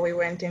before we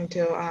went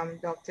into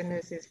Dr.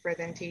 Nurse's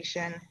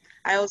presentation.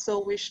 I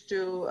also wish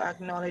to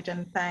acknowledge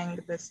and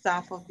thank the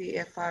staff of the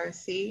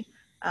FRC,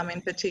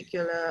 in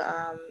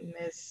particular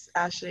Ms.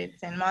 Ashley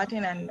St.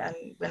 Martin and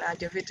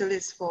Benadia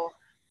Vitalis for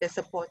their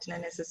support in the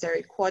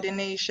necessary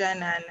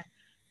coordination and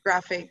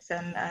graphics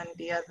and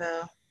the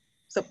other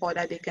support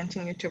that they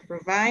continue to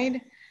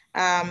provide.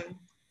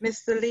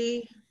 Mr.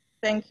 Lee,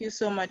 thank you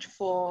so much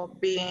for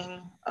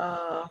being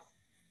a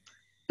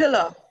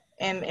pillar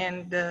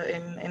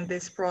in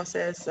this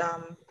process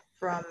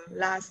from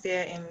last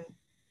year in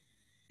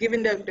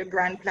given the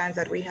grand plans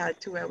that we had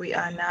to where we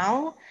are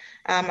now,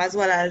 as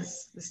well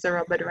as Mr.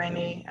 Robert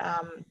Rennie,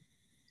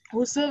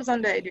 who serves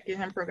on the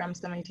Education Programs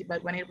Committee,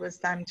 but when it was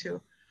time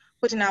to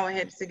putting our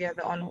heads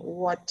together on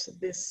what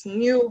this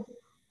new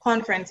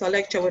conference or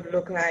lecture would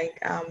look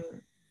like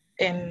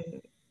in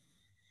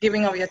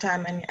giving of your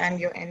time and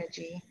your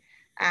energy.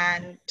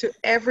 And to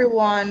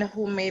everyone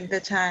who made the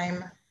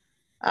time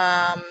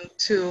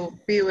to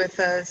be with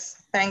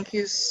us, thank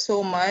you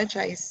so much.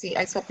 I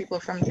saw people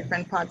from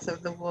different parts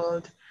of the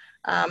world.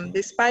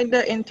 Despite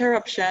the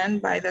interruption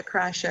by the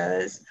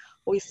crashers,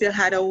 we still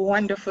had a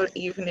wonderful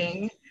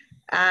evening.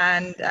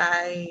 And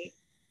I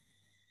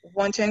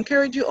want to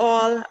encourage you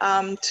all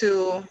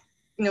to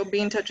be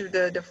in touch with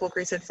the Folk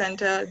Research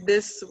Center.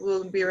 This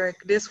will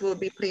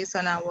be placed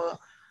on our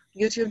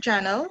YouTube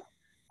channel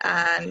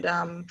and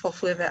for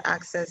further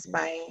access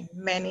by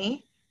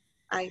many.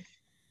 I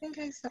think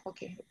I saw,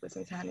 okay, the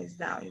person's hand is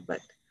down, but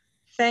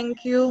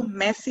thank you.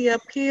 Messy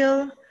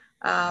appeal.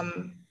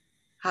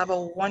 Have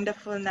a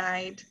wonderful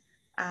night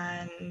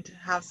and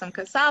have some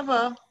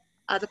cassava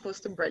as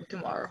opposed to bread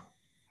tomorrow.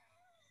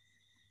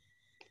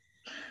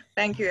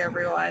 Thank you,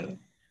 everyone.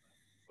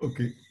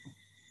 Okay,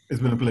 it's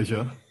been a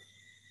pleasure.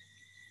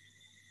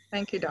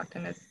 Thank you, Dr.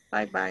 Ness.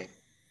 Bye-bye.